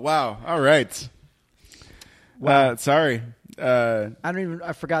 Oh, wow. All right. Sorry.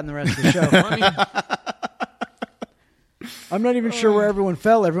 I've forgotten the rest of the show. I'm not even sure where everyone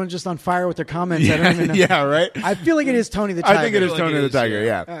fell. Everyone's just on fire with their comments. I don't even know. Yeah, right? I feel like it is Tony the Tiger. I think it is like Tony it the is, Tiger,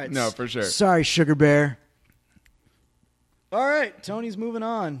 yeah. All right. No, for sure. Sorry, Sugar Bear. All right, Tony's moving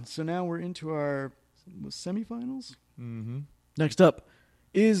on. So now we're into our semifinals. Mm-hmm. Next up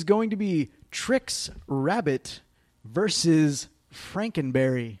is going to be Trix Rabbit versus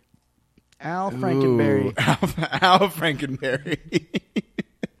Frankenberry. Al Frankenberry. Ooh, Al Frankenberry.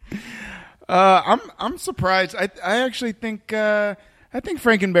 I'm surprised. I actually think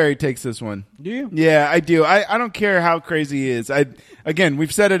Frankenberry takes this one. Do you? Yeah, I do. I don't care how crazy he is. Again,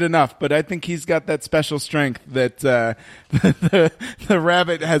 we've said it enough, but I think he's got that special strength that the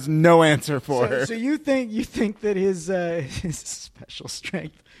rabbit has no answer for. So you think that his special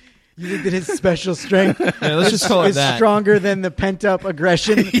strength? You think that his special strength Yeah, let's just call it is that. stronger than the pent up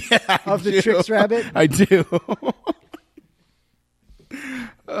aggression of the Trix Rabbit? I do.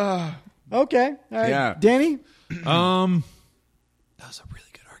 Okay, all right. Yeah. Danny. That was a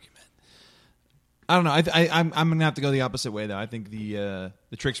really good argument. I don't know. I'm gonna have to go the opposite way though. I think the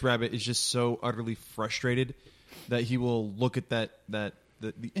Trix Rabbit is just so utterly frustrated that he will look at the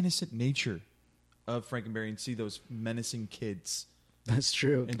innocent nature of Frankenberry and see those menacing kids That's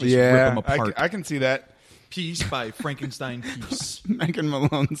true. and just rip them apart. I can see that. Peace by Frankenstein Peace. Megan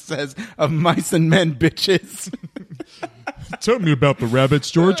Malone says, "Of mice and men, bitches." Tell me about the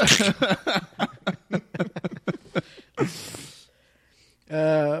rabbits, George.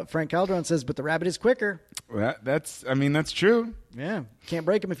 Frank Calderon says, but the rabbit is quicker. That's true. Yeah. Can't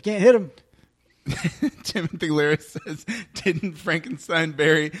break him if you can't hit him. Timothy Lyra says, "Didn't Frankenstein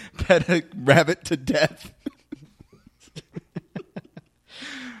Barry pet a rabbit to death?"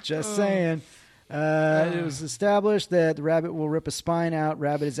 Just saying. It was established that the rabbit will rip a spine out.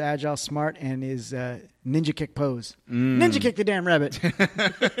 Rabbit is agile, smart, and is ninja kick pose. Ninja kick the damn rabbit.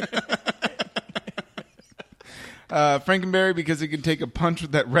 Frankenberry because he can take a punch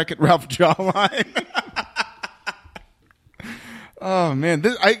with that Wreck-It Ralph jawline. Oh man,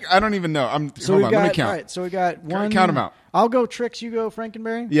 I don't even know. Hold on, let me count. All right, so we got one. Count them out. I'll go Tricks. You go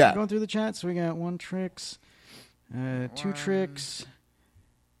Frankenberry. Yeah. We're going through the chat. So we got 1 Tricks, 2 Tricks,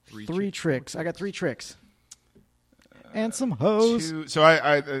 3 Tricks. I got 3 Tricks. And some hoes. So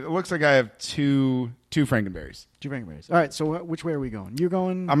it looks like I have two Frankenberries. 2 Frankenberries. All right. So which way are we going? You're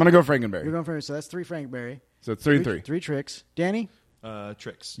going. I'm gonna go Frankenberry. You're going first. So that's 3 Frankenberry. So it's 3-3. 3 Tricks. Danny.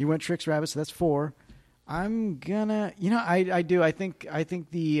 Tricks. You went Tricks Rabbit. So that's 4. I'm gonna. I do. I think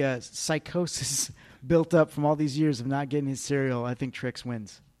the psychosis built up from all these years of not getting his cereal. I think Tricks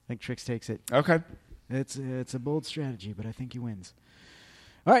wins. I think Tricks takes it. Okay. It's a bold strategy, but I think he wins.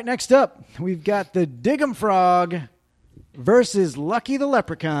 All right, next up, we've got the Dig'em Frog versus Lucky the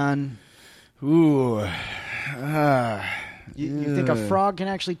Leprechaun. Ooh. You think a frog can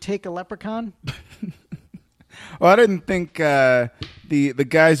actually take a leprechaun? Well, I didn't think the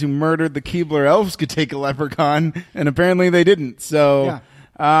guys who murdered the Keebler elves could take a leprechaun, and apparently they didn't. So,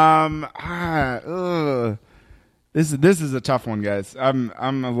 this is a tough one, guys. I'm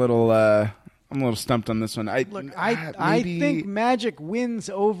a little stumped on this one. I think magic wins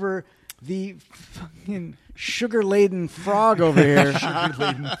over the fucking sugar-laden frog over here.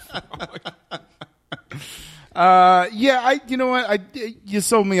 Sugar-laden frog. You know what? You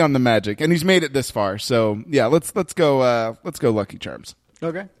sold me on the magic, and he's made it this far. So yeah, let's go Lucky Charms.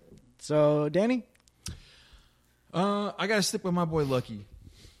 Okay. So Danny, I gotta stick with my boy Lucky.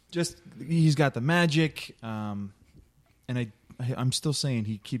 Just he's got the magic, and I'm still saying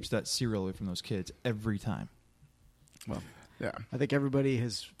he keeps that cereal away from those kids every time. Well, yeah. I think everybody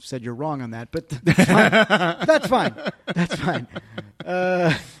has said you're wrong on that, but that's fine. That's fine.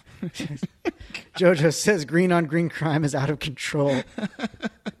 Jojo says green on green crime is out of control.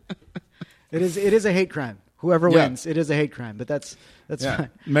 It is a hate crime. Whoever wins, it is a hate crime. But that's fine.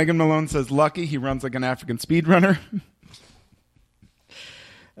 Megan Malone says Lucky. He runs like an African speedrunner.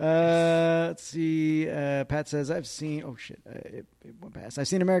 Let's see. Pat says I've seen. Oh shit! It went past. I've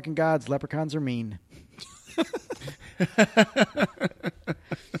seen American Gods. Leprechauns are mean.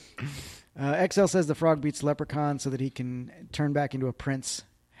 XL says the frog beats Leprechaun so that he can turn back into a prince.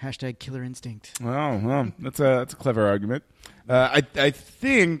 Hashtag killer instinct. Well, that's a clever argument. I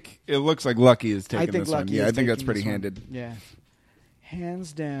think it looks like Lucky is taking this one. Yeah, I think that's pretty handed. Yeah.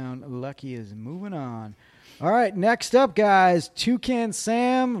 Hands down, Lucky is moving on. All right, next up, guys, Toucan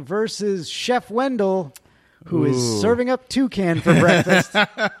Sam versus Chef Wendell, who is serving up toucan for breakfast.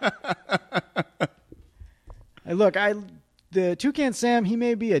 The Toucan Sam, he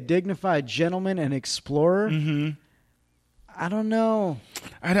may be a dignified gentleman and explorer. Mm-hmm. I don't know.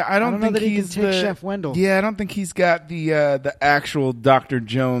 I don't think that he he's can take Chef Wendell. Yeah, I don't think he's got the actual Dr.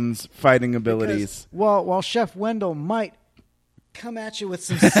 Jones fighting abilities. Because, while Chef Wendell might come at you with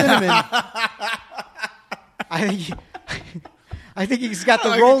some cinnamon, I think he's got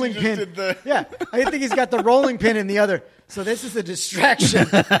the rolling pin. Yeah, I think he's got the rolling pin in the other. So this is a distraction.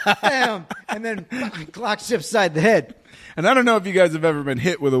 Bam, and then clock shifts side the head. And I don't know if you guys have ever been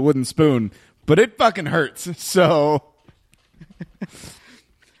hit with a wooden spoon, but it fucking hurts. So.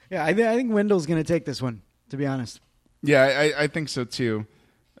 Yeah, I think Wendell's going to take this one, to be honest. Yeah, I think so too.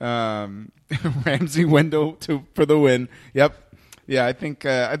 Ramsey Wendell for the win. Yep. Yeah, I think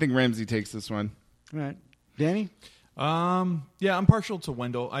Ramsey takes this one. All right. Danny? Yeah, I'm partial to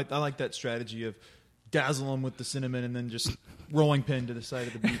Wendell. I like that strategy of dazzle him with the cinnamon and then just rolling pin to the side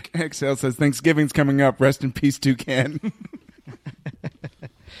of the beak. Exhale says Thanksgiving's coming up. Rest in peace, Toucan.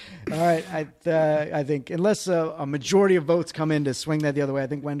 All right, I think unless a majority of votes come in to swing that the other way, I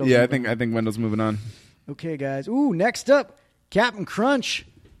think Wendell's. Yeah, I think Wendell's moving on. Okay, guys. Ooh, next up, Captain Crunch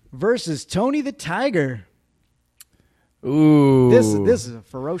versus Tony the Tiger. Ooh, this is a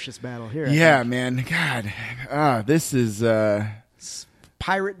ferocious battle here. Yeah, man. God, this is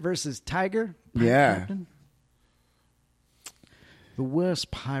pirate versus tiger. Pirate Captain. The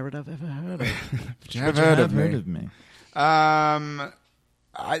worst pirate I've ever heard of. You have heard of me. me.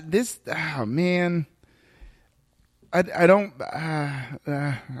 Man, I don't.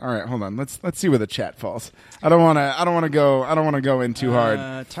 All right, hold on. Let's see where the chat falls. I don't want to go in too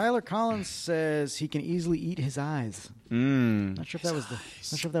hard. Tyler Collins says he can easily eat his eyes. Not sure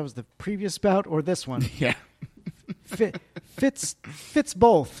if that was the previous bout or this one. Yeah. Fits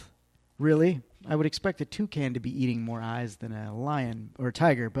both. Really, I would expect a toucan to be eating more eyes than a lion or a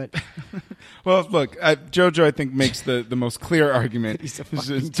tiger, but Well, look, JoJo, I think, makes the most clear argument. He's a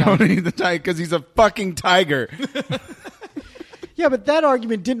fucking Tony the Tiger, because he's a fucking tiger. yeah, but that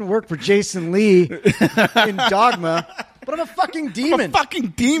argument didn't work for Jason Lee in Dogma. But I'm a fucking demon. I'm a fucking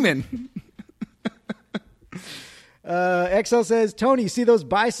demon. XL says, Tony, you see those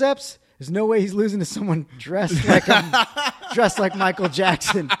biceps? There's no way he's losing to someone dressed like Michael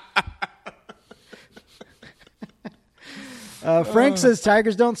Jackson. Frank says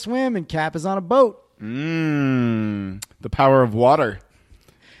tigers don't swim and Cap is on a boat. The power of water.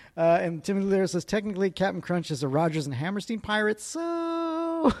 And Timothy Lear says technically Captain Crunch is a Rogers and Hammerstein pirate,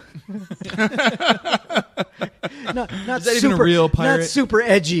 so not Is that even a real pirate? Not super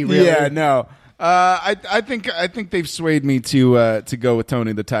edgy, really. Yeah, no. I think they've swayed me to go with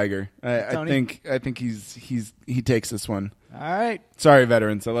Tony the Tiger. I think he takes this one. All right. Sorry,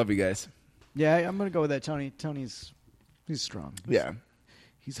 veterans. I love you guys. Yeah, I'm gonna go with that. He's strong.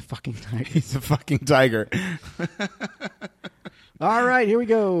 He's a fucking tiger. He's a fucking tiger. All right, here we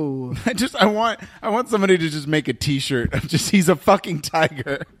go. I want somebody to just make a T-shirt of just he's a fucking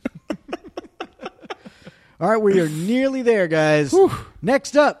tiger. All right, we are nearly there, guys. Whew.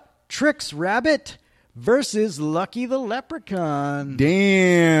 Next up, Trix Rabbit versus Lucky the Leprechaun.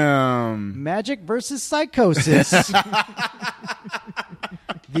 Damn. Magic versus psychosis.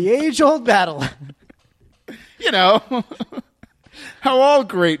 The age-old battle. You know how all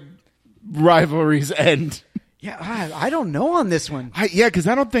great rivalries end. Yeah, I don't know on this one. Because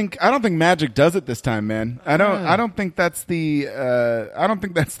I don't think Magic does it this time, man. I don't think that's the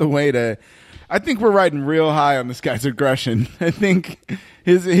way to. I think we're riding real high on this guy's aggression. I think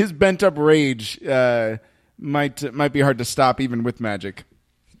his bent up rage might be hard to stop even with Magic.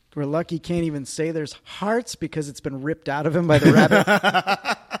 Where Lucky can't even say there's hearts because it's been ripped out of him by the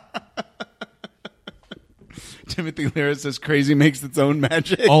rabbit. Timothy Lear says crazy makes its own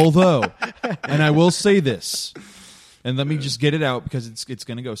magic. Although, and I will say this, and let me just get it out because it's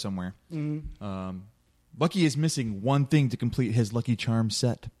going to go somewhere. Mm-hmm. Lucky is missing one thing to complete his Lucky Charm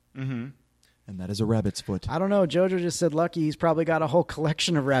set. Mm-hmm. And that is a rabbit's foot. I don't know. JoJo just said Lucky. He's probably got a whole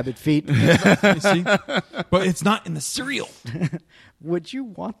collection of rabbit feet. See? But it's not in the cereal. Would you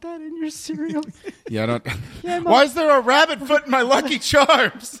want that in your cereal? Yeah, I don't. Yeah, why is there a rabbit foot in my Lucky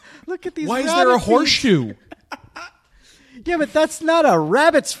Charms? Look at these. Why is there a horseshoe? Yeah, but that's not a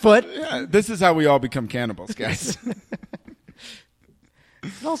rabbit's foot. Yeah, this is how we all become cannibals, guys.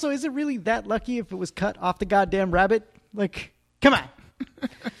 And also, is it really that lucky if it was cut off the goddamn rabbit? Like, come on.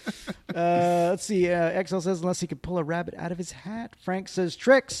 Let's see. XL says unless he could pull a rabbit out of his hat. Frank says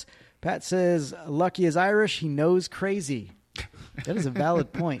Trix. Pat says Lucky is Irish. He knows crazy. That is a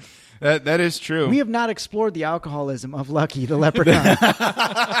valid point. That is true. We have not explored the alcoholism of Lucky the Leprechaun.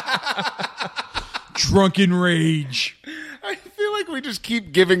 Drunken rage. I feel like we just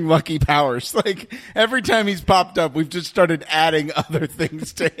keep giving Lucky powers. Like every time he's popped up, we've just started adding other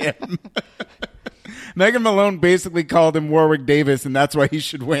things to him. Megan Malone basically called him Warwick Davis, and that's why he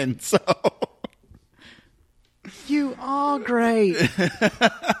should win. So you are great.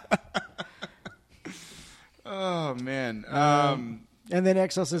 Oh man. And then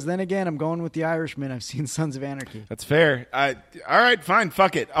XL says, then again, I'm going with the Irishman. I've seen Sons of Anarchy. That's fair. All right, fine.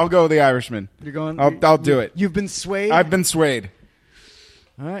 Fuck it. I'll go with the Irishman. You're going. I'll do it. You've been swayed. I've been swayed.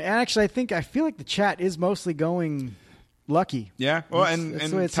 All right. Actually, I feel like the chat is mostly going Lucky. Yeah. Well, That's and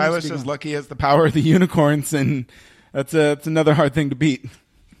the way it Tyler seems to be says going. Lucky has the power of the unicorns, and that's another hard thing to beat.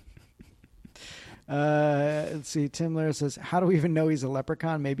 Let's see. Tim Lair says, how do we even know he's a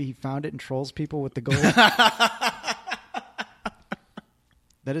leprechaun? Maybe he found it and trolls people with the gold.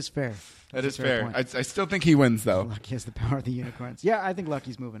 That is fair. That is a fair fair. point. I still think he wins, though. Lucky has the power of the unicorns. Yeah, I think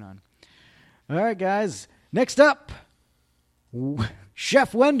Lucky's moving on. All right, guys. Next up,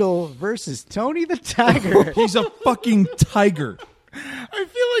 Chef Wendell versus Tony the Tiger. He's a fucking tiger. I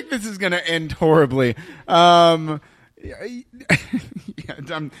feel like this is going to end horribly. I'm sorry,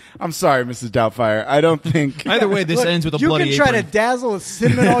 Mrs. Doubtfire. I don't think. Either way, this ends with a bloody You can try apron. to dazzle with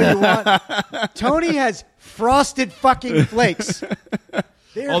cinnamon all you want. Tony has frosted fucking flakes.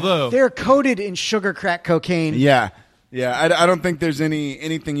 They're coated in sugar crack cocaine. Yeah. I don't think there's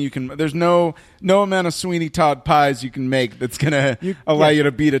anything you can. There's no amount of Sweeney Todd pies you can make that's gonna allow you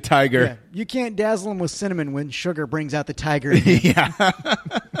to beat a tiger. Yeah. You can't dazzle them with cinnamon when sugar brings out the tiger.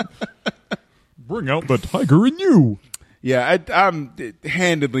 Bring Bring out the tiger in you. Yeah, I'm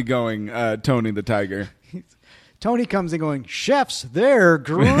handedly going Tony the Tiger. Tony comes in going, chefs, they're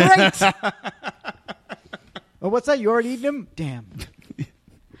great. Oh, what's that? You already eaten them? Damn.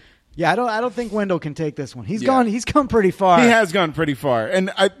 Yeah, I don't think Wendell can take this one. He's come pretty far. He has gone pretty far.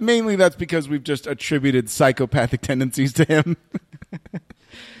 And mainly that's because we've just attributed psychopathic tendencies to him.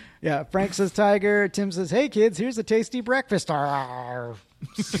 Yeah, Frank says tiger. Tim says, hey, kids, here's a tasty breakfast. So,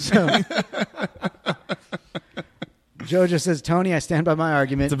 Jojo says, Tony, I stand by my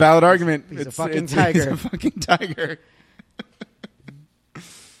argument. It's a valid argument. He's a fucking tiger. He's a fucking tiger.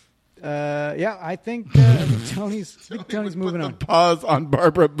 Yeah, I think Tony's moving on. Pause on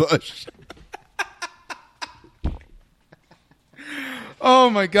Barbara Bush.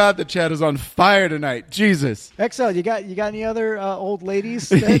 Oh my God, the chat is on fire tonight. Jesus. XL, you got any other old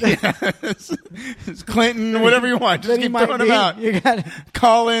ladies? Yes. Clinton, whatever you want. Just keep throwing them out. You got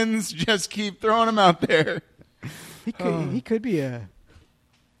Collins, just keep throwing them out there. he could be a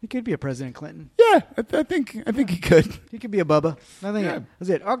President Clinton. Yeah, I think he could. He could be a Bubba. I think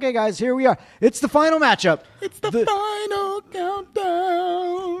that's it. Okay, guys, here we are. It's the final matchup. It's the final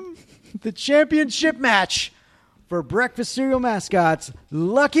countdown. The championship match for breakfast cereal mascots,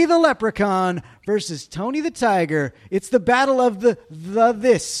 Lucky the Leprechaun versus Tony the Tiger. It's the battle of the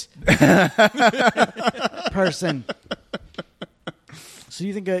this person. So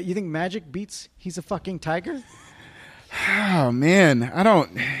you think Magic beats He's a Fucking Tiger? Oh man, I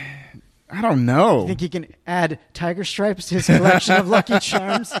don't know. You think he can add tiger stripes to his collection of Lucky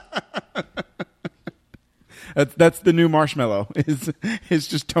Charms? That's the new marshmallow. Is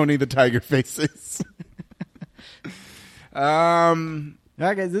just Tony the Tiger faces. All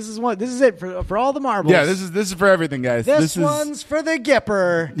right, guys, this is it for all the marbles. Yeah, this is for everything, guys. This one's for the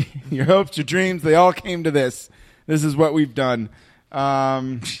Gipper. Your hopes, your dreams, they all came to this. This is what we've done.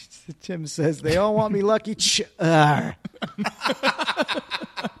 Tim says they all want me lucky.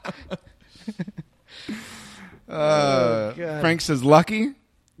 Frank says lucky.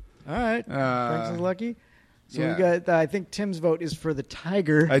 All right, Frank says lucky. So yeah. we got. I think Tim's vote is for the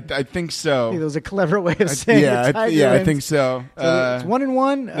Tiger. I think so. I think that was a clever way of saying the Tiger. I think so. So it's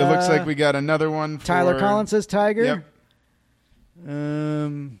 1-1. It looks like we got another one. Tyler Collins says Tiger.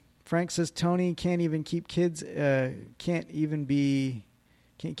 Yep. Frank says Tony can't even keep kids. Can't even beat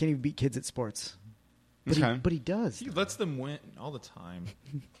kids at sports. But he does. He lets them win all the time.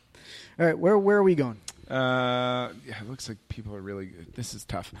 All right, where are we going? Yeah, it looks like people are really good. This is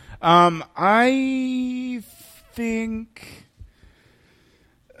tough. I think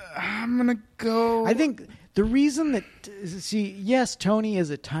I'm gonna go. I think the reason that yes, Tony is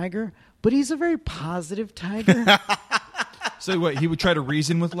a tiger, but he's a very positive tiger. So what? He would try to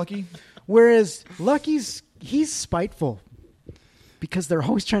reason with Lucky, whereas Lucky's he's spiteful because they're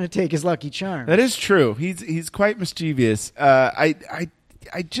always trying to take his Lucky Charm. That is true. He's quite mischievous. I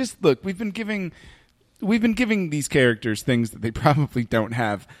just look. We've been giving these characters things that they probably don't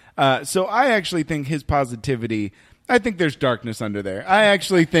have. So I actually think his positivity. I think there's darkness under there. I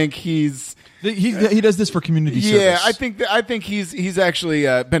actually think he does this for community service. Yeah, I think he's actually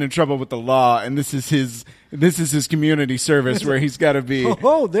been in trouble with the law, and this is his community service where he's got to be.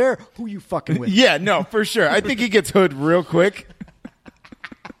 Oh, there, who you fucking with? Yeah, no, for sure. I think he gets hood real quick.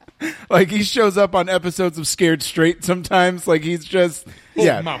 Like he shows up on episodes of Scared Straight sometimes. Like he's just He's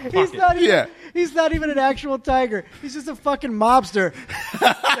not even an actual tiger. He's just a fucking mobster.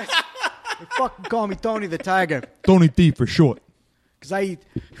 They fucking call me Tony the Tiger. Tony T for short. Because I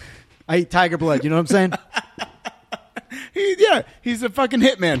eat tiger blood. You know what I'm saying? He's a fucking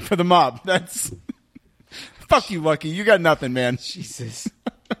hitman for the mob. That's fuck you, Lucky. You got nothing, man. Jesus.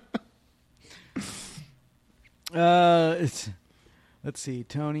 Let's see.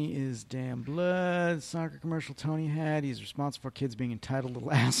 Tony is damn blood. Soccer commercial Tony had. He's responsible for kids being entitled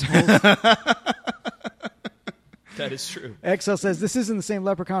little assholes. That is true. XL says this isn't the same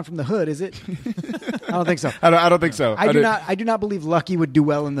leprechaun from the Hood, is it? I don't think so. I don't think so. I do not believe Lucky would do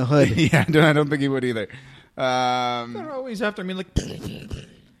well in the Hood. Yeah, I don't think he would either. They're always after me like.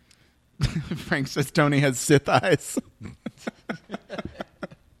 Frank says Tony has Sith eyes.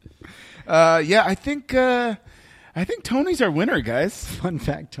 Yeah, I think Tony's our winner, guys. Fun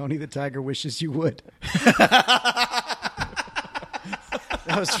fact: Tony the Tiger wishes you would.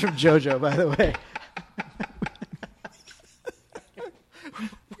 That was from JoJo, by the way.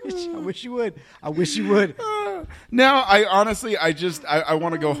 I wish you would. I wish you would. Now, I honestly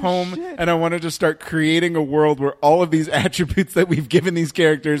want to go home and I want to just start creating a world where all of these attributes that we've given these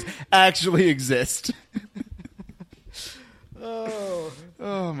characters actually exist. Oh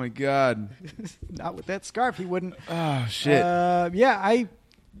my God. Not with that scarf, he wouldn't. Oh, shit. Yeah,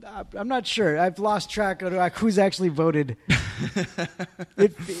 I'm not sure. I've lost track of who's actually voted. It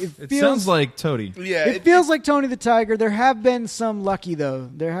It feels sounds like Toady. Yeah, it feels like Tony the Tiger. There have been some lucky though.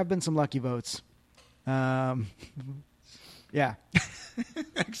 There have been some lucky votes. Yeah.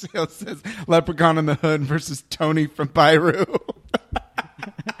 Exhale says Leprechaun in the Hood versus Tony from Pyro.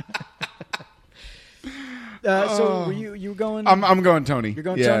 So were you going? I'm going Tony. You're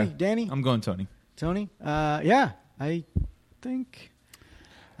going Yeah. Tony. Danny. I'm going Tony. Tony. Yeah. I think.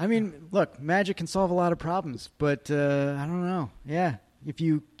 I mean, look, magic can solve a lot of problems, but I don't know. Yeah. If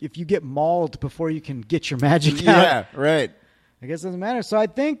you get mauled before you can get your magic out, Yeah, right. I guess it doesn't matter. So I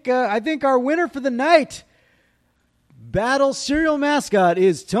think our winner for the night, Battle Cereal Mascot,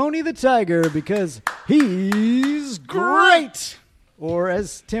 is Tony the Tiger because he's great. Or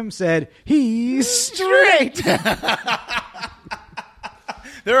as Tim said, he's straight.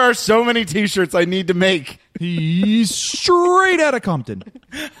 There are so many T-shirts I need to make. He's straight out of Compton.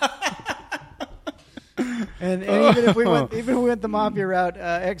 And even if we went the mafia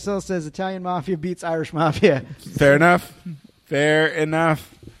route, XL says Italian mafia beats Irish mafia. Fair enough. Fair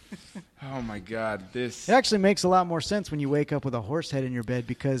enough. Oh my God, this. It actually makes a lot more sense when you wake up with a horse head in your bed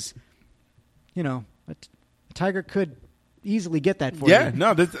because, a tiger could easily get that for you. Yeah,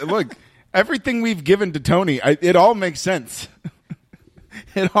 no. Look, everything we've given to Tony, it all makes sense.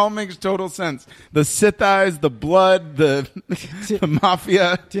 It all makes total sense. The Sith eyes, the blood, the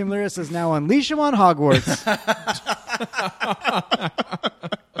mafia. Tim Lira says now unleash him on Hogwarts.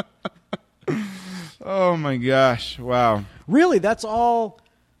 Oh my gosh! Wow. Really, that's all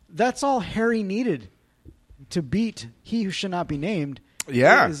Harry needed to beat He Who Should Not Be Named.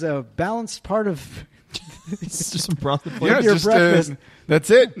 Yeah. Is a balanced part of It's just some broth. Yeah, your just, breakfast. that's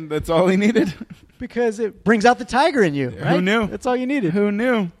it. That's all he needed. because it brings out the tiger in you. Right? Who knew? That's all you needed. Who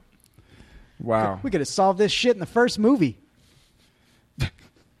knew? Wow. We could have solved this shit in the first movie.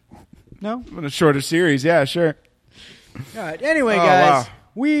 No? In a shorter series, yeah, sure. All right. Anyway, Oh, guys, wow.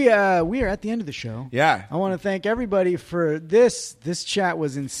 we are at the end of the show. Yeah. I want to thank everybody for this. This chat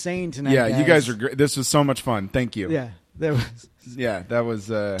was insane tonight. Yeah, you guys are great. This was so much fun. Thank you. Yeah, that was. Yeah, that was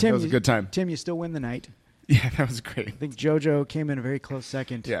Tim, a good time. Tim, you still win the night. Yeah, that was great. I think JoJo came in a very close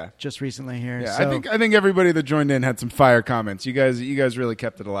second. Yeah. just recently here. Yeah, so, I think everybody that joined in had some fire comments. You guys really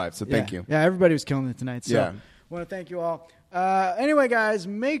kept it alive. So thank you. Yeah, everybody was killing it tonight. So Yeah. I want to thank you all. Anyway, guys,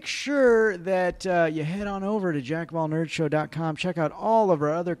 make sure that you head on over to jackofallnerdshow.com. Check out all of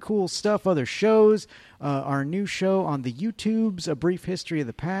our other cool stuff, other shows, our new show on the YouTubes, A Brief History of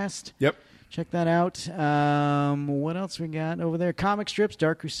the Past. Yep. Check that out. What else we got over there? Comic strips,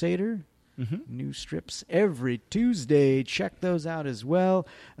 Dark Crusader. New strips every Tuesday. Check those out as well.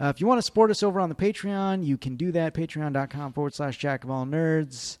 If you want to support us over on the Patreon, you can do that.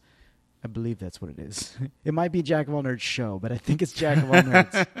 Patreon.com/jackofallnerds. I believe that's what it is. It might be Jack of All Nerds show, but I think it's Jack of All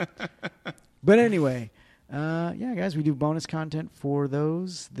Nerds. But anyway, yeah, guys, we do bonus content for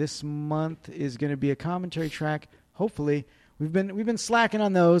those. This month is going to be a commentary track. Hopefully, we've been slacking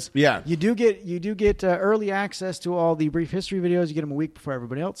on those. Yeah. you do get early access to all the brief history videos. You get them a week before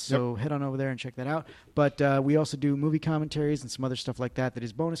everybody else. So head on over there and check that out. But we also do movie commentaries and some other stuff like that. That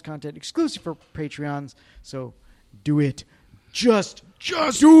is bonus content exclusive for Patreons. So do it. Just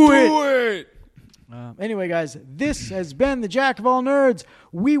do it. Anyway, guys, this has been the Jack of All Nerds.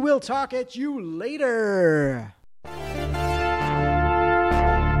 We will talk at you later.